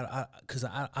I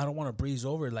don't want to breeze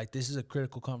over it. Like, this is a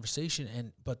critical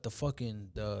conversation, but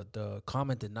the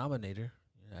common denominator.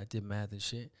 I did math and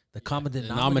shit. The common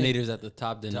denominator's at the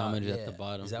top, denominator's at the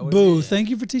bottom. Is that what Boo! Thank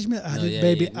you for teaching me. I did,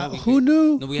 baby. Who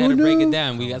knew? No, we had to break it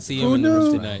down. We got to see him in the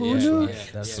room tonight. Who knew?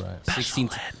 That's right. 16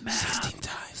 times.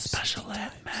 Special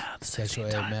ed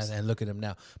math, and look at him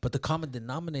now. But the common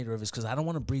denominator of it is, because I don't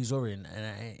want to breeze over it,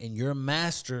 and you're a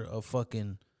master of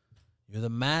fucking. You're the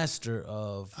master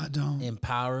of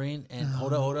empowering. And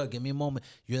hold up, give me a moment.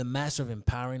 You're the master of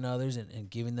empowering others and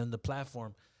giving them the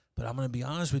platform. But I'm going to be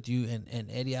honest with you, and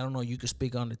Eddie, I don't know, you could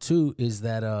speak on it too, is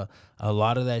that a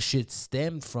lot of that shit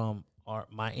stemmed from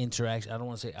my interaction. I don't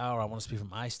want to say our, I want to speak from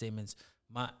my statements.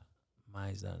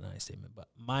 Mine's not an I statement, but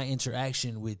my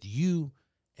interaction with you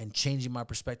and changing my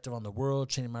perspective on the world,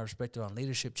 changing my perspective on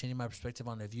leadership, changing my perspective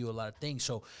on the view of a lot of things.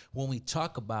 So when we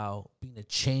talk about being a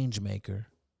change maker,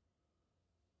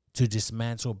 to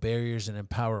dismantle barriers and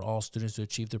empower all students to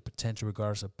achieve their potential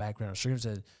regardless of background or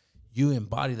circumstances, you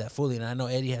embody that fully. And I know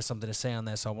Eddie has something to say on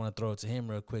that, so I want to throw it to him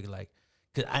real quick. Like,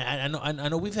 cause I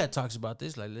know we've had talks about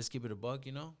this. Like, let's keep it a buck,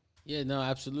 you know? Yeah, no,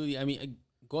 absolutely. I mean,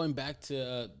 going back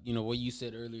to what you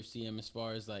said earlier, CM, as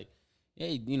far as like,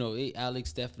 hey,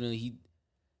 Alex definitely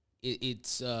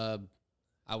it's I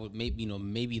would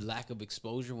maybe lack of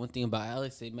exposure. One thing about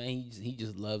Alex, man, he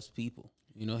just loves people.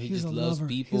 He just loves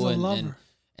people. He's a lover.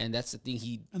 And that's the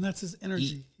thing. And that's his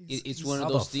energy. It's one of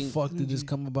those things. How the fuck did this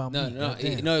come about me? No,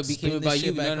 it became about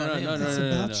you. No. It's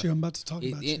about you. I'm about to talk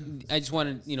about you. I just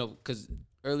wanted, because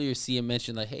earlier CM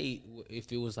mentioned like, hey,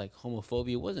 if it was like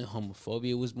homophobia, it wasn't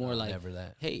homophobia. It was more like, never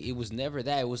that. Hey, it was never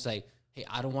that. It was like, hey,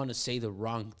 I don't want to say the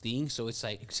wrong thing. So it's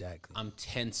like, exactly, I'm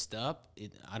tensed up.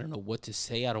 I don't know what to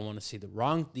say. I don't want to say the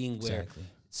wrong thing. Where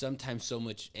sometimes so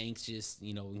much anxious,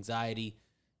 anxiety,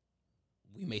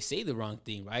 we may say the wrong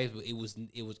thing, right? It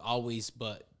was always,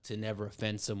 but to never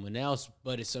offend someone else.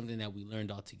 But it's something that we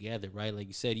learned all together, right? Like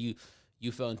you said,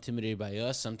 you felt intimidated by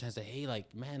us. Sometimes like, hey,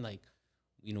 like, man, like,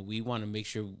 we want to make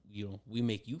sure, we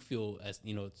make you feel as,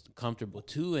 comfortable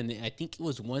too. And I think it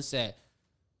was once that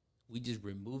we just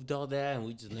removed all that and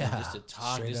we just learned just to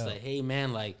talk, just like, hey,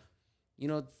 man, like,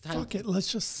 fuck it.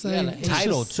 Let's just say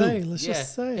title too. Let's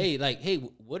just say. Hey, like, hey,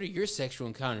 what are your sexual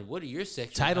encounters? What are your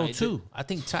sexual title two? I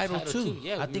think title two.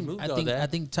 Yeah, I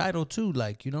think title two.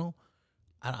 Like,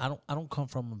 I don't come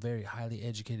from a very highly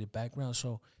educated background,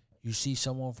 so you see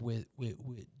someone with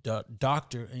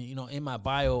doctor, and in my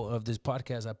bio of this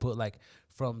podcast, I put like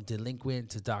from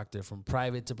delinquent to doctor, from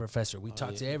private to professor. We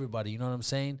talk to everybody. You know what I'm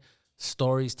saying?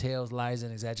 Stories, tales, lies,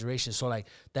 and exaggeration. So like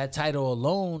that title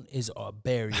alone is a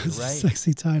barrier, right?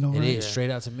 Sexy title, right? It is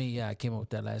straight out to me. Yeah, I came up with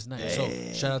that last night. So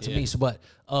shout out to me. So, but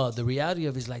the reality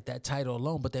of it is like that title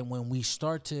alone. But then when we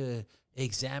start to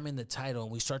examine the title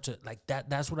and we start to like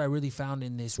that's what I really found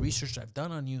in this research I've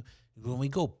done on you. When we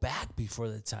go back before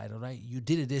the title, right? You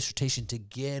did a dissertation to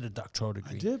get a doctoral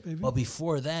degree. I did, baby. But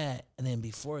before that, and then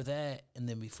before that, and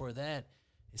then before that,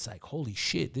 it's like, holy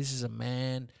shit, this is a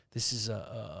man. This is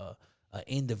a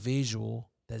individual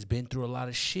that's been through a lot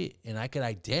of shit, and I could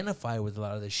identify with a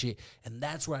lot of the shit, and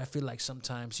that's where I feel like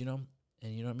sometimes, and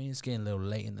you know what I mean, it's getting a little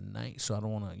late in the night, so I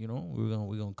don't want to,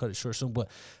 we're gonna cut it short soon, but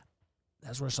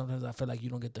that's where sometimes I feel like you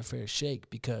don't get the fair shake,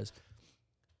 because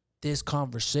this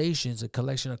conversation is a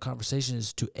collection of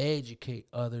conversations to educate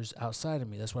others outside of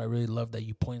me. That's why I really love that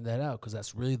you pointed that out, because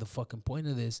that's really the fucking point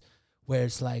of this, where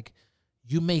it's like,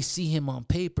 you may see him on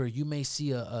paper. You may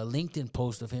see a LinkedIn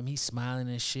post of him. He's smiling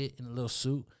and shit in a little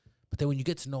suit. But then when you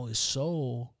get to know his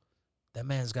soul, that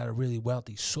man's got a really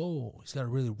wealthy soul. He's got a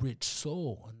really rich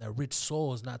soul. And that rich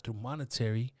soul is not through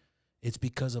monetary. It's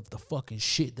because of the fucking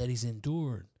shit that he's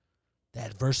endured, the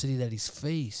adversity that he's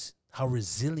faced, how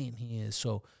resilient he is.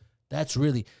 So that's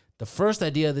really the first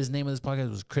idea of this name of this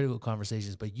podcast was Critical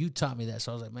Conversations. But you taught me that.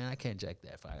 So I was like, man, I can't jack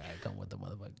that if I got to come with the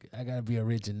motherfucker. I got to be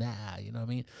original. You know what I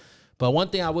mean? But one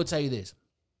thing I will tell you this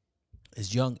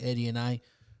is young Eddie and I.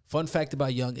 Fun fact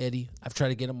about young Eddie, I've tried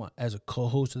to get him as a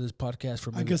co-host of this podcast for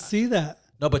maybe. I can see that.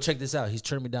 No, but check this out. He's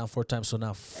turned me down 4 times, so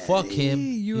now fuck him.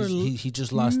 He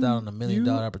just lost out on $1 million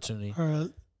opportunity.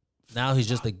 Now he's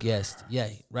just a guest. Yeah,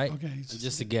 right? Okay. He's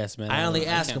just a guest, man. I only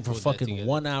ask him for fucking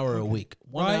 1 hour a week.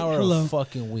 1 hour a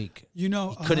fucking week. He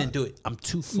couldn't do it. I'm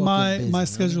too fucking busy. My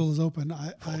schedule is open.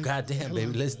 Goddamn,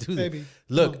 baby. Let's do this.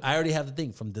 Look, I already have the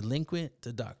thing from delinquent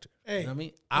to doctor. Hey, You know what I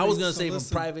mean? I was gonna so say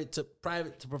listen. from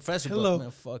private to professor. Hello. But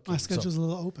man, fuck My you. schedule's a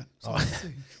little open. So let's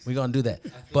see. We're gonna do that.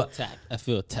 But I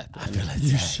feel attacked. I feel like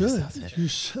You that. should. You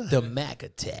should. The Mac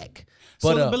attack.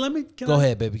 So, But, let me go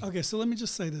ahead, baby. Okay, so let me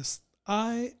just say this.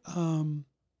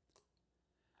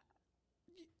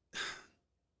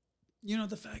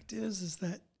 The fact is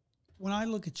that when I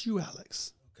look at you,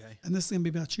 Alex, Okay. and this is gonna be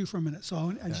about you for a minute, so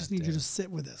I just need you damn. to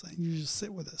sit with this. I need you to just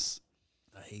sit with this.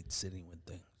 I hate sitting with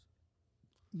things.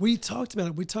 We talked about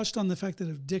it. We touched on the fact that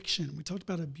addiction. We talked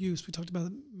about abuse. We talked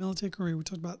about military career. We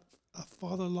talked about a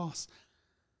father loss.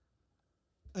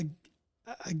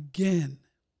 Again,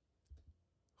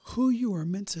 who you are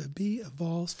meant to be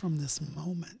evolves from this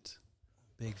moment.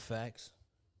 Big facts.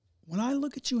 When I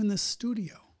look at you in this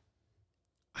studio,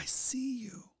 I see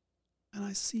you, and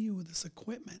I see you with this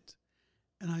equipment,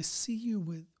 and I see you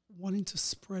with wanting to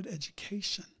spread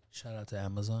education. Shout out to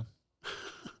Amazon.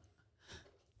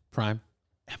 Prime.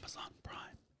 Amazon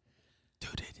Prime.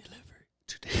 Today delivered.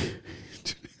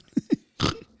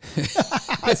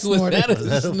 Was that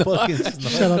a fucking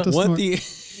Shout out to one Snort. thing?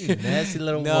 nasty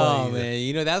little No, boy.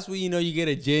 man. That's when you get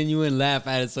a genuine laugh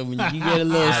out of someone. You get a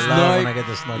little I love snort. when I get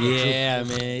the snort. Yeah,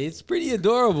 man. It's pretty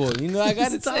adorable. I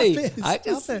gotta Stop say. it. I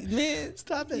can Stop see, it. man.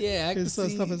 Stop it. Yeah, I Okay, can so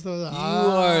see. stop it. You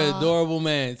are an adorable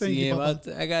man. Thank you, CM.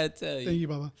 Papa. I gotta tell you. Thank you,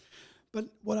 Baba. But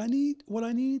what I need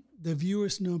the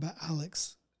viewers to know about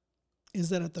Alex is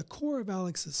that at the core of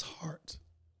Alex's heart,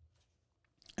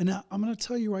 and now I'm going to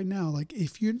tell you right now, like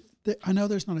I know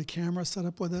there's not a camera set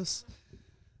up with us,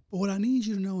 but what I need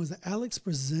you to know is that Alex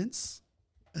presents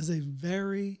as a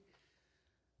very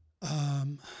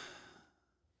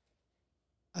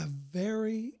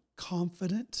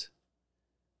confident,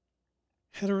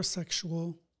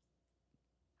 heterosexual,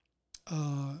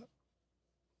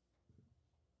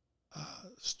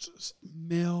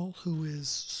 male who is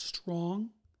strong,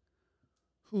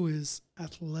 who is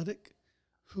athletic,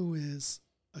 who is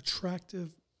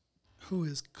attractive, who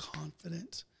is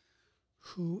confident,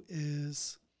 who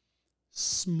is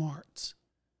smart,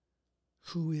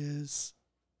 who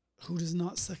does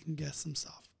not second guess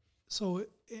himself. So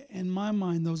in my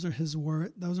mind, those are his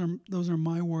word. Those are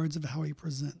my words of how he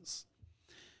presents.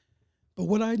 But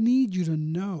what I need you to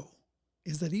know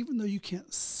is that even though you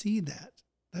can't see that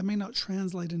may not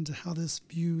translate into how this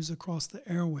views across the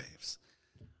airwaves.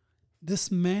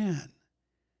 This man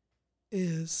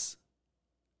is,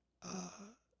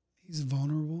 he's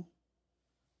vulnerable.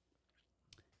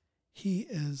 He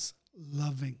is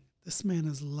loving. This man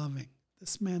is loving.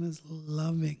 This man is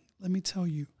loving. Let me tell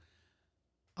you,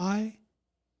 I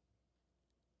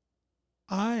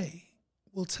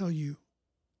will tell you,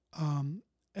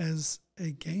 as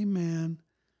a gay man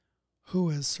who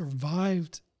has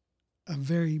survived a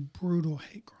very brutal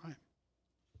hate crime,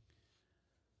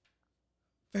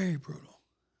 very brutal.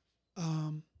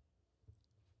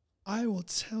 I will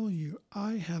tell you,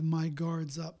 I have my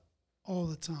guards up all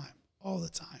the time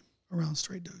around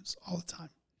straight dudes, all the time.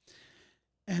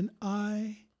 And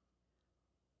I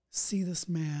see this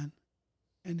man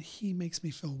and he makes me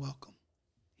feel welcome.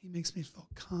 He makes me feel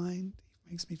kind.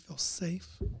 He makes me feel safe.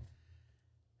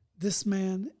 This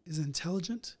man is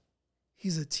intelligent.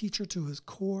 He's a teacher to his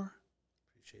core.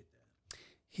 Appreciate that.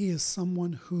 He is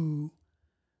someone who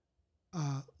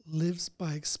lives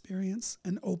by experience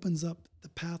and opens up the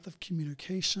path of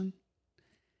communication.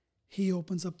 He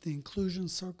opens up the inclusion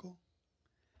circle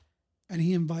and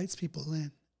he invites people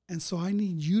in. And so I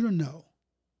need you to know,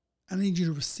 I need you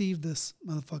to receive this,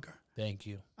 motherfucker. Thank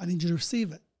you. I need you to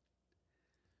receive it.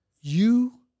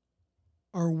 You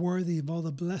are worthy of all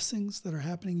the blessings that are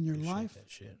happening in your Appreciate life. that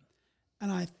shit.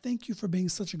 And I thank you for being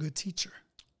such a good teacher.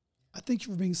 I thank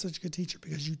you for being such a good teacher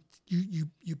because you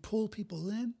pull people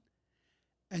in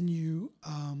and you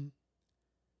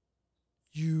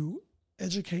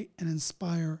educate and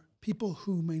inspire people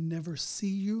who may never see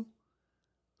you,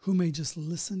 who may just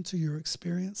listen to your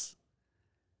experience,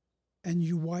 and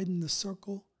you widen the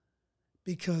circle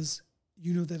because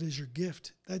you know that is your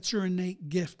gift. That's your innate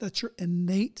gift. That's your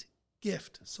innate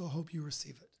gift. So I hope you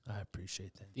receive it. I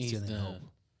appreciate that.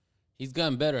 He's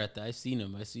gotten better at that. I've seen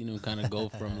him kind of go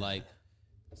from like,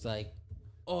 it's like,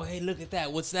 oh, hey, look at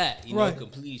that. What's that? Right.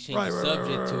 Completely change Right, the right,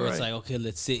 subject right, to where right. it's like, okay,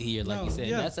 let's sit here. Like No, you said,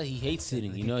 yeah. that's how he hates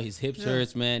sitting. His hips Yeah.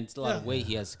 hurts, man. It's a lot of Yeah. weight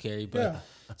he has to carry. But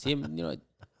see him,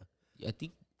 I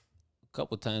think a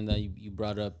couple times that you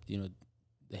brought up,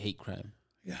 the hate crime.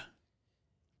 Yeah.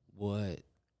 What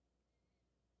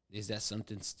is that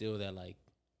something still that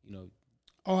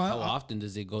how often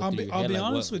does it go I'll through be, your I'll head? be Like,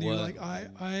 honest what- with you. what-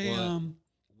 Like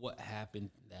what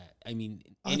happened that any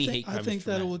hate crime I think is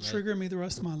that it traumatic, will right? trigger me the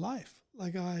rest of my life.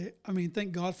 Like I mean,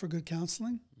 thank God for good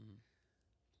counseling.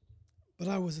 But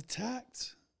I was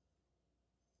attacked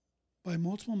by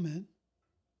multiple men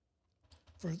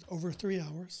for over 3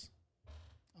 hours.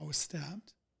 I was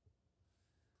stabbed.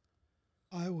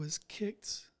 I was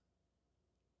kicked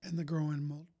in the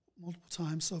groin multiple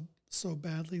times, so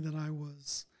badly that I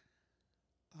was,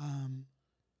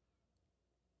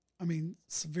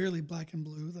 severely black and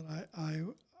blue. That I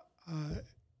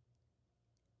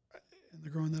in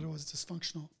the groin, that it was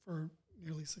dysfunctional for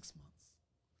nearly 6 months.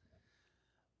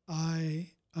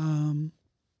 I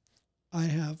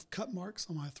have cut marks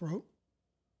on my throat.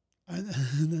 And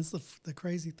that's the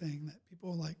crazy thing that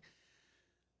people like.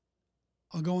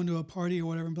 I'll go into a party or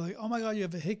whatever and be like, "Oh my God, you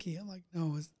have a hickey." I'm like,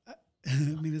 "No,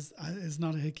 it's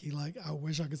not a hickey. Like, I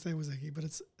wish I could say it was a hickey, but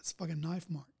it's a fucking knife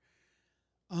mark."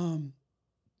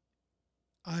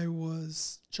 I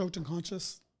was choked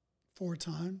unconscious 4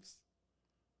 times.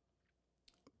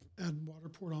 Had water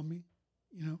poured on me,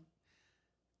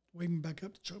 wake me back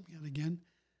up to choke me out again.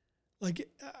 Like,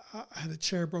 I had a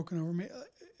chair broken over me.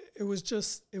 It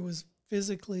was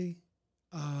physically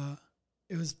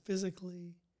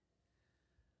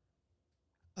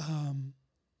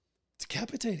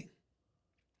decapitating.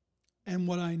 And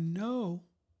what I know,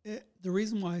 the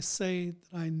reason why I say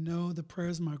that I know the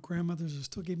prayers of my grandmothers are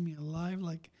still keeping me alive,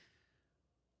 like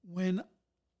when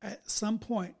at some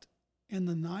point in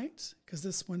the night, because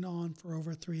this went on for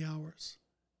over 3 hours,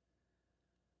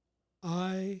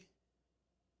 I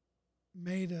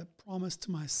made a promise to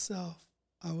myself.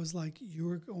 I was like,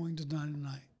 "You're going to die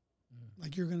tonight.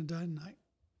 Like, you're going to die tonight.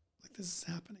 Like, this is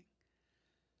happening.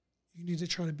 You need to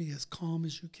try to be as calm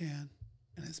as you can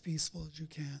and as peaceful as you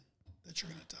can, that you're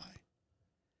going to die."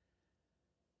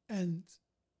 And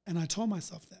I told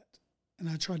myself that. And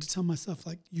I tried to tell myself,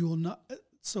 like, you will not.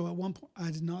 So at one point, I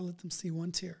did not let them see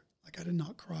one tear. Like, I did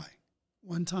not cry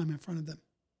one time in front of them.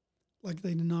 Like,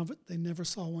 they never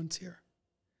saw one tear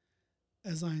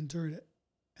as I endured it.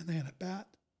 And they had a bat.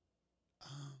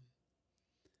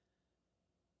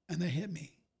 And they hit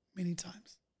me many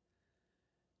times.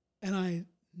 And I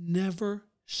never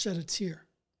shed a tear.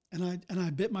 And I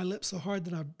bit my lip so hard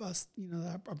that I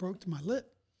I broke my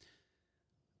lip.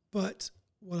 But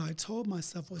what I told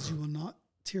myself was, you will not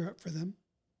tear up for them.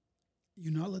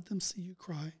 You not let them see you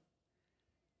cry.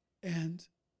 And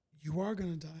you are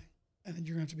going to die. And then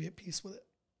you're going to have to be at peace with it.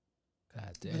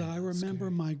 God damn. But I remember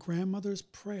my grandmother's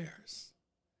prayers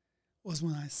was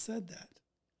when I said that.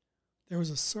 There was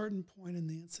a certain point in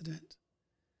the incident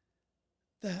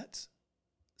that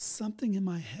something in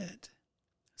my head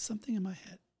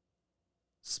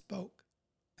spoke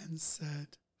and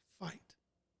said, "Fight.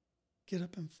 Get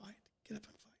up and fight. Get up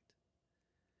and fight."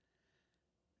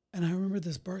 And I remember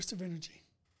this burst of energy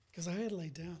because I had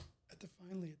laid down at the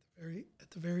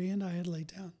very end. I had laid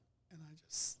down, and I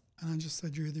just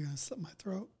said, "You're either going to slit my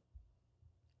throat,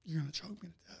 you're going to choke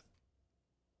me to death.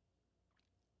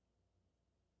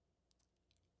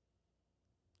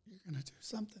 You're going to do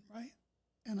something, right?"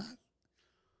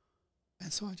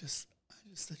 And so I just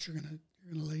said, you're gonna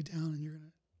lay down, and you're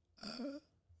gonna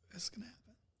it's gonna happen.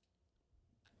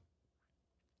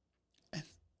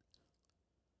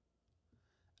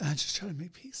 And I just tried to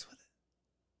make peace with it.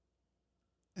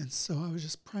 And so I was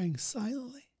just praying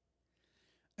silently.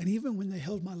 And even when they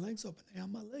held my legs open, they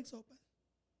held my legs open,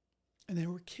 and they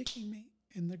were kicking me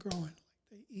in the groin. Like,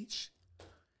 they each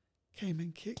came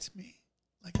and kicked me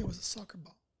like it was a soccer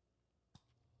ball.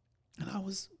 And I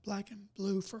was black and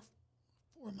blue for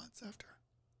 4 months after.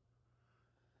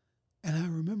 And I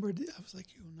remembered, I was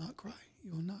like, "You will not cry.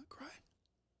 You will not cry."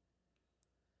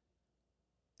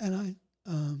 And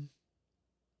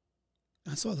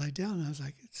so I lay down, and I was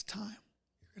like, "It's time.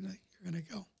 You're gonna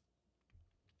go."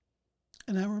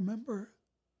 And I remember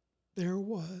there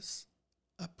was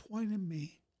a point in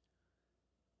me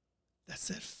that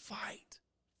said, "Fight,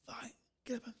 fight,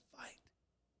 get up and fight."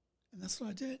 And that's what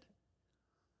I did.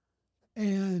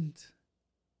 And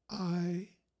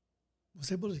I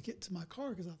was able to get to my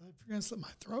car because I thought, if you're going to slit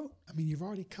my throat, I mean, you've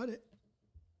already cut it.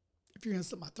 If you're going to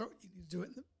slit my throat, you need to do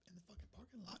it in the fucking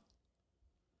parking lot.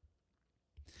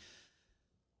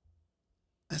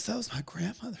 And so that was my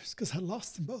grandmother's, because I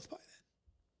lost them both by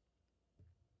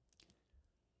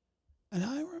then. And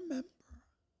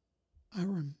I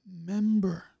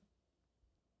remember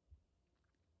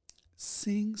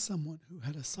seeing someone who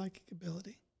had a psychic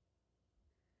ability.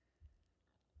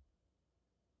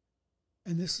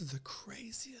 And this is the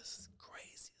craziest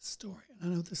story. And I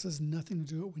know this has nothing to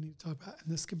do with what we need to talk about,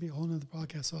 and this could be a whole nother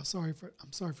podcast. So I'm sorry for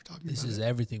talking about it. This is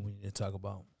everything we need to talk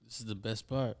about. This is the best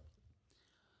part.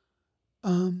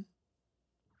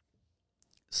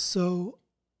 So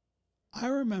I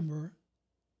remember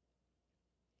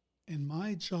in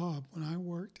my job when I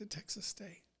worked at Texas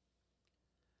State,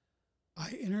 I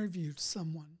interviewed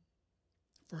someone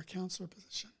for a counselor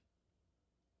position.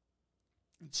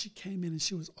 And she came in and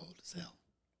she was old as hell.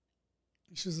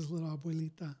 And she was this little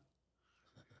abuelita.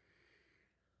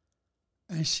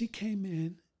 And she came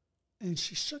in and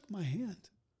she shook my hand.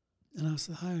 And I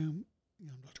said, hi, I'm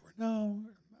Dr. Renaud. I'm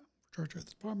director of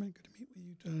the department. Good to meet with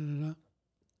you. Da, da, da.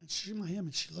 And she shook my hand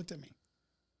and she looked at me.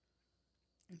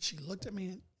 And she looked at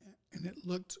me and it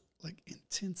looked like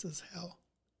intense as hell.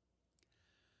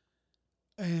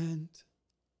 And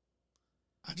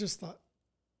I just thought,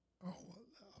 oh,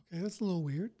 okay, that's a little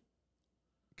weird.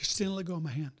 Because she didn't let go of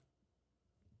my hand.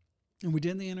 And we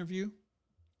did the interview.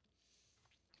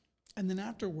 And then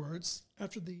afterwards,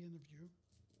 after the interview,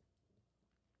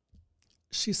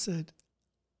 she said,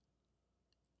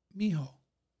 Mijo,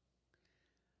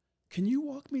 can you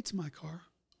walk me to my car?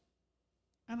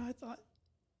 And I thought,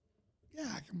 yeah,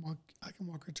 I can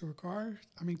walk her to her car.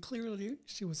 I mean, clearly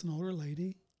she was an older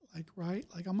lady, right?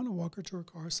 I'm going to walk her to her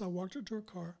car. So I walked her to her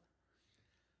car.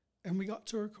 And we got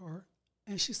to her car.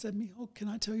 And she said, Mijo, can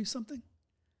I tell you something?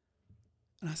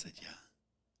 And I said, yeah.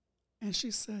 And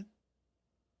she said,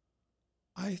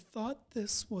 I thought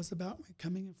this was about me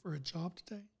coming in for a job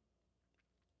today.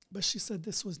 But she said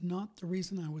this was not the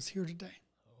reason I was here today.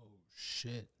 Oh,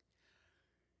 shit.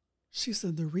 She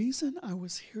said, the reason I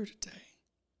was here today,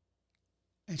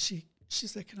 and she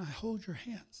said, can I hold your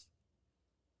hands?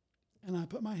 And I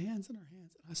put my hands in her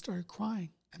hands, and I started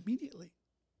crying immediately.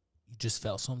 You just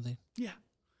felt something? Yeah.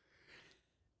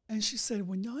 And she said,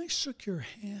 when I shook your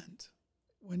hand,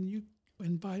 when you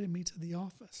invited me to the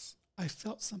office, I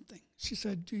felt something. She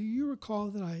said, do you recall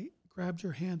that I grabbed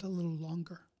your hand a little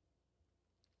longer?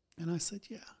 And I said,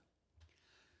 yeah.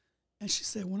 And she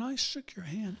said, when I shook your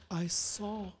hand, I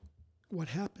saw what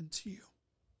happened to you.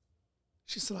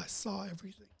 She said, I saw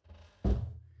everything.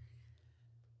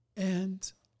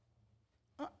 And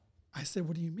I said,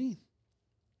 what do you mean?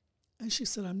 And she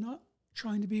said, I'm not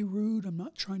trying to be rude. I'm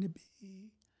not trying to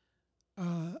be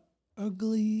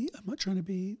ugly. I'm not trying to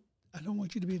be, I don't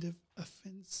want you to be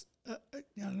offense. I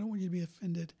don't want you to be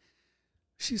offended.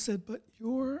 She said, but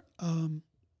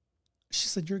she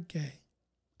said, you're gay.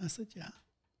 I said, yeah.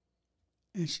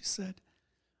 And she said,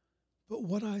 but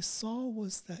what I saw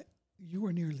was that you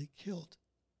were nearly killed.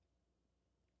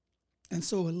 And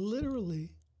so literally,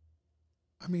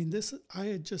 I mean, I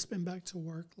had just been back to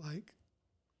work like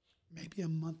maybe a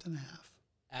month and a half.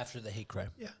 After the hate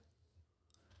crime? Yeah.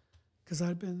 Because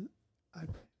I'd been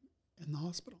in the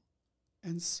hospital.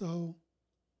 And so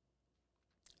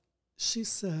she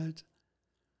said,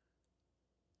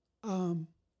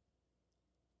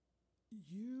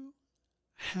 you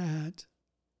had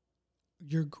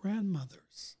your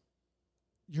grandmothers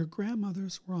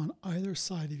were on either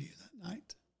side of you that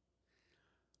night.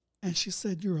 And she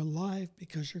said, you're alive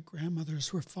because your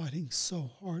grandmothers were fighting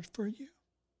so hard for you.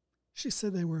 She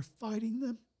said they were fighting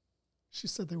them. She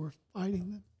said they were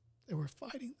fighting them. They were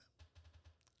fighting them.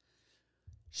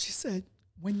 She said,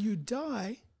 when you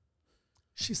die,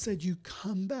 she said, you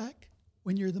come back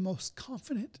when you're the most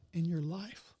confident in your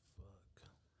life.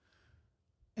 Fuck.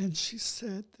 And she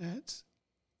said that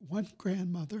one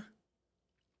grandmother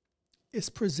is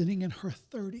presenting in her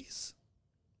 30s.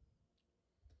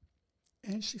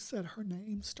 And she said her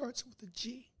name starts with a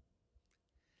G.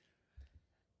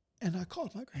 And I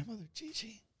called my grandmother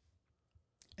Gigi.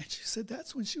 And she said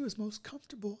that's when she was most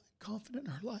comfortable and confident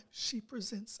in her life. She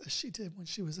presents as she did when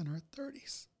she was in her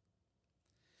 30s.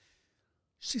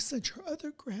 She said your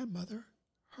other grandmother,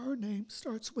 her name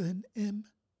starts with an M.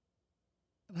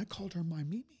 And I called her my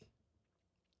Mimi.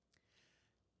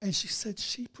 And she said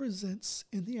she presents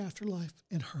in the afterlife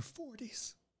in her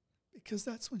 40s because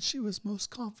that's when she was most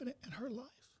confident in her life.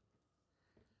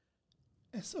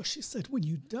 And so she said, when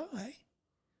you die,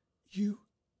 you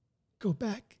go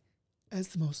back as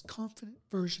the most confident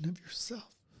version of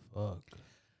yourself. Fuck.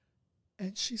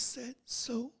 And she said,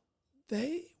 so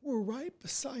they were right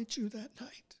beside you that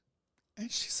night.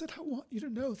 And she said, I want you to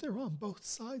know they're on both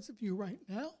sides of you right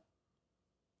now.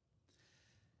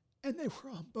 And they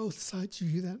were on both sides of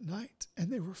you that night.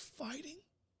 And they were fighting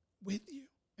with you.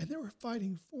 And they were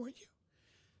fighting for you.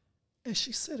 And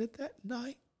she said at that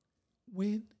night,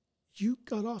 when you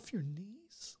got off your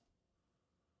knees,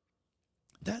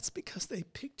 that's because they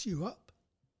picked you up.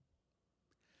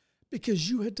 Because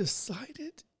you had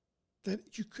decided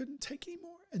that you couldn't take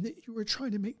anymore and that you were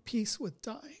trying to make peace with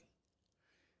dying.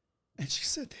 And she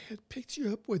said they had picked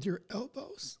you up with your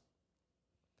elbows.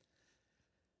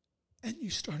 And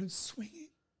you started swinging.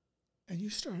 And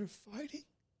you started fighting.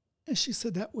 And she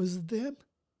said that was them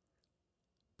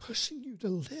pushing you to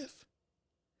live.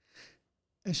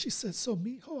 And she said, so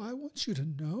mijo, I want you to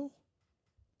know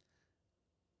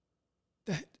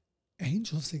that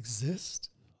angels exist.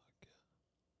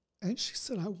 And she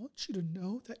said, I want you to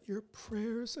know that your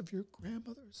prayers of your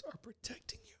grandmothers are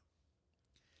protecting you.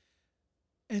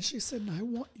 And she said, and I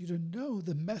want you to know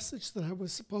the message that I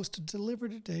was supposed to deliver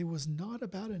today was not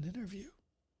about an interview.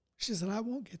 She said, I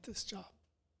won't get this job.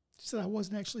 She said, I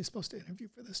wasn't actually supposed to interview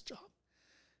for this job.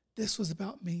 This was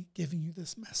about me giving you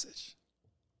this message.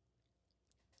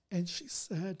 And she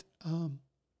said,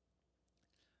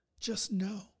 just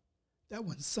know that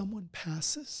when someone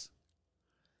passes,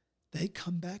 they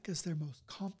come back as their most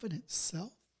confident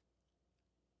self,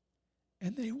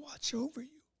 and they watch over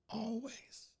you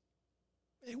always.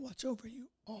 They watch over you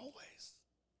always.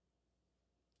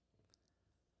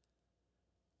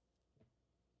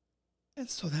 And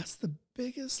so that's the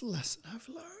biggest lesson I've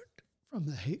learned from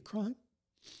the hate crime.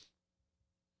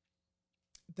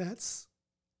 That's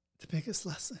the biggest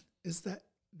lesson, is that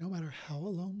no matter how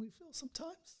alone we feel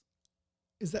sometimes,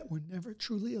 is that we're never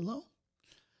truly alone.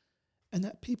 And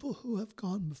that people who have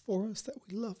gone before us that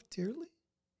we love dearly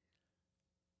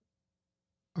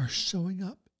are showing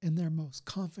up in their most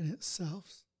confident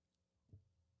selves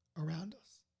around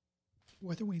us,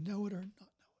 whether we know it or not know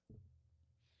it.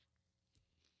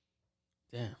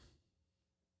 Damn.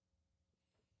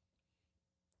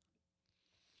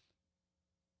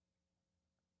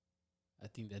 I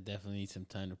think that definitely needs some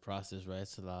time to process, right?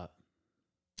 It's a lot.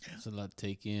 Yeah. It's a lot to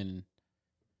take in.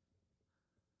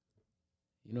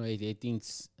 You know, I think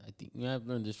I've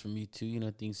learned this from you too. You know,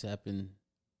 things happen,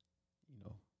 you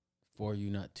know, for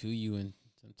you, not to you, and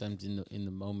sometimes in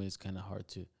the moment it's kind of hard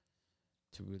to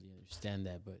really understand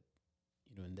that. But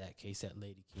you know, in that case, that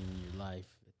lady came in your life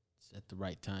at the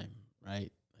right time,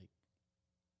 right?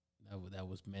 Like that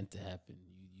was meant to happen.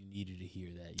 You needed to hear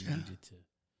that. You needed to.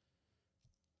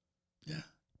 Yeah,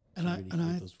 and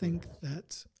I think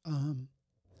that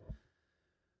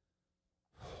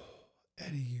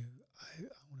Eddie, I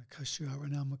want to cuss you out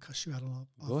right now. I'm gonna cuss you out a lot.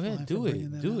 Go ahead, do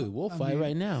it. Do it. We'll fight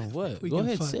right now. What? Go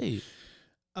ahead, say it.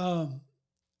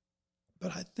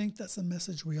 But I think that's a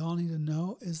message we all need to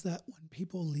know, is that when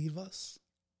people leave us,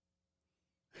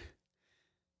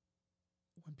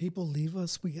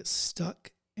 we get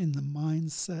stuck in the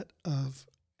mindset of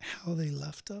how they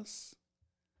left us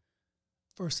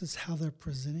versus how they're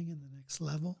presenting in the next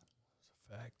level.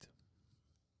 It's a fact.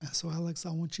 And so, Alex,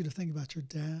 I want you to think about your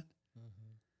dad.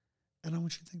 And I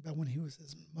want you to think about when he was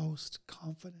his most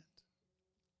confident.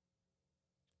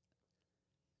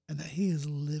 And that he is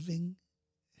living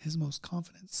his most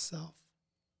confident self.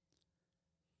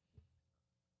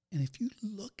 And if you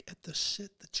look at the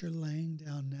shit that you're laying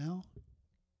down now,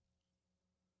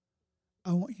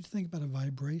 I want you to think about a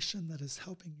vibration that is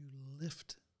helping you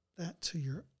lift that to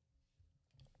your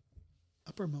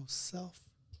uppermost self.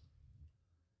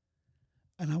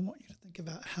 And I want you to think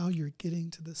about how you're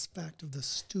getting to this fact of the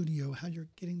studio, how you're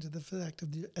getting to the fact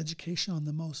of the education on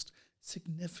the most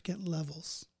significant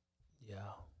levels. Yeah.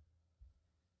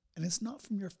 And it's not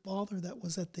from your father that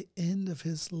was at the end of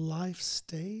his life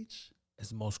stage. It's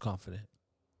the most confident.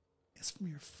 It's from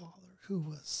your father who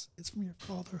was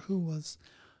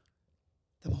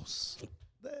the most,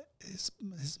 his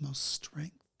most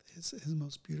strength, his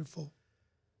most beautiful,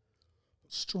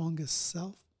 strongest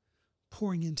self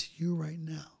pouring into you right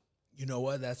now. You know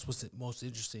what? That's what's most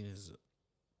interesting is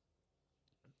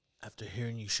after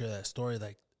hearing you share that story,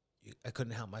 like I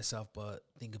couldn't help myself but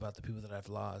think about the people that I've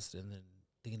lost, and then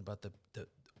thinking about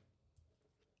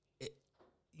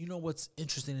you know what's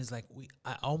interesting is like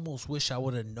I almost wish I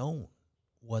would have known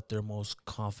what their most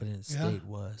confident state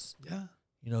was. Yeah.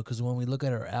 You know, because when we look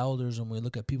at our elders and we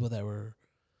look at people that were,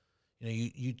 you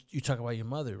know, you talk about your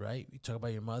mother, right? You talk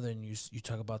about your mother, and you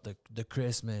talk about the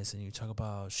Christmas, and you talk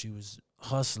about she was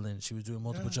hustling, she was doing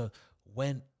multiple jobs.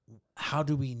 How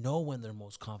do we know when their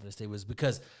most confident state was?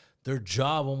 Because their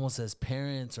job, almost as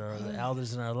parents or the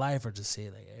elders in our life, are just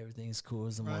saying like everything's cool,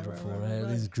 it's wonderful, right?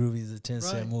 Everything's groovy, it's a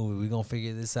 10-cent movie. We're gonna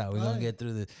figure this out. We're gonna get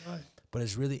through this. Right. But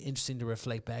it's really interesting to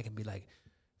reflect back and be like,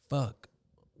 fuck,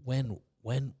 when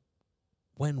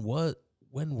were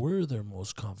their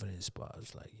most confident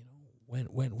spots? Like, you know,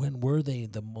 when were they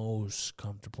the most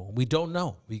comfortable? We don't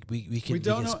know. We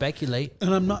can speculate.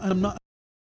 And I'm not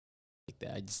like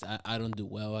that. I don't do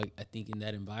well. I think in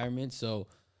that environment. So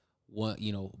what,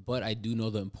 you know, but I do know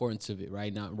the importance of it,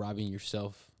 right? Not robbing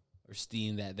yourself or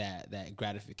stealing that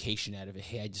gratification out of it.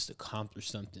 Hey, I just accomplished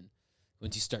something.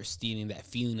 Once you start stealing that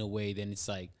feeling away, then it's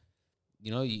like, you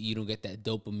know, you don't get that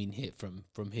dopamine hit from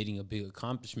hitting a big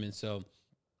accomplishment. So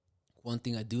one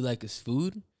thing I do like is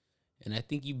food. And I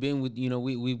think you've been with,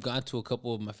 we've gone to a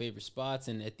couple of my favorite spots,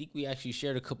 and I think we actually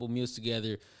shared a couple meals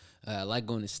together. I like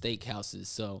going to steak houses.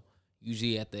 So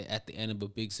usually at the end of a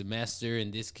big semester,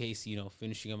 in this case,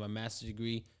 finishing up my master's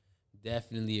degree,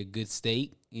 definitely a good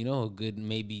steak, a good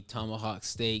maybe tomahawk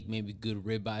steak, maybe good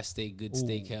ribeye steak, good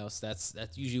steakhouse.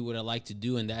 That's usually what I like to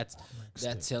do, and that's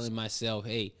telling myself,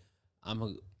 hey,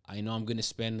 I know I'm gonna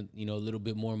spend a little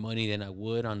bit more money than I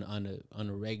would on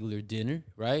a regular dinner,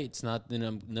 right? It's nothing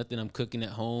I'm cooking at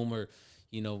home, or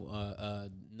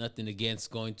nothing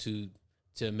against going to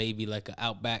maybe like an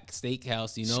Outback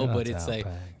Steakhouse, but it's like,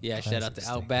 yeah, shout out to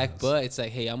Outback, but it's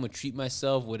like, hey, I'm gonna treat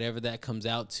myself, whatever that comes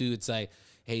out to. It's like,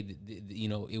 hey,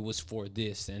 it was for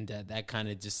this, and that kind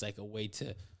of just like a way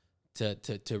to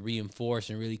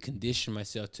reinforce and really condition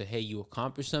myself to, hey, you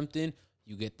accomplish something,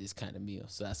 you get this kind of meal.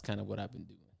 So that's kind of what I've been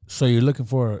doing. So you're looking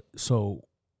for,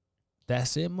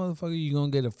 that's it, motherfucker? You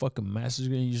gonna get a fucking master's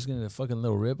degree and you're just gonna get a fucking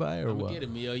little ribeye, or I'm what? gonna get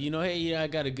a meal. Hey, I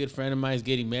got a good friend of mine who's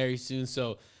getting married soon,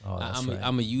 so I'm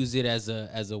gonna use it as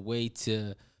a way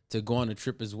to go on a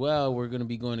trip as well. We're gonna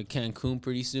be going to Cancun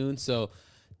pretty soon, so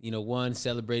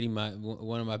celebrating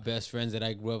one of my best friends that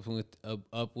I grew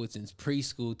up with since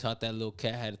preschool. Taught that little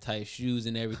cat how to tie his shoes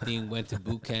and everything. Went to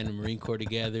boot camp and Marine Corps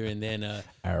together, and then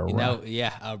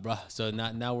so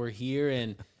now we're here,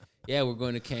 and yeah, we're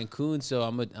going to Cancun. So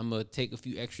I'm gonna take a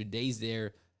few extra days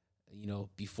there,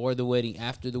 before the wedding,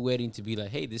 after the wedding, to be like,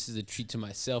 hey, this is a treat to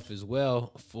myself as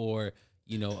well for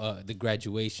the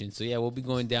graduation. So yeah, we'll be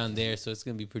going down there, so it's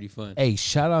gonna be pretty fun. Hey,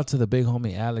 shout out to the big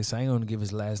homie Alex. I ain't gonna give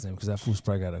his last name because that fool's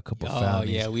probably got a couple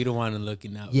families. Yeah, we don't want to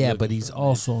looking out. Yeah, but he's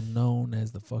also known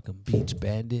as the fucking beach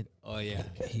bandit. Oh yeah.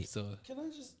 So can I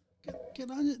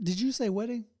just did you say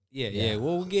wedding? Yeah.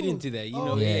 Well, we'll get into that.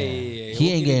 Yeah.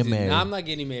 He ain't getting married. No, I'm not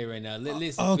getting married right now.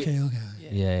 Listen. Okay.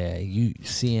 Yeah. You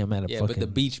see him at a fucking. But the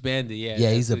beach bandit.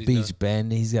 Yeah, he's a beach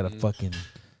bandit. He's got a fucking.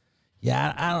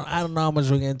 Yeah, I don't know how much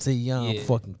we're getting to young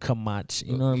fucking Kamach.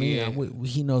 You know what I mean?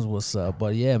 He knows what's up.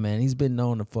 But yeah, man, he's been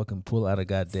known to fucking pull out a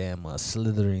goddamn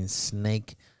slithering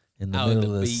snake in the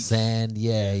middle of the sand.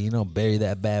 Yeah, bury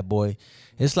that bad boy.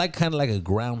 It's like kind of like a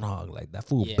groundhog. Like that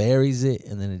fool buries it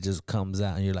and then it just comes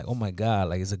out and you're like, oh my God,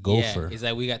 like it's a gopher. It's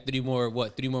like we got 3 more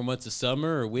months of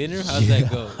summer or winter? How's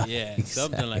that go? Yeah, exactly.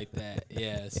 Something like that.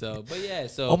 Yeah. So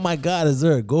oh my God, is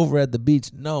there a gopher at the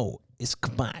beach? No. It's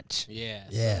Kamach.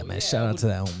 Yeah. Man. Shout out to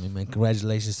that homie, man.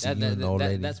 Congratulations to you and the old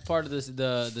lady. That's part of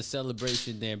the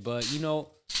celebration there. But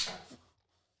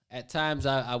at times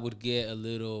I would get a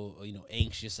little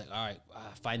anxious, like, all right,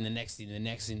 find the next thing,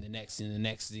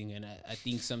 and I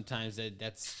think sometimes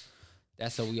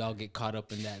that's how we all get caught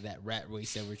up in that rat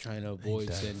race that we're trying to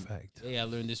avoid. And hey, I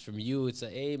learned this from you. It's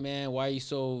like, hey man, why are you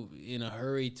so in a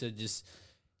hurry to just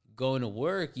going to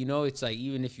work? It's like,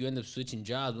 even if you end up switching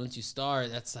jobs, once you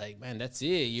start, that's like, man, that's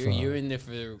it. You're in there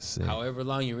for however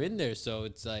long you're in there. So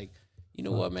it's like,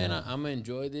 what, man, I'm gonna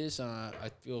enjoy this.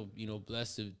 I feel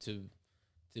blessed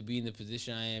to be in the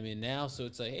position I am in now. So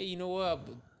it's like, hey, you know what?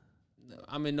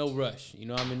 I'm in no rush.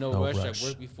 I'm in no rush. I've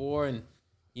worked before, and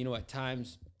at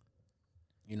times,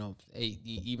 hey,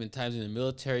 even times in the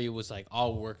military, it was like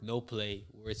all work, no play.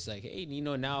 Where it's like, hey,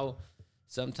 now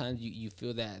sometimes you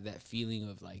feel that feeling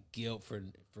of like guilt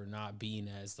for not being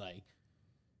as like,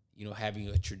 having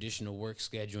a traditional work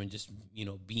schedule and just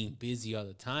being busy all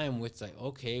the time. Where it's like,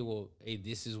 okay, well, hey,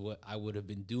 this is what I would have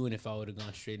been doing if I would have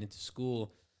gone straight into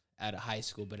school out of high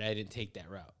school, but I didn't take that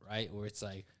route, right? Where it's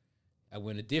like I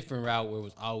went a different route where it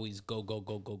was always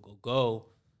go.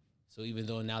 So even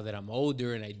though now that I'm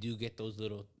older and I do get those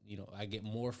little, I get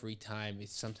more free time, it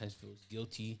sometimes feels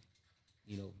guilty,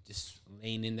 just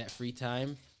laying in that free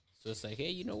time. So it's like, hey,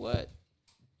 you know what?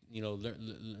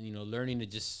 Learning to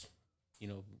just,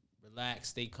 relax,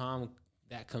 stay calm,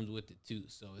 that comes with it too.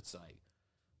 So it's like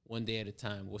one day at a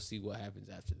time. We'll see what happens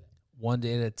after that. One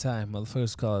day at a time.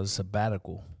 Motherfuckers call it a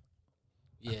sabbatical.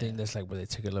 Yeah. I think that's like where they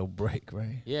take a little break,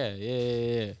 right? Yeah.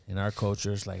 In our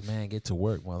culture, it's like, man, get to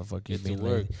work, motherfucker. Get to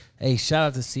work. Hey, shout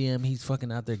out to CM. He's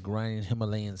fucking out there grinding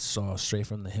Himalayan salt straight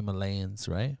from the Himalayas,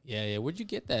 right? Yeah. Where'd you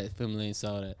get that Himalayan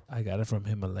salt at? I got it from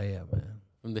Himalaya, man.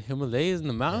 From the Himalayas in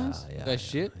the mountains? Yeah.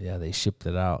 Shit? Yeah, they shipped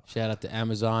it out. Shout out to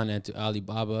Amazon and to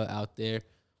Alibaba out there.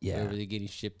 Yeah. Wherever they're getting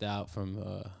shipped out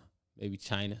from maybe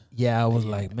China. Yeah, I was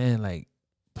like, man, like,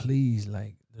 please,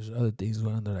 like, there's other things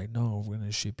going on. They're like, no, we're going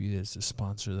to ship you this to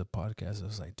sponsor the podcast. I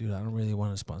was like, dude, I don't really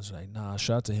want to sponsor. Like, nah,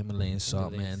 shout out to Himalayan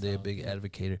Salt, man. They're a big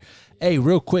advocator. Hey,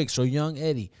 real quick. So, young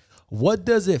Eddie, what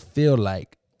does it feel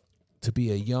like to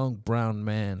be a young brown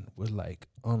man with, like,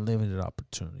 unlimited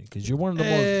opportunity? Because you're one of the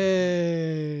most,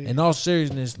 in all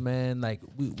seriousness, man, like,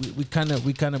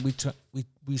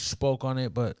 we spoke on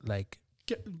it, but, like,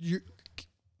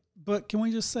 But can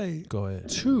we just say, Go ahead.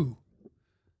 2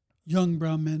 young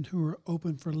brown men who are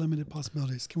open for limited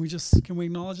possibilities? Can we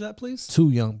acknowledge that, please? 2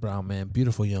 young brown men,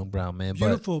 beautiful young brown men.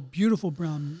 Beautiful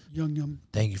brown young.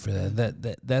 Thank you for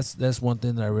that. That's one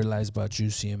thing that I realized about you,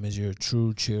 CM, is you're a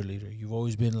true cheerleader. You've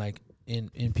always been like in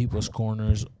people's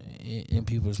corners, in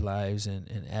people's lives,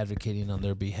 and advocating on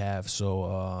their behalf.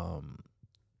 So,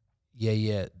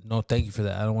 yeah. No, thank you for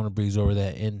that. I don't want to breeze over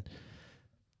that. And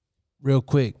real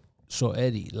quick, so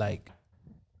Eddie, like,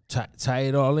 tie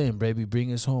it all in, baby.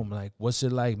 Bring us home. Like, what's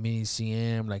it like meeting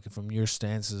CM? Like, from your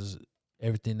stances,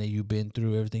 everything that you've been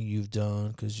through, everything you've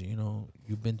done, because, you know,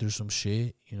 you've been through some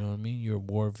shit. You know what I mean? You're a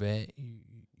war vet.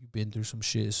 You've been through some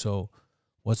shit. So,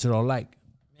 what's it all like?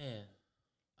 Man,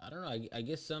 I don't know. I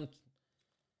guess some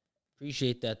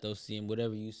appreciate that, though, CM.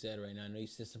 Whatever you said right now. I know you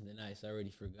said something nice. I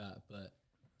already forgot. But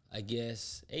I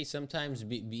guess, hey, sometimes,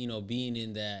 being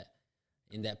in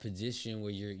that position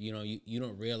where you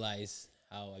don't realize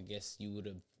how, I guess, you would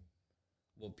have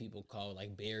what people call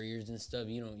like barriers and stuff.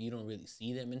 You don't really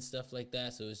see them and stuff like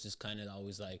that. So it's just kind of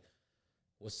always like,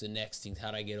 what's the next thing?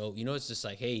 How do I get over? It's just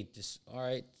like, hey, just all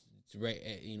right. It's right.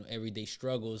 Everyday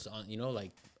struggles on.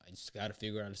 Like I just got to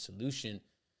figure out a solution.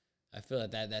 I feel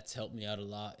like that's helped me out a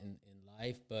lot in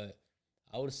life. But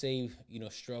I would say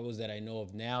struggles that I know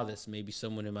of now that's maybe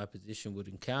someone in my position would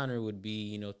encounter would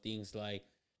be things like,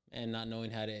 and not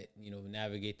knowing how to,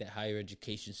 navigate that higher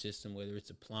education system, whether it's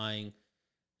applying,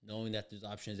 knowing that there's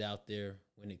options out there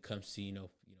when it comes to,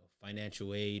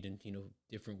 financial aid and,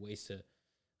 different ways to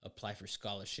apply for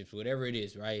scholarships, whatever it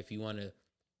is, right? If you want to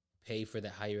pay for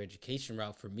that higher education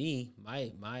route, for me,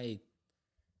 my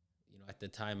at the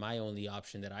time, my only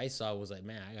option that I saw was like,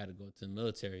 man, I got to go to the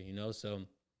military, So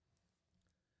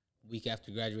week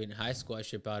after graduating high school, I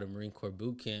shipped out of Marine Corps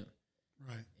boot camp.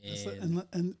 Right,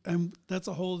 and that's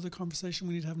a whole other conversation.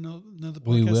 We need to have another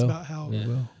podcast about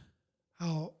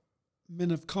how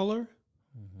men of color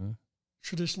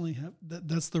traditionally have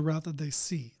that's the route that they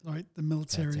see, right? The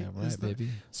military, right, baby.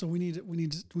 So we need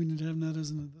to have that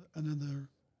as another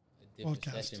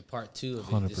podcast. Session, part 2 of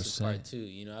it. 100%. This is part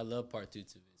 2. I love part 2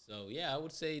 to it. So yeah, I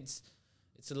would say it's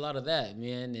a lot of that,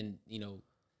 man. And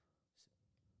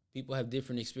people have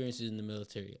different experiences in the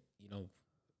military.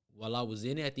 While I was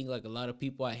in it, I think like a lot of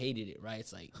people, I hated it, right?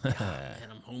 It's like, man,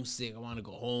 I'm homesick. I want to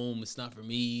go home. It's not for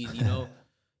me,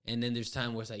 And then there's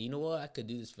time where it's like, you know what? I could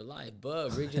do this for life.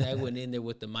 But originally I went in there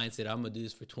with the mindset, I'm going to do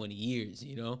this for 20 years,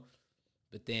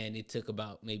 But then it took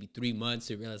about maybe 3 months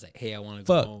to realize like, hey, I want to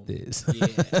go home. Fuck this.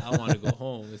 Yeah, I want to go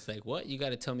home. It's like, what? You got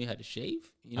to tell me how to shave?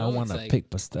 I want to pick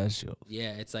pistachios.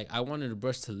 Yeah, it's like I wanted to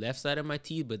brush the left side of my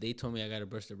teeth, but they told me I got to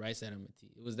brush the right side of my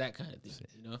teeth. It was that kind of thing,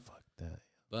 Fuck that.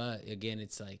 But again,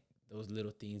 it's like those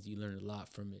little things, you learn a lot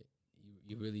from it.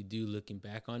 You really do, looking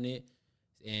back on it.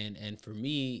 And for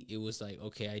me, it was like,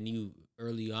 okay, I knew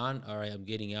early on, all right, I'm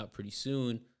getting out pretty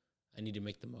soon. I need to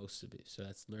make the most of it. So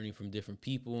that's learning from different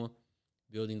people,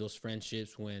 building those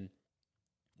friendships. When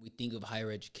we think of higher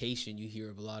education, you hear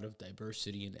of a lot of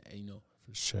diversity and,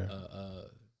 for sure,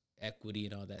 equity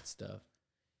and all that stuff.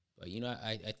 But,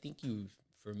 I think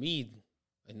for me,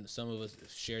 and some of us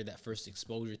shared that first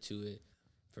exposure to it,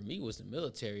 for me, it was the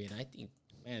military. And I think,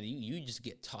 man, you just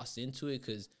get tossed into it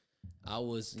because I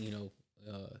was,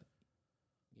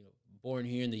 born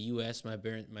here in the U.S. My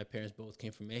parents both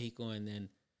came from Mexico. And then,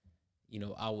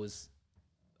 I was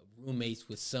roommates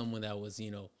with someone that was,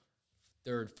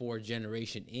 third, fourth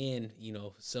generation in,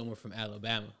 someone from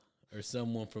Alabama or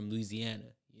someone from Louisiana,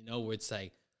 where it's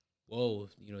like, whoa,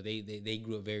 they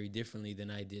grew up very differently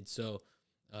than I did. So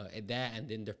at that, and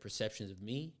then their perceptions of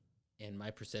me and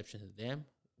my perceptions of them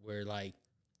were like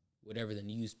whatever the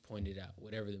news pointed out,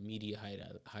 whatever the media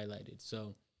highlighted.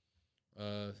 So,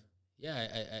 I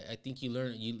think you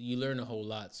learn a whole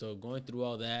lot. So going through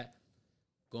all that,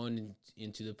 going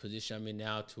into the position I'm in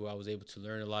now, to where I was able to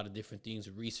learn a lot of different things,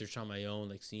 research on my own.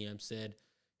 Like CM said,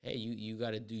 hey, you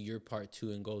got to do your part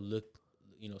too, and go look,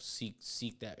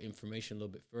 seek that information a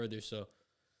little bit further. So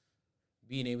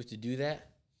being able to do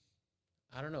that,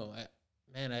 I don't know,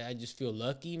 I just feel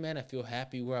lucky, man. I feel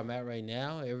happy where I'm at right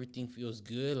now. Everything feels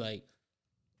good. Like,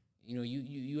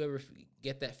 you ever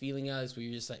get that feeling, Alex, where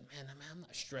you're just like, man, I'm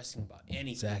not stressing about anything.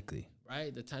 Exactly.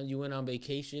 Right? The time you went on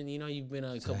vacation, you've been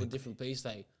on a couple of different places.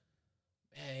 Like,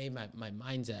 hey, my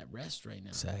mind's at rest right now.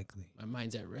 Exactly. My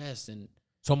mind's at rest, and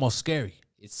it's almost scary.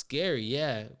 It's scary,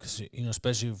 yeah. Because,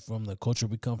 especially from the culture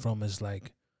we come from, is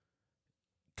like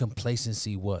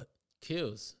complacency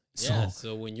kills. Yeah,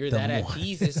 so when you're that at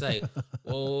peace, it's like,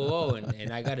 whoa.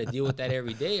 And I got to deal with that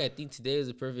every day. I think today is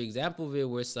a perfect example of it,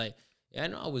 where it's like, yeah, I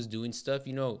know I was doing stuff,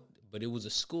 but it was a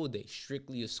school day,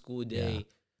 strictly a school day,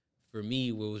 for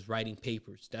me was writing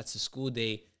papers. That's a school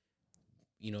day.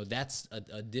 You know, that's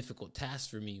a difficult task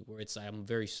for me, where it's like I'm a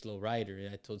very slow writer.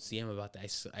 And I told CM about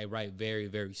that. I write very,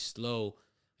 very slow.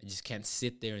 I just can't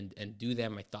sit there and do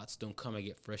that. My thoughts don't come. I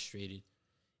get frustrated.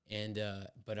 And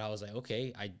but I was like,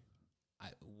 okay, I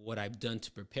what I've done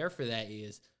to prepare for that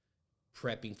is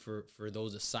prepping for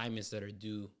those assignments that are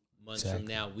due months from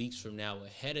now, weeks from now,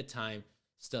 ahead of time,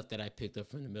 stuff that I picked up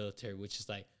from the military, which is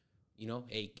like, you know,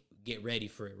 hey, get ready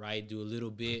for it, right? Do a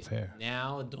little bit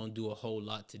now, don't do a whole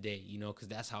lot today, you know, because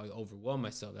that's how I overwhelm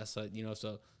myself. That's how, you know,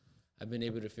 so I've been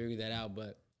able to figure that out.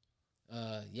 But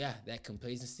yeah, that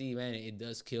complacency, man, it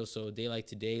does kill. So a day like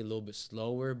today, a little bit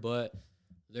slower, but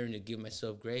learn to give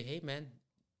myself grace. Hey, man,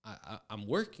 I'm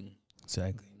working.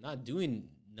 Exactly. I'm not doing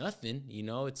nothing, you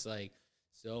know. It's like,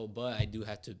 so, but I do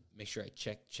have to make sure I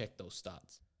check those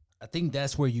thoughts. I think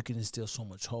that's where you can instill so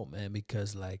much hope, man,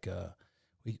 because like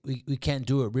we can't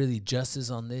do it really justice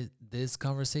on this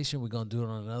conversation. We're gonna do it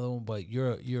on another one, but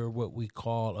you're what we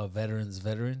call a veteran's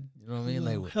veteran. You know what I mean?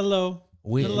 Like hello.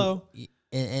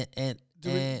 And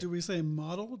do we say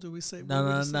model? Do we say no?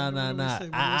 What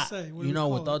do we You know,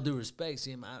 with all due respect,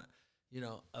 see, you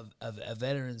know, a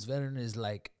veteran's veteran is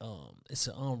like it's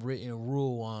an unwritten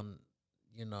rule on,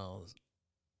 you know,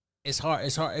 it's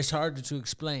hard to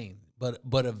explain,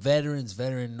 but a veteran's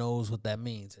veteran knows what that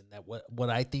means, and that what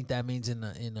I think that means in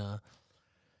a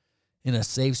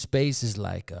safe space is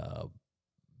like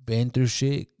been through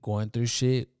shit, going through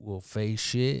shit, will face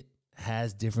shit,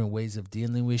 has different ways of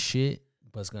dealing with shit,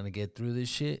 but's gonna get through this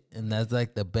shit, and that's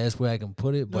like the best way I can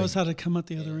put it. Knows how to come at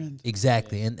the other end.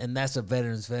 Exactly, and that's a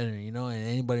veteran's veteran, you know, and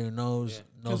anybody who knows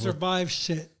can survive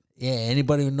shit. Yeah,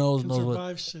 anybody who knows survive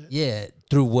what. Shit. Yeah,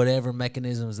 through whatever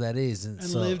mechanisms that is, and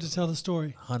so, live to tell the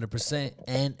story. 100%,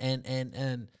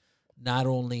 and not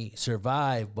only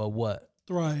survive, but what?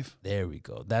 Thrive. There we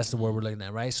go. That's the word we're looking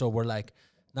at, right? So we're like,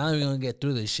 not only gonna get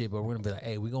through this shit, but we're gonna be like,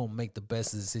 hey, we're gonna make the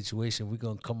best of the situation. We're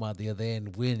gonna come out the other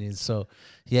end winning. So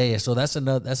yeah. So that's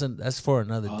another. That's for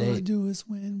another day. All I do is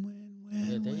win.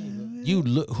 Yeah, there you go. You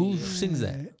look. Who sings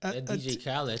that? DJ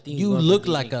Khaled. I think you look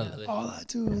like a. All I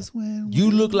do is win. You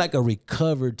look like a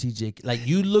recovered DJ. Like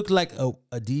you look like a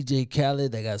DJ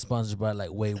Khaled that got sponsored by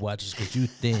like Weight Watchers because you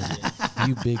thin,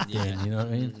 you big thin. You know what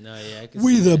I mean? No, yeah.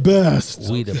 We the best.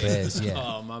 We the best. Yeah.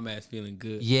 Oh, my man's feeling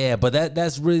good. Yeah, but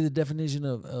that's really the definition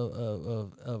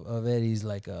of Eddie's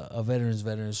like a veteran's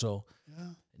veteran. So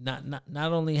not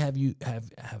only have you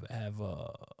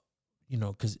you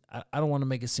know, because I don't want to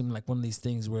make it seem like one of these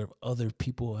things where other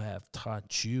people have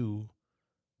taught you,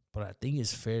 but I think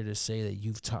it's fair to say that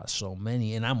you've taught so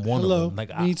many, and I'm one of them.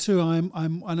 Like me too.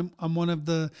 I'm one of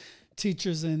the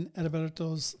teachers in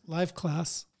Edberto's life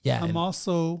class. Yeah, I'm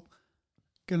also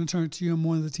gonna turn it to you. I'm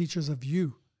one of the teachers of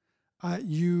you.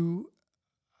 I'm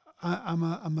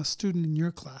a student in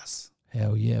your class.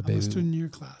 Hell yeah, baby. I'm a student in your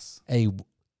class. Hey.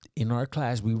 In our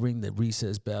class, we ring the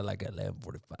recess bell like at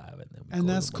 11:45, and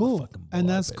that's cool. And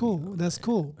that's cool. That's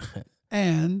cool.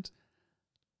 And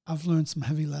I've learned some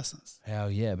heavy lessons.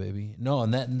 Hell yeah, baby! No,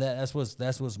 and that's what's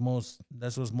most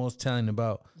telling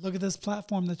about. Look at this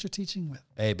platform that you're teaching with.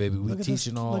 Hey, baby, we're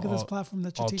teaching look at this platform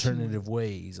that you're teaching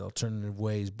with. Alternative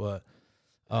ways, but.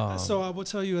 So I will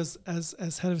tell you, as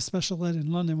head of special ed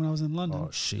in London, when I was in London.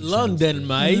 Oh shit! London,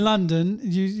 mate. In London,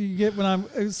 you get when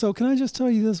I'm. So can I just tell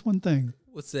you this one thing?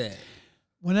 What's that?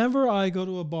 Whenever I go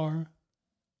to a bar,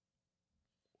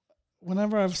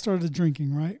 whenever I've started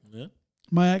drinking, right? Yeah.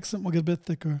 My accent will get a bit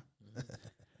thicker.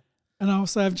 And I'll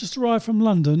say, I've just arrived from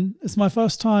London. It's my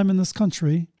first time in this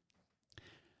country.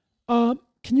 Can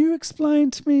you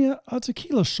explain to me a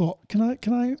tequila shot? Can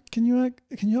you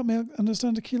help me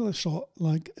understand tequila shot?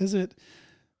 Like, is it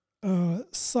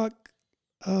suck,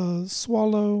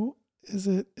 swallow? Is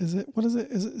it what is it?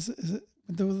 Is it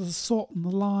there was the salt and the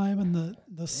lime and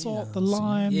the salt, the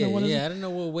lime. Yeah, what is it? I don't know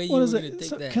what way what you is were it? going to take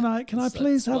So that. can I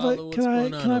please have a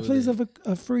can I please have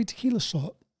a free tequila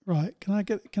shot? Right? Can I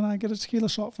get a tequila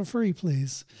shot for free,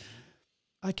 please?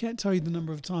 I can't tell you the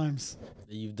number of times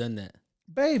that you've done that,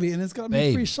 baby, and it's got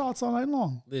me free shots all night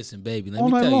long. Listen, baby, let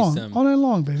me tell you something. All night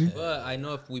long, baby. But I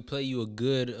know if we play you a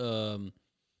good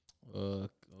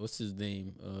what's his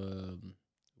name?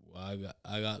 I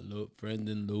got friend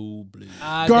in low blue.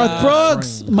 Garth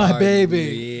Brooks, my baby.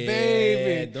 Yeah.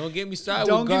 Baby. Don't get me started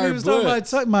Don't with get Garth me started.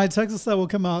 Brooks. My Texas side will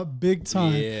come out big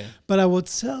time. Yeah. But I will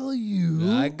tell you, when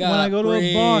I go to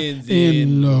a bar friends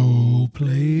in low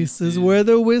places where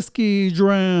the whiskey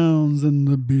drowns and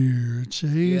the beer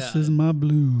chases my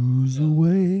blues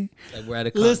away. Like we're at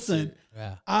a concert. Listen,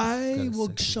 I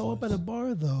will show up at a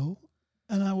bar though,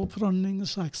 and I will put on an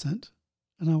English accent,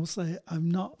 and I will say, I'm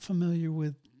not familiar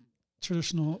with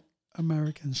traditional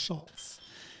American shots.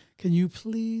 Can you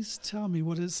please tell me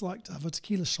what it's like to have a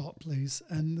tequila shot, please?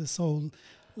 And this whole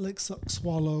lick, suck,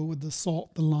 swallow with the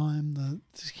salt, the lime, the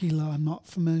tequila. I'm not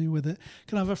familiar with it.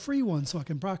 Can I have a free one so I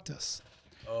can practice?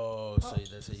 Oh, so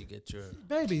that's how you get your...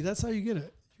 Baby, that's how you get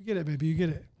it. You get it, baby. You get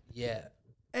it. Yeah.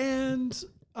 And,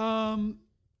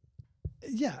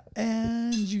 yeah,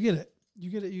 and you get it. You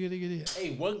get it.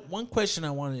 Hey, one question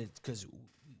I wanted, because,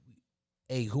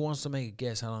 hey, who wants to make a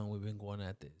guess how long we've been going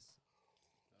at this?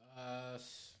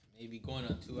 Maybe going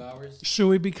on 2 hours. Should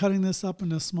we be cutting this up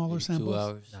into smaller Maybe samples? 2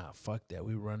 hours. Nah, fuck that.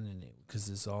 We're running it because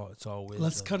it's all wisdom.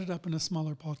 Let's cut it up into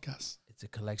smaller podcasts. It's a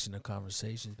collection of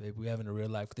conversations, baby. We having a real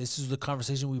life. This is the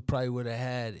conversation we probably would have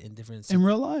had in different... In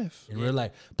real life. In real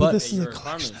life. But But this is a your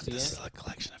collection. comments, This yeah? is a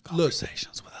collection of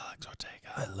conversations with Alex Ortega.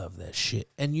 I love that shit.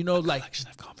 And you know, like... Collection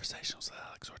of conversations with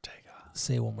Alex Ortega.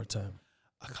 Say it one more time.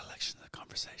 A collection of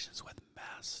conversations with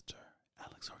Master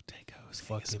Alex Ortega, who's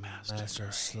getting his Fucking master master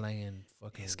degree. slaying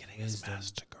fucking He's getting his wisdom.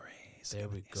 master degree. There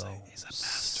we go. He's a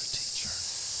master teacher.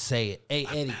 Say it. Hey, A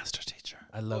Eddie. master teacher.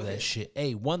 I love Go that ahead. shit.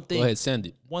 Hey, one Go thing. ahead, send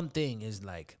it. One thing is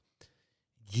like,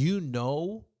 you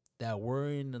know that we're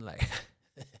in like,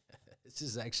 this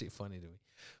is actually funny to me,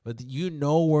 but you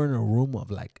know we're in a room of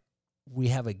like, we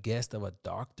have a guest of a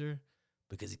doctor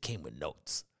because he came with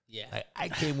notes. Yeah. Like, I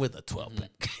came with a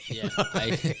 12-pack. Yeah.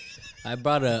 I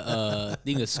brought a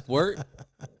thing of squirt,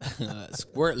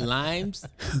 squirt limes,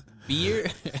 beer.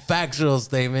 Factual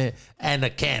statement and a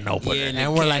can opener. Yeah, and and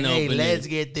a we're can like, hey, opener. let's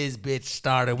get this bitch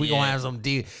started. We gonna Yeah. have some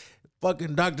deal.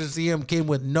 Fucking Dr. CM came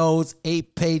with notes,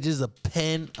 8 pages, a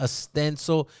pen, a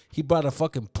stencil. He brought a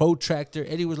fucking protractor.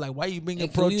 Eddie was like, why you bring a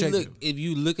And can you protractor? if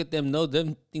you look at them, no,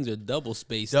 them things are double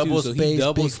spaced Double too. So spaced, he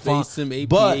double big font. spaced them APA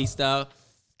But- style.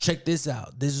 Check this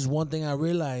out. This is one thing I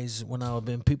realized when I've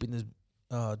been peeping this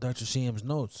Dr. CM's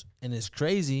notes. And it's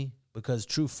crazy because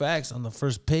true facts on the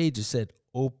first page, it said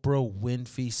Oprah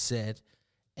Winfrey said.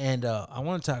 And I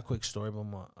want to tell a quick story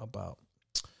about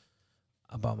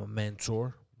my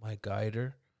mentor, my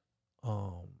guider,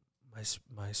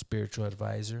 my spiritual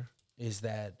advisor. Is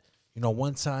that, you know,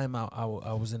 one time I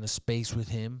was in a space with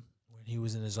him when he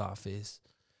was in his office.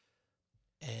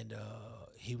 And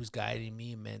he was guiding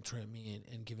me and mentoring me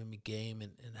and giving me game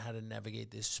and how to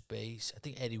navigate this space. I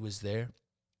think Eddie was there.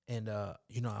 And,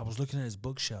 you know, I was looking at his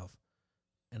bookshelf.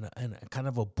 And kind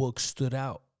of a book stood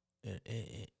out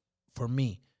for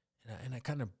me. And I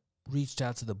kind of reached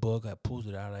out to the book. I pulled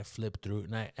it out. I flipped through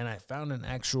it. And I found an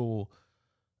actual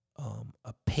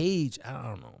a page. I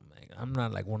don't know, man. I'm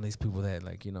not like one of these people that,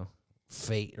 like, you know,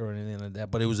 fate or anything like that.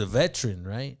 But it was a veteran,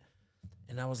 right?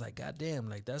 And I was like, God damn,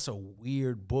 like, that's a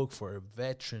weird book for a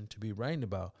veteran to be writing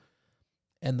about.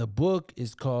 And the book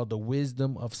is called The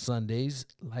Wisdom of Sundays,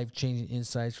 Life-Changing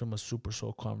Insights from a Super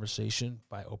Soul Conversation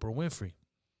by Oprah Winfrey.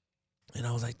 And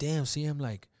I was like, damn, see, I'm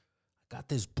like, I got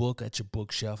this book at your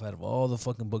bookshelf out of all the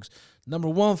fucking books. Number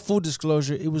one, full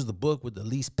disclosure, it was the book with the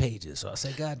least pages. So I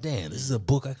said, God damn, this is a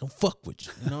book I can fuck with,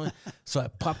 you know? So I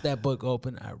popped that book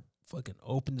open. I fucking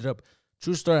opened it up.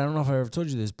 True story, I don't know if I ever told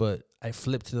you this, but I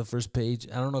flipped to the first page.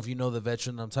 I don't know if you know the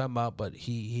veteran I'm talking about, but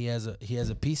he has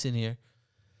a piece in here.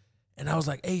 And I was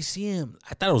like, hey, CM,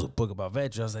 I thought it was a book about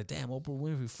veterans. I was like, damn, Oprah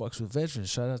Winfrey fucks with veterans.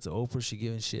 Shout out to Oprah. She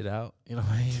giving shit out. You know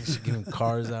what I mean? She giving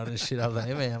cars out and shit. I was like,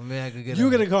 hey, man, maybe I could get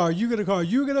You get a car. You get a car.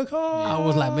 You get a car. I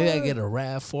was like, maybe I get a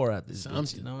RAV4 out this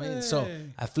bitch. You know what I mean? So Hey.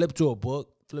 I flipped to a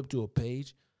book, flipped to a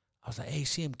page. I was like, hey,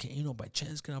 CM, can, you know, by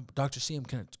chance, can I, Dr. CM,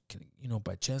 can you know,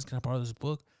 by chance, can I borrow this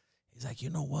book? He's like, you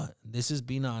know what? This is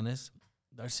being honest.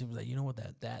 Dr. CM was like, you know what?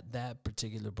 That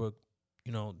particular book,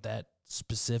 you know, that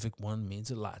specific one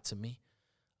means a lot to me.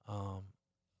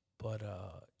 But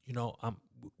you know,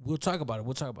 we'll talk about it.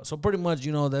 We'll talk about it. So pretty much,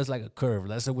 you know, there's like a curve.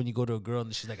 That's like when you go to a girl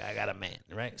and she's like, I got a man,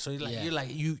 right? So you're like,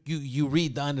 Yeah. you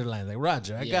read the underline, like,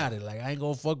 Roger, I Yeah. got it. Like, I ain't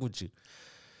gonna fuck with you.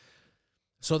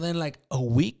 So then like a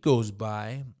week goes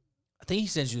by. I think he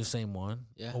sent you the same one.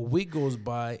 Yeah. A week goes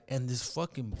by and this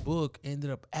fucking book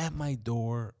ended up at my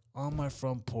door on my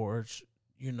front porch,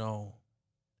 you know,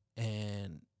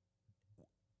 and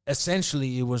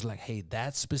essentially it was like, hey,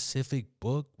 that specific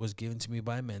book was given to me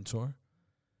by a mentor.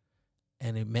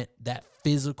 And it meant that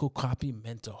physical copy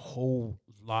meant a whole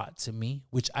lot to me,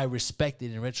 which I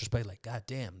respected in retrospect. Like, God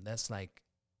damn, that's like,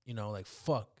 you know, like,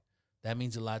 fuck, that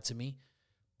means a lot to me.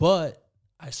 But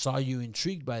I saw you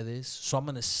intrigued by this, so I'm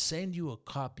going to send you a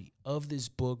copy of this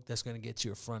book that's going to get to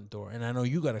your front door. And I know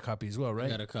you got a copy as well, right? I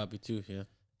got a copy too, yeah.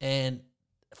 And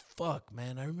fuck,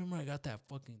 man, I remember I got that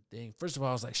fucking thing. First of all,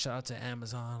 I was like, shout out to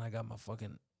Amazon. I got my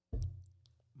fucking,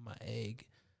 my egg.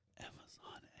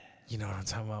 Amazon You know what I'm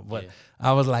talking about? But Yeah.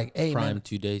 I was like, hey, Prime man.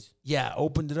 2 days. Yeah, I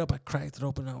opened it up. I cracked it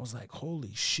open. And I was like,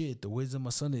 holy shit, The Wisdom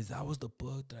of Sundays. That was the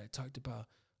book that I talked about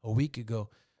a week ago.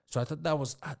 So I thought that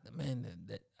was, man,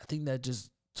 I think that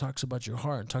just talks about your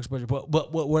heart and talks about your,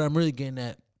 but what I'm really getting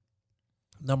at,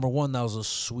 number one, that was a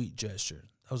sweet gesture.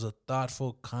 That was a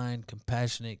thoughtful, kind,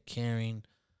 compassionate, caring,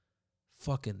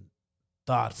 fucking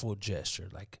thoughtful gesture.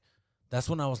 Like, that's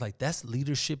when I was like, that's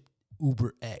leadership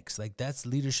Uber X. Like, that's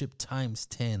leadership times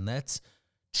 10. That's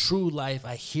true life.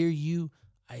 I hear you.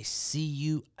 I see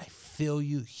you. I feel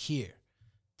you here.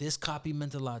 This copy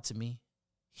meant a lot to me.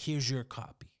 Here's your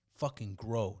copy. Fucking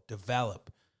grow,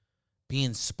 develop, be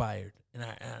inspired. And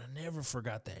I never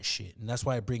forgot that shit. And that's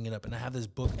why I bring it up. And I have this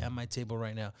book at my table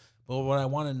right now. But what I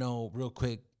want to know real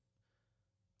quick,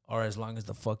 or as long as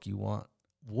the fuck you want,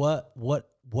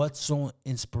 what's so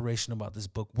inspirational about this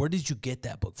book? Where did you get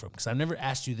that book from? Because I've never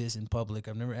asked you this in public.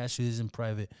 I've never asked you this in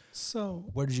private. So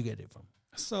Where did you get it from?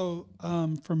 So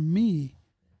for me,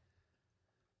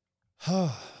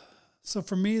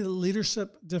 the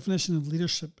leadership definition of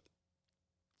leadership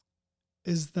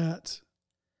is that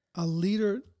a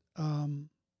leader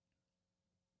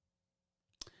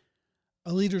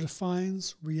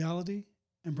defines reality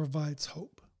and provides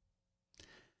hope.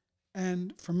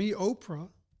 And for me, Oprah,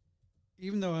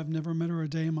 even though I've never met her a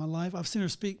day in my life, I've seen her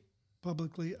speak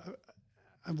publicly.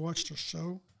 I've watched her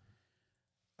show.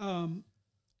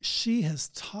 She has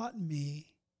taught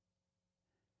me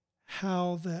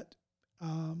how that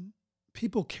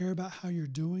people care about how you're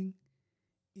doing,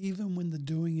 even when the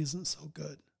doing isn't so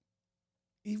good.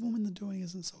 Even when the doing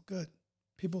isn't so good,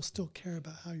 people still care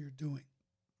about how you're doing.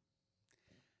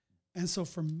 And so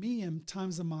for me, in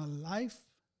times of my life,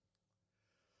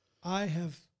 I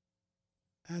have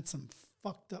had some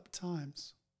fucked up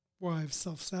times where I've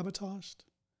self-sabotaged,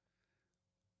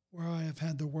 where I have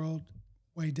had the world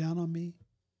weigh down on me,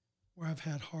 where I've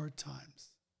had hard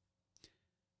times.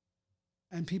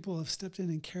 And people have stepped in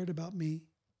and cared about me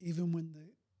even when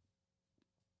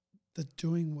the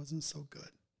doing wasn't so good.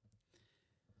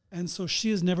 And so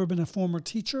she has never been a former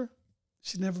teacher.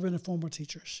 She's never been a former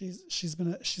teacher. She's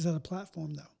at a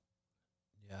platform though.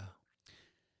 Yeah.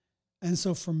 And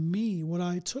so for me, what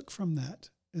I took from that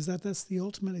is that that's the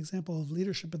ultimate example of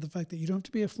leadership, of the fact that you don't have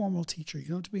to be a formal teacher. You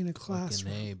don't have to be in a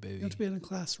classroom. A, baby. You don't have to be in a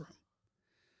classroom.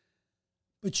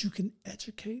 But you can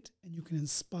educate and you can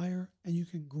inspire and you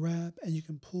can grab and you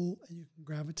can pull and you can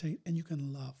gravitate and you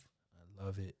can love. I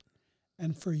love it.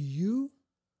 And for you,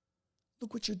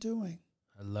 look what you're doing.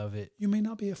 I love it. You may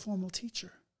not be a formal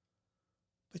teacher,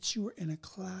 but you are in a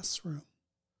classroom.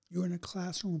 You're in a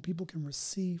classroom where people can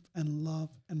receive and love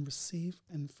and receive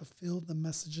and fulfill the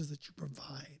messages that you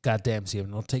provide. Goddamn, Steve,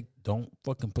 don't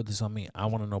fucking put this on me. I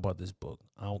want to know about this book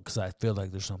because I feel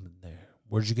like there's something there.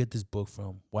 Where'd you get this book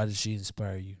from? Why did she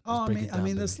inspire you?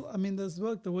 This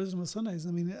book, The Wisdom of Sundays.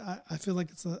 I feel like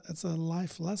it's a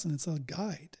life lesson. It's a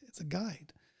guide. It's a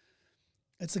guide.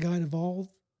 It's a guide of all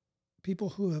people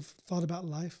who have thought about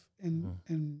life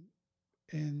in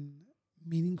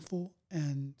meaningful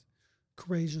and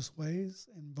courageous ways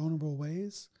and vulnerable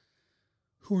ways,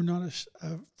 who are not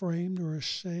framed or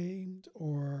ashamed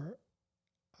or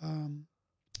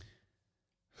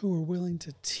who are willing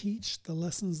to teach the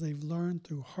lessons they've learned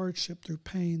through hardship, through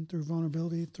pain, through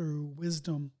vulnerability, through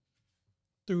wisdom,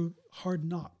 through hard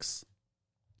knocks.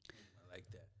 I like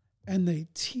that. And they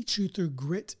teach you through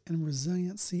grit and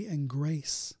resiliency and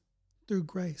grace. Through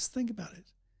grace. Think about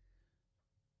it.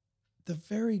 The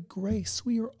very grace.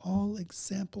 We are all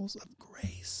examples of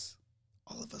grace.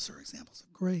 All of us are examples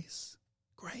of grace.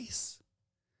 Grace.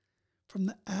 From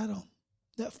the atom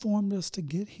that formed us to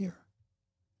get here.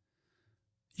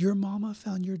 Your mama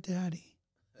found your daddy,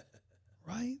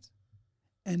 right?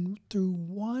 And through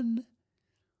one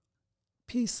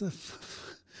piece of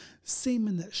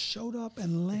semen that showed up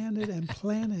and landed and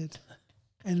planted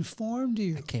and formed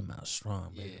you. It came out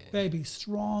strong, baby. Yeah. Baby,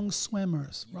 strong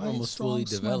swimmers, right? Almost strong fully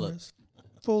developed.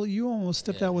 You almost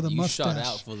stepped out with a you mustache. shot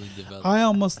out fully developed. I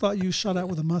almost thought you shot out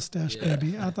with a mustache,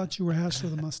 baby. I thought you were hatched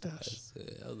with a mustache.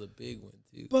 That was a big one,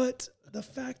 too. But the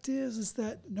fact is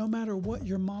that no matter what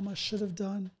your mama should have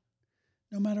done,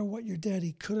 no matter what your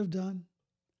daddy could have done,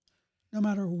 no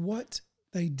matter what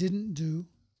they didn't do,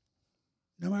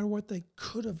 no matter what they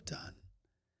could have done,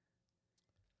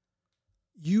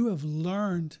 you have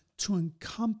learned to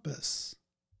encompass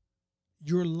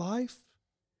your life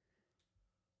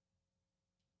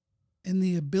in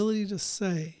the ability to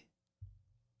say,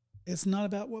 it's not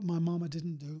about what my mama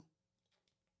didn't do.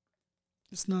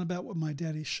 It's not about what my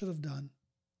daddy should have done.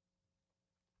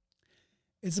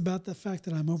 It's about the fact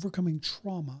that I'm overcoming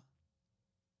trauma.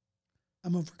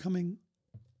 I'm overcoming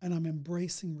And I'm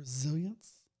embracing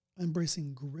resilience. I'm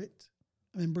embracing grit.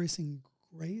 I'm embracing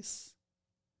grace.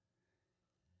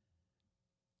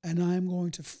 And I'm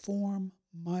going to form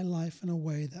my life in a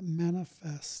way that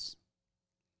manifests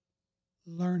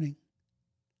learning,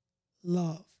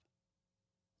 love,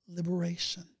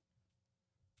 liberation.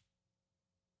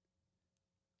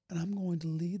 And I'm going to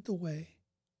lead the way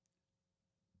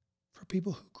for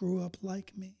people who grew up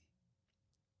like me,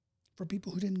 for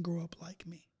people who didn't grow up like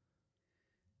me,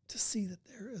 to see that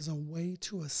there is a way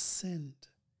to ascend.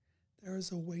 There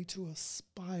is a way to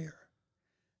aspire.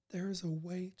 There is a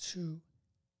way to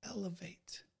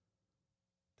elevate.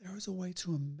 There is a way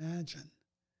to imagine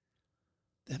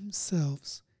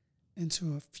themselves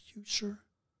into a future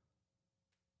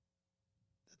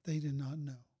that they did not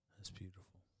know. That's beautiful.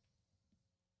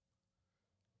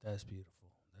 That's beautiful.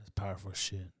 That's powerful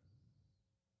shit.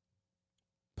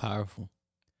 Powerful.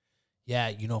 Yeah,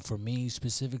 you know, for me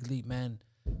specifically, man,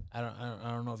 I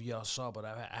don't know if y'all saw, but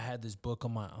I had this book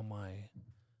on my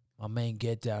main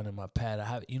get down in my pad. I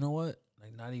have, you know what?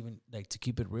 Like, not even like, to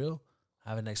keep it real, I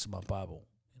have it next to my Bible.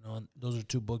 You know, and those are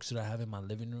two books that I have in my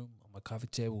living room on my coffee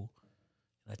table,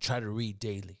 and I try to read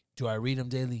daily. Do I read them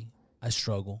daily? I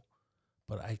struggle,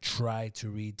 but I try to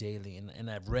read daily, and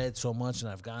I've read so much,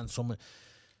 and I've gotten so much.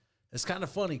 It's kind of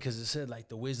funny because it said like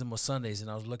the wisdom of Sundays,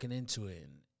 and I was looking into it,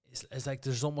 and it's like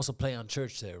there's almost a play on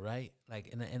church there, right?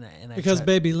 Like, and Because,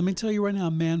 baby, let me tell you right now,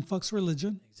 man fucks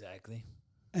religion. Exactly.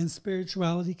 And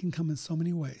spirituality can come in so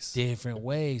many ways. Different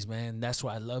ways, man. That's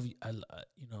why I love you.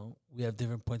 You know, we have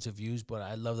different points of views, but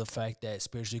I love the fact that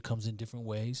spirituality comes in different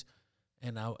ways.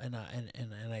 And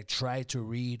I try to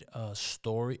read a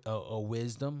story, a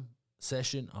wisdom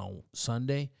session on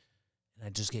Sunday, and I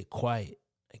just get quiet.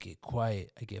 I get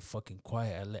quiet. I get fucking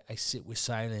quiet. I sit with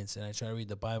silence, and I try to read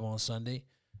the Bible on Sunday,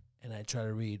 and I try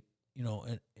to read, you know,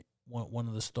 one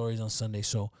of the stories on Sunday.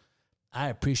 So I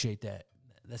appreciate that.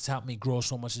 That's helped me grow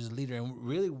so much as a leader. And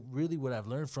really, really what I've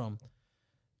learned from,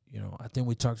 you know, I think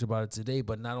we talked about it today,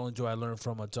 but not only do I learn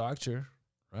from a doctor,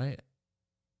 right?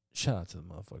 Shout out to the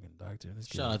motherfucking doctor.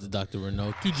 Shout out to Dr.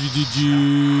 Renault. Doctor,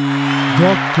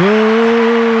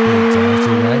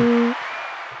 right?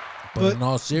 But in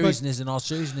all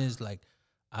seriousness, like,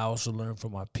 I also learned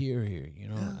from my peer here. You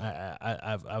know, yeah.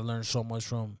 I've learned so much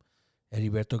from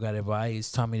Heriberto Garibay. He's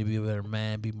taught me to be a better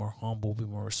man, be more humble, be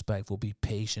more respectful, be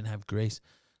patient, have grace.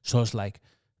 So it's like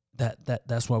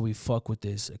that's why we fuck with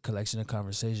this, a collection of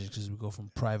conversations, because we go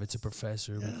from private to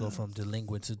professor, we go from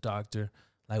delinquent to doctor.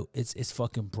 Like, it's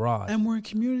fucking broad. And we're a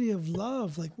community of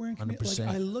love. Like, we're in community.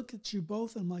 Like, I look at you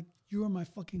both and I'm like, you are my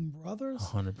fucking brothers.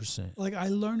 100%. Like, I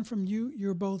learn from you.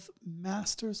 You're both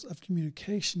masters of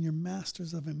communication. You're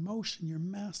masters of emotion. You're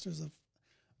masters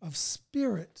of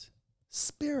spirit.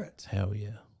 Spirit. Hell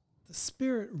yeah. The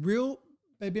spirit. Real.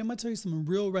 Baby, I'm going to tell you something.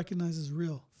 Real recognizes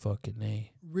real. Fucking A.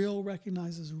 Real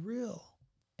recognizes real.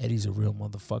 Eddie's a real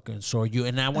motherfucker. And so are you.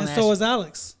 And I want to ask. And so is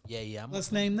Alex. Yeah.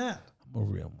 Let's name that. I'm a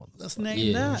real motherfucker. Let's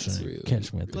name that.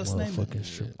 Catch me at the motherfucking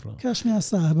strip club. Catch me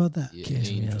outside. How about that? Yeah,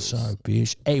 Catch me outside,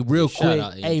 bitch. Hey, real quick.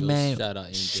 Hey, man.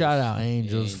 Shout out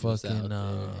Angels. Fucking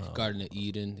Garden of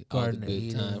Eden. Garden of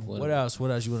Eden. What else you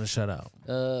want to shout out?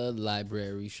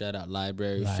 Library. Shout out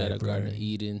Library. Shout out Garden of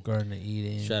Eden. Garden of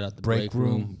Eden. Shout out the break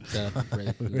room. Shout out the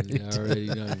break room. You already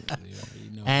know.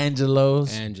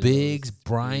 Angelo's, Biggs,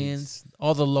 Brian's,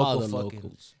 all the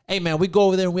locals. Hey, man, we go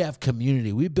over there and we have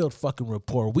community. We build fucking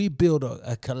rapport. We build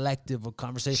a collective of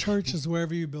conversation. Church is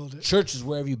wherever you build it. Church is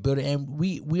wherever you build it. And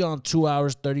we on 2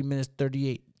 hours, 30 minutes,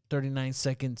 39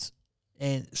 seconds.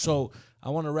 And so I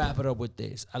want to wrap it up with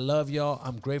this. I love y'all.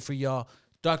 I'm great for y'all.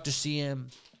 Dr.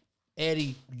 CM,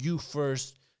 Eddie, you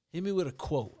first. Hit me with a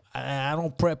quote. I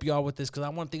don't prep y'all with this because I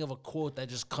want to think of a quote that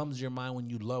just comes to your mind when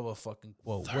you love a fucking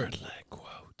quote. Third leg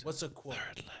quote. What's a quote?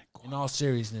 Third leg quote. In all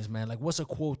seriousness, man, like, what's a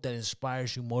quote that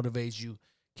inspires you, motivates you,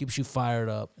 keeps you fired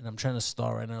up? And I'm trying to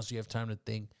start right now so you have time to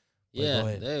think.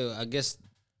 Yeah, I guess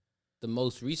the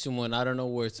most recent one, I don't know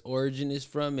where its origin is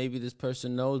from. Maybe this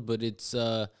person knows, but it's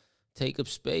take up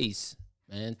space,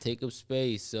 man. Take up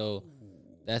space. So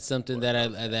that's something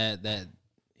that that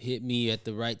hit me at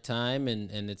the right time,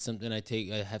 and it's something I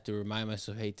have to remind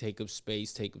myself, hey, take up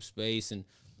space. And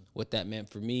what that meant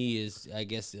for me is, I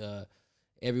guess,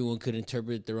 everyone could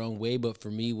interpret it their own way, but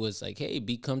for me was like, hey,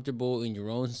 be comfortable in your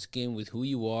own skin with who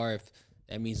you are. If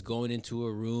that means going into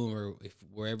a room or if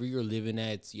wherever you're living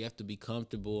at, you have to be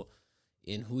comfortable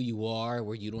in who you are,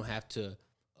 where you don't have to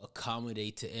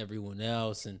accommodate to everyone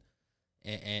else and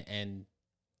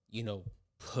you know,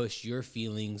 push your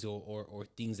feelings or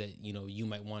things that, you know, you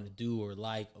might want to do or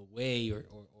like away or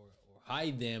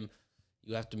hide them.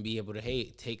 You have to be able to,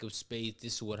 hey, take up space.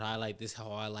 This is what I like. This is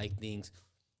how I like things.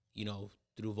 you know,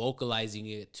 through vocalizing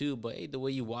it too, but hey, the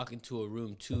way you walk into a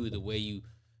room too, the way you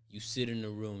sit in a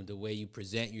room, the way you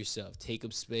present yourself, take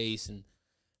up space, and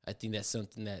I think that's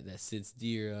something that sits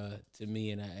dear to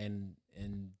me, and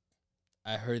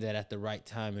I heard that at the right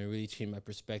time and really changed my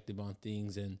perspective on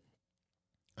things, and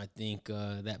I think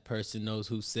that person knows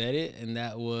who said it, and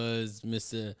that was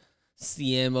Mr.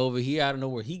 CM over here. I don't know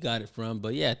where he got it from,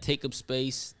 but yeah, take up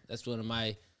space. That's one of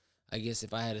my, I guess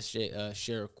if I had to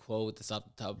share a quote that's off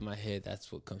the top of my head,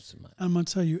 that's what comes to mind. I'm going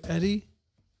to tell you, Eddie,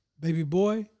 baby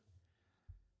boy,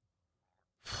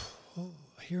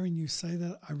 hearing you say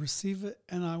that, I receive it,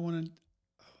 and I want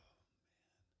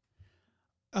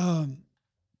to,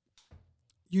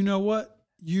 you know what?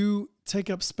 You take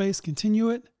up space, continue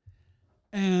it,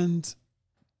 and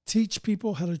teach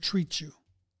people how to treat you.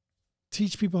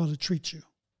 Teach people how to treat you.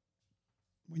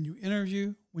 When you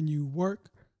interview, when you work,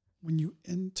 when you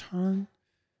intern,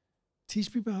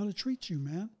 teach people how to treat you,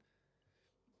 man.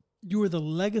 You are the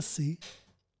legacy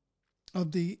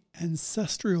of the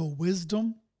ancestral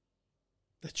wisdom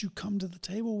that you come to the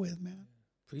table with, man.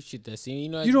 Appreciate that. See, you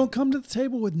know, you don't come to the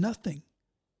table with nothing.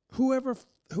 Whoever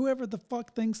the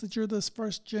fuck thinks that you're this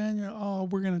first gen,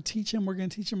 we're going to teach him, we're going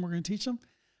to teach him, we're going to teach him.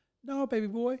 No, baby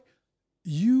boy,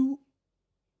 you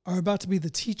are about to be the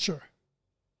teacher.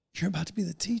 You're about to be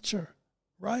the teacher,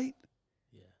 right?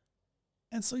 Yeah.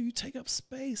 And so you take up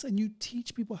space and you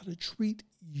teach people how to treat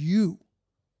you.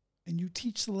 And you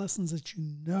teach the lessons that you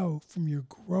know from your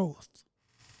growth.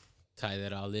 Tie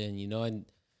that all in, you know, and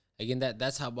again,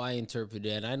 that's how I interpret it.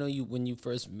 And I know you, when you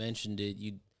first mentioned it,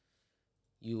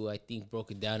 you I think broke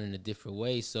it down in a different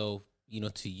way. So, you know,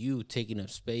 to you, taking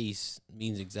up space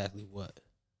means exactly what?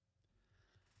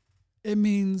 It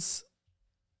means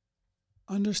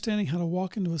understanding how to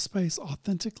walk into a space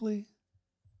authentically,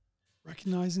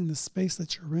 recognizing the space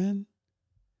that you're in,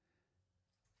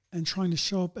 and trying to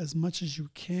show up as much as you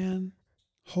can,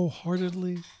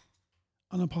 wholeheartedly,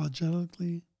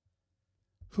 unapologetically,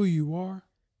 who you are,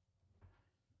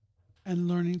 and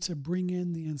learning to bring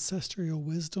in the ancestral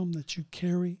wisdom that you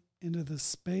carry into the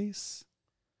space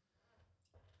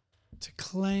to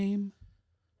claim,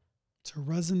 to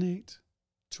resonate,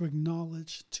 to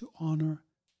acknowledge, to honor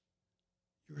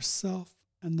yourself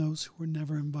and those who were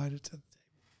never invited to the table.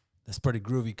 That's pretty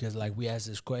groovy because, like, we ask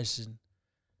this question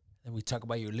and we talk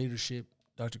about your leadership,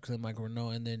 Dr. Clint Michael Renault,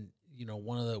 and then, you know,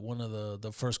 one of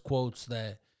the first quotes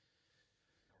that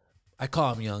I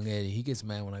call him Young Eddie. He gets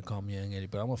mad when I call him Young Eddie,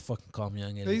 but I'm gonna fucking call him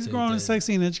Young Eddie. He's grown and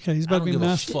sexy and educated. He's about to be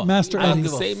Master Eddie. I'm the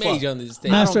same age on this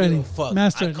stage. Master Eddie.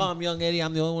 Master Eddie. I call him Young Eddie.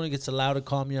 I'm the only one who gets allowed to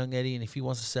call him Young Eddie, and if he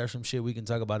wants to share some shit, we can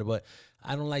talk about it. But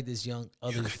I don't like this young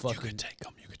other You fucking. could take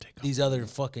him. These other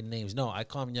fucking names. No, I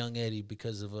call him Young Eddie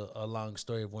because of a long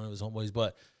story of one of his homeboys,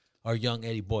 but our Young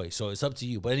Eddie boy. So it's up to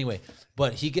you. But anyway,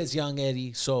 but he gets Young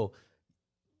Eddie. So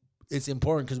it's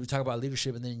important because we talk about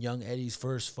leadership, and then Young Eddie's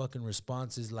first fucking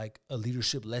response is like a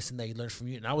leadership lesson that he learned from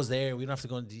you. And I was there. We don't have to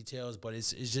go into details, but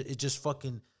it just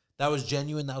fucking, that was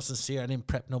genuine. That was sincere. I didn't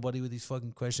prep nobody with these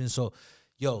fucking questions. So,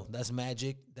 yo, that's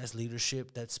magic. That's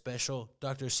leadership. That's special.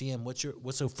 Dr. CM,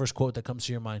 what's the first quote that comes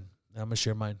to your mind? I'm gonna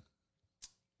share mine.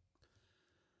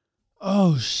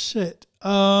 Oh shit.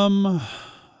 God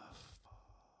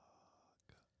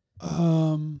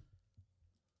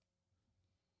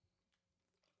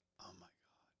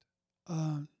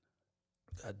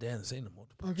damn, this ain't a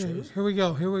multiple Okay, choice. here we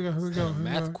go.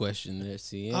 Math question there,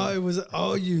 see? Oh, it was.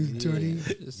 Oh, you dirty.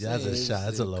 Yeah, that's a shot.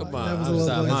 That's a low. Come one. on, That was I'm a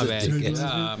sorry, little my bit.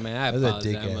 bad. Man, I That's a apologize.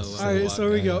 dick I'm ass. All right,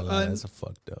 so we go. That's a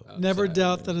fucked up. Never sorry,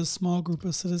 doubt man. that a small group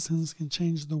of citizens can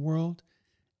change the world.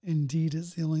 Indeed,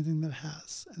 it's the only thing that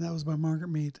has. And that was by Margaret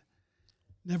Mead.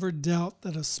 Never doubt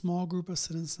that a small group of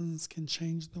citizens can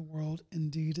change the world.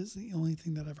 Indeed, it's the only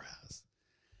thing that ever has.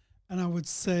 And I would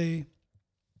say,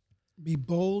 be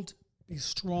bold, be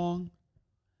strong.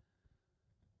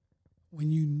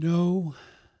 When you know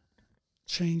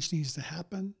change needs to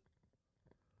happen,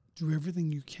 do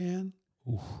everything you can.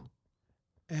 Oof.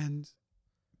 And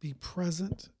be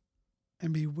present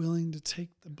and be willing to take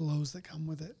the blows that come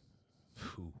with it.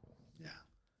 Whew. Yeah.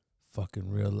 Fucking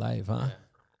real life, huh?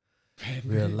 Yeah.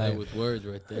 Real Like life. with words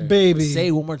right there. Baby. Say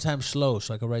it one more time slow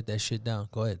so I can write that shit down.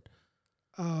 Go ahead.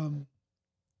 We'll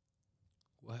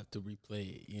have to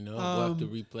replay it, you know? We'll have to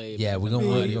replay it. Yeah, we're gonna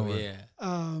work work.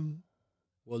 Yeah.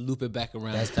 We'll loop it back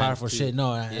around. That's time powerful too. shit.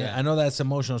 No, I know that's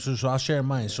emotional, so I'll share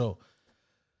mine. So,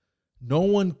 no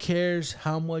one cares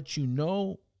how much you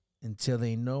know until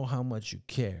they know how much you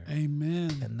care.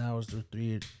 Amen. And that was the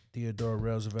Theodore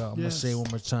Roosevelt. I'm going to Yes. say it one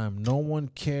more time. No one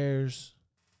cares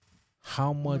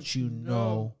how much you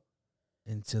know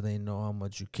until they know how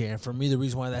much you care. And for me, the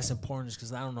reason why that's important is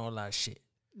because I don't know a lot of shit.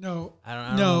 No, I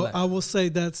don't no, know, like- I will say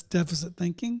that's deficit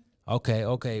thinking.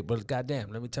 Okay, but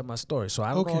goddamn, let me tell my story. So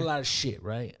I don't know Okay. a lot of shit,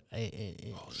 right? Oh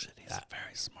shit, he's a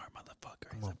very smart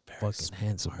motherfucker. I'm a fucking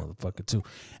handsome motherfucker too.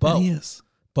 And But he is.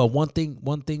 But one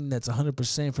thing that's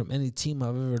 100% from any team I've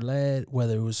ever led,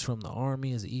 whether it was from the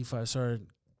Army as an E5 sergeant,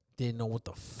 didn't know what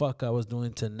the fuck I was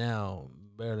doing to now,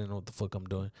 barely know what the fuck I'm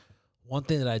doing. One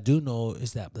thing that I do know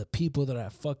is that the people that I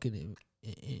fucking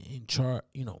in charge,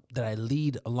 you know, that I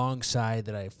lead alongside,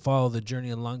 that I follow the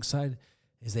journey alongside,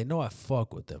 is they know I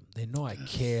fuck with them. They know I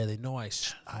care. They know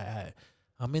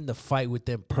I'm in the fight with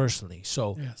them personally.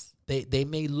 So Yes. they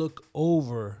may look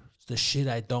over the shit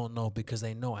I don't know because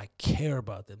they know I care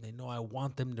about them. They know I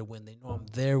want them to win. They know I'm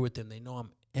there with them. They know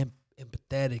I'm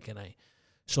empathetic, and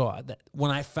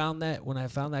when I found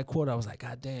that quote, I was like,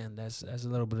 God damn, that's a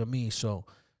little bit of me. So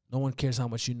no one cares how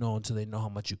much you know until they know how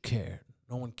much you care.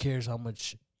 No one cares how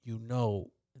much you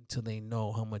know until they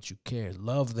know how much you care.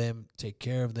 Love them, take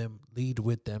care of them, lead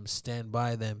with them, stand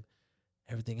by them.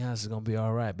 Everything else is gonna be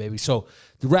all right, baby. So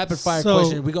the rapid fire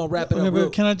question, we're gonna wrap it up.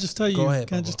 But can I just tell you? Go ahead,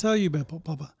 can I Papa. just tell you,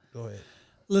 Papa? Go ahead.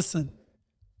 Listen,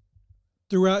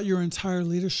 throughout your entire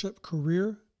leadership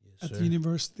career Yes, at sir. the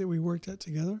university that we worked at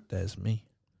together, That's me.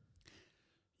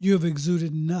 you have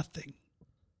exuded nothing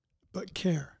but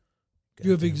care.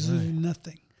 You have Goddamn exuded right.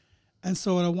 nothing. And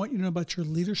so what I want you to know about your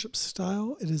leadership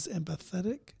style, it is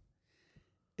empathetic.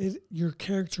 Your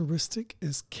characteristic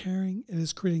is caring. It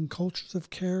is creating cultures of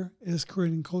care. It is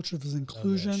creating cultures of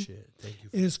inclusion. Thank you.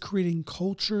 It is creating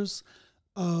cultures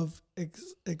of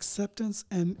acceptance,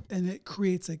 and it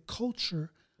creates a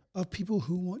culture of people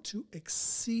who want to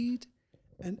exceed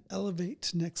and elevate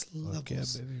to next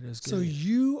levels. Baby, let's get So it.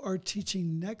 you are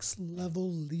teaching next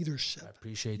level leadership. I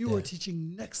appreciate You that. are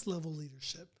teaching next level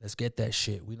leadership. Let's get that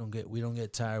shit. We don't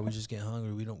get tired. We just get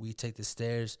hungry. We take the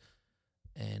stairs,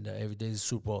 and every day is a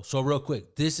Super Bowl. So real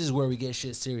quick, this is where we get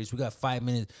shit serious. We got 5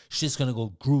 minutes. Shit's gonna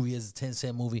go groovy as a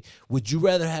 10-cent movie. Would you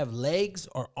rather have legs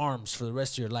or arms for the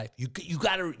rest of your life? You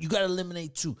gotta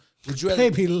eliminate two. Would you rather?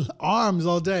 Baby, arms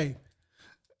all day.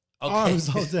 Okay. Arms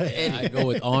all day. I go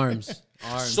with arms.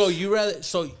 Arms. So you rather? yeah,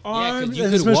 'cause Arms, you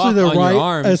and could especially walk the on right, your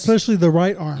arms. especially the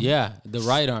right arm. Yeah, the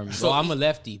right arm. So I'm a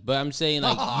lefty, but I'm saying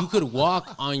like you could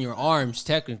walk on your arms.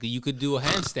 Technically, you could do a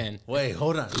handstand. Wait,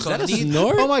 hold on. Is So that a neither-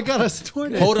 snort? Oh my God, I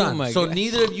snorted. hold Oh on. my So God.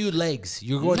 neither of you legs.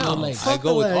 You're going no No, legs. I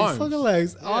go with legs, arms. Fuck the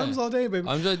legs. Yeah. Arms all day, baby.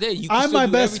 I'm just there. You can I'm still my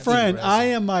do best everything. friend. I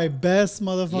am my best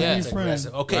motherfucking Yeah. friend.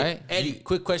 Aggressive. Okay, Right? Eddie.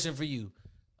 Quick question for you: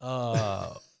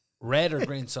 red or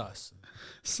green sauce?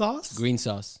 Sauce? Green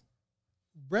sauce.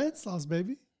 Red sauce,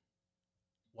 baby.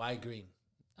 Why green?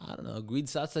 I don't know. Green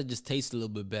sauce that just tastes a little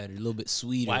bit better, a little bit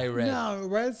sweeter. Why red? No,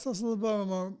 red sauce is a little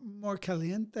bit more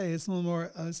caliente. It's a little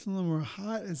more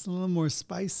hot. It's a little more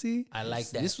spicy. I like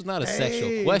that. This was not a Hey,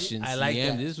 sexual question. I like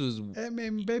CM. that. This was I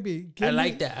mean, baby. I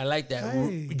like that. I like that.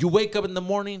 Hey. You wake up in the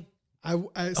morning.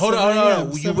 Hold Hold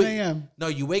on. You 7 wake- a.m. No,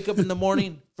 you wake up in the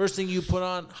morning. First thing you put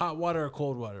on hot water or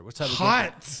cold water. What type of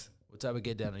what type of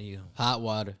get down are you? hot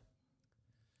water.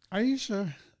 Are you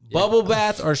sure? Bubble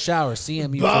bath or shower?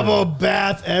 CMU. Bubble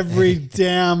bath every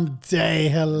damn day.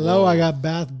 Hello, I got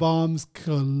bath bombs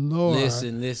galore.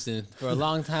 Listen. For a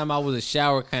long time, I was a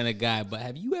shower kind of guy. But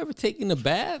have you ever taken a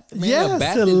bath? Man, Yes, a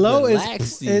bath hello, is it's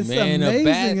relaxing, man. amazing, A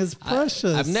bath, it's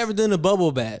precious. I've never done a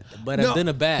bubble bath, but No. I've done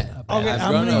a bath. Okay, I've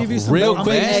I'm grown gonna up. give you some Real I'm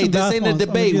quick. gonna give you Hey, some this bath ain't a bombs. I'm gonna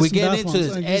debate. give We're you some getting bath into bombs. this.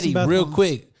 I'm gonna give you Eddie, some bath real bombs.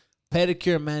 quick.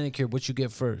 Pedicure, manicure. What you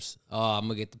get first? Oh, I'm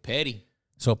gonna get the petty.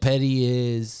 So petty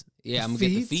is Yeah, I'm gonna get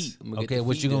the Feet? feet. I'm gonna get okay. the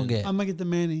What feet you gonna done. get? I'm gonna get the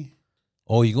mani.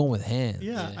 Oh, you going with hands?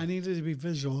 Yeah, I need it to be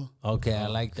visual. Okay, I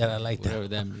like that. I like that. Whatever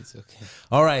that means. Okay.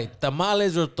 All right,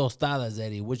 tamales or tostadas,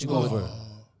 Eddie? What you go for?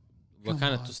 What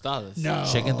kind of tostadas? No.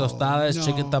 Chicken tostadas,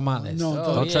 chicken tamales. No,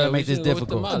 Don't yeah, try to we make this should go with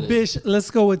difficult. tamales. Bitch, let's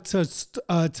go with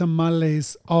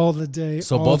tamales all the day.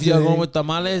 So all both of y'all day. going with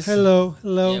tamales? Hello. Yeah,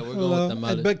 we're going with hello.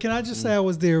 tamales. But can I just say I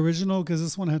was the original because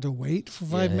this one had to wait for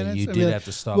 5 Yeah, minutes? you I did mean, have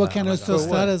to stall What out. kind I'm of like, for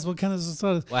what? tostadas? What kind of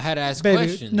tostadas? Well, I had to ask Baby,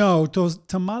 questions. no,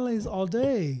 tamales all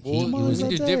day. Well, Tamales all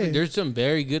there's day. different. There's some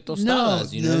very good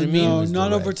tostadas. You know what I mean? No, was not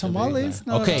direct, over to be tamales.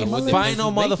 Not Okay, over well, tamales. fine.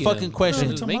 final Just making motherfucking them. question.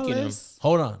 Just making them. Tamales.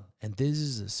 Hold on. And this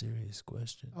is a serious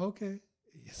question. Okay.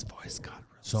 His voice got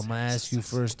real So I'm going to serious. ask you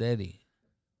first, Eddie.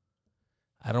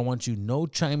 I don't want you no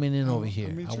chiming in over here.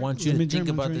 let me I drink- want you let to me think drink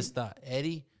my about drink. this thought.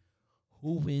 Eddie,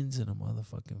 who wins in a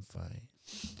motherfucking fight?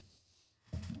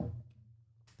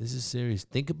 This is serious.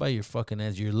 Think about your fucking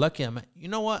answer. You're lucky. You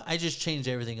know what? I just changed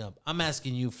everything up. I'm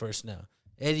asking you first now.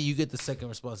 Eddie, you get the second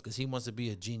response because he wants to be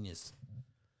a genius.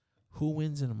 Who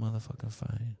wins in a motherfucking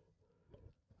fight?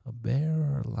 A bear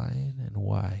or a lion, and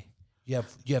why? You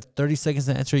have 30 seconds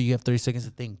to answer. You have 30 seconds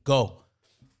to think. Go.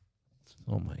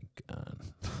 Oh my God.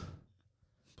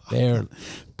 Bear.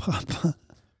 Papa.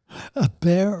 A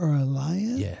bear or a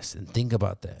lion? Yes, and think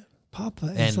about that. Papa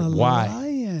is And a why?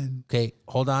 lion. Okay,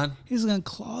 hold on. He's going to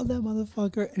claw that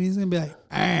motherfucker and he's going to be like,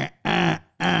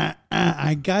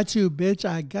 I got you, bitch.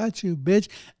 I got you, bitch.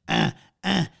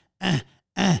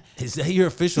 Is that your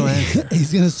official answer?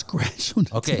 He's going to scratch on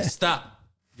the Okay, tag. stop.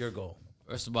 Your goal.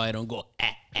 First of all, I don't go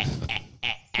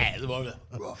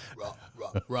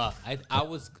raw.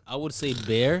 I would say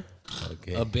bear.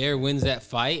 Okay. A bear wins that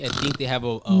fight. I think they have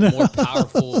a more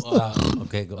powerful.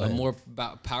 Okay, go a ahead. more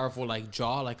powerful like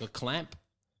jaw, like a clamp.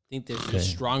 I think they're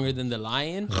stronger than the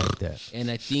lion. I like that. And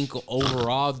I think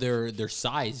overall their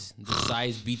size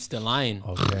beats the lion.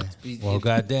 Okay. Well,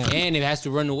 goddamn. And it has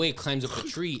to run away, climbs up a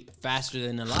tree faster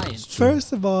than the lion.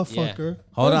 First of all, Yeah. fucker.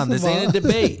 Hold First on, this of all- ain't a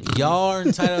debate. Y'all are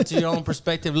entitled to your own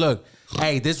perspective. Look,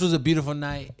 hey, this was a beautiful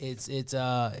night. It's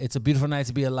a beautiful night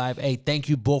to be alive. Hey, thank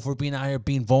you both for being out here,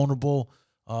 being vulnerable.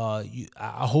 I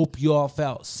hope you all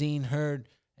felt seen, heard,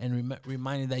 and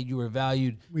reminded that you were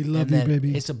valued. We love and you, that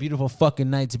baby. It's a beautiful fucking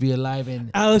night to be alive.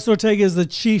 And Alex Ortega is the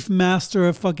chief master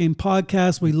of fucking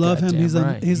podcasts. We love him. Goddamn He's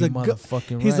right. he's You a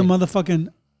motherfucking he's a right. motherfucking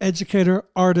educator,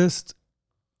 artist,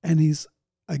 and he's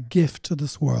a gift to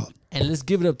this world. And let's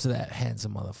give it up to that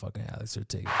handsome motherfucking Alex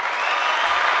Ortega.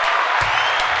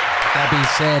 That being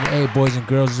said, hey, boys and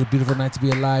girls, it's a beautiful night to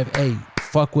be alive. Hey,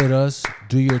 fuck with us.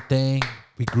 Do your thing.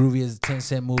 We groovy as a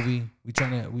 10-cent movie. We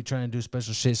trying to do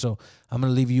special shit. So I'm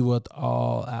going to leave you with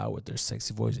all out with their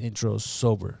sexy voice intros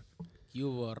sober.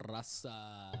 You raza,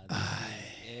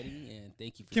 Eddie, and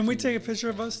thank you. Can we take a picture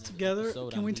of us together?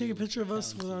 Can we take a Episode picture of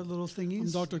us with our little thingies?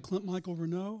 I'm Dr. Clint Michael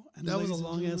Renault, and that was a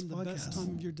long-ass podcast. The best time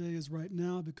of your day is right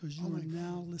now because you are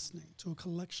now listening to a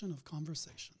collection of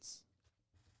conversations.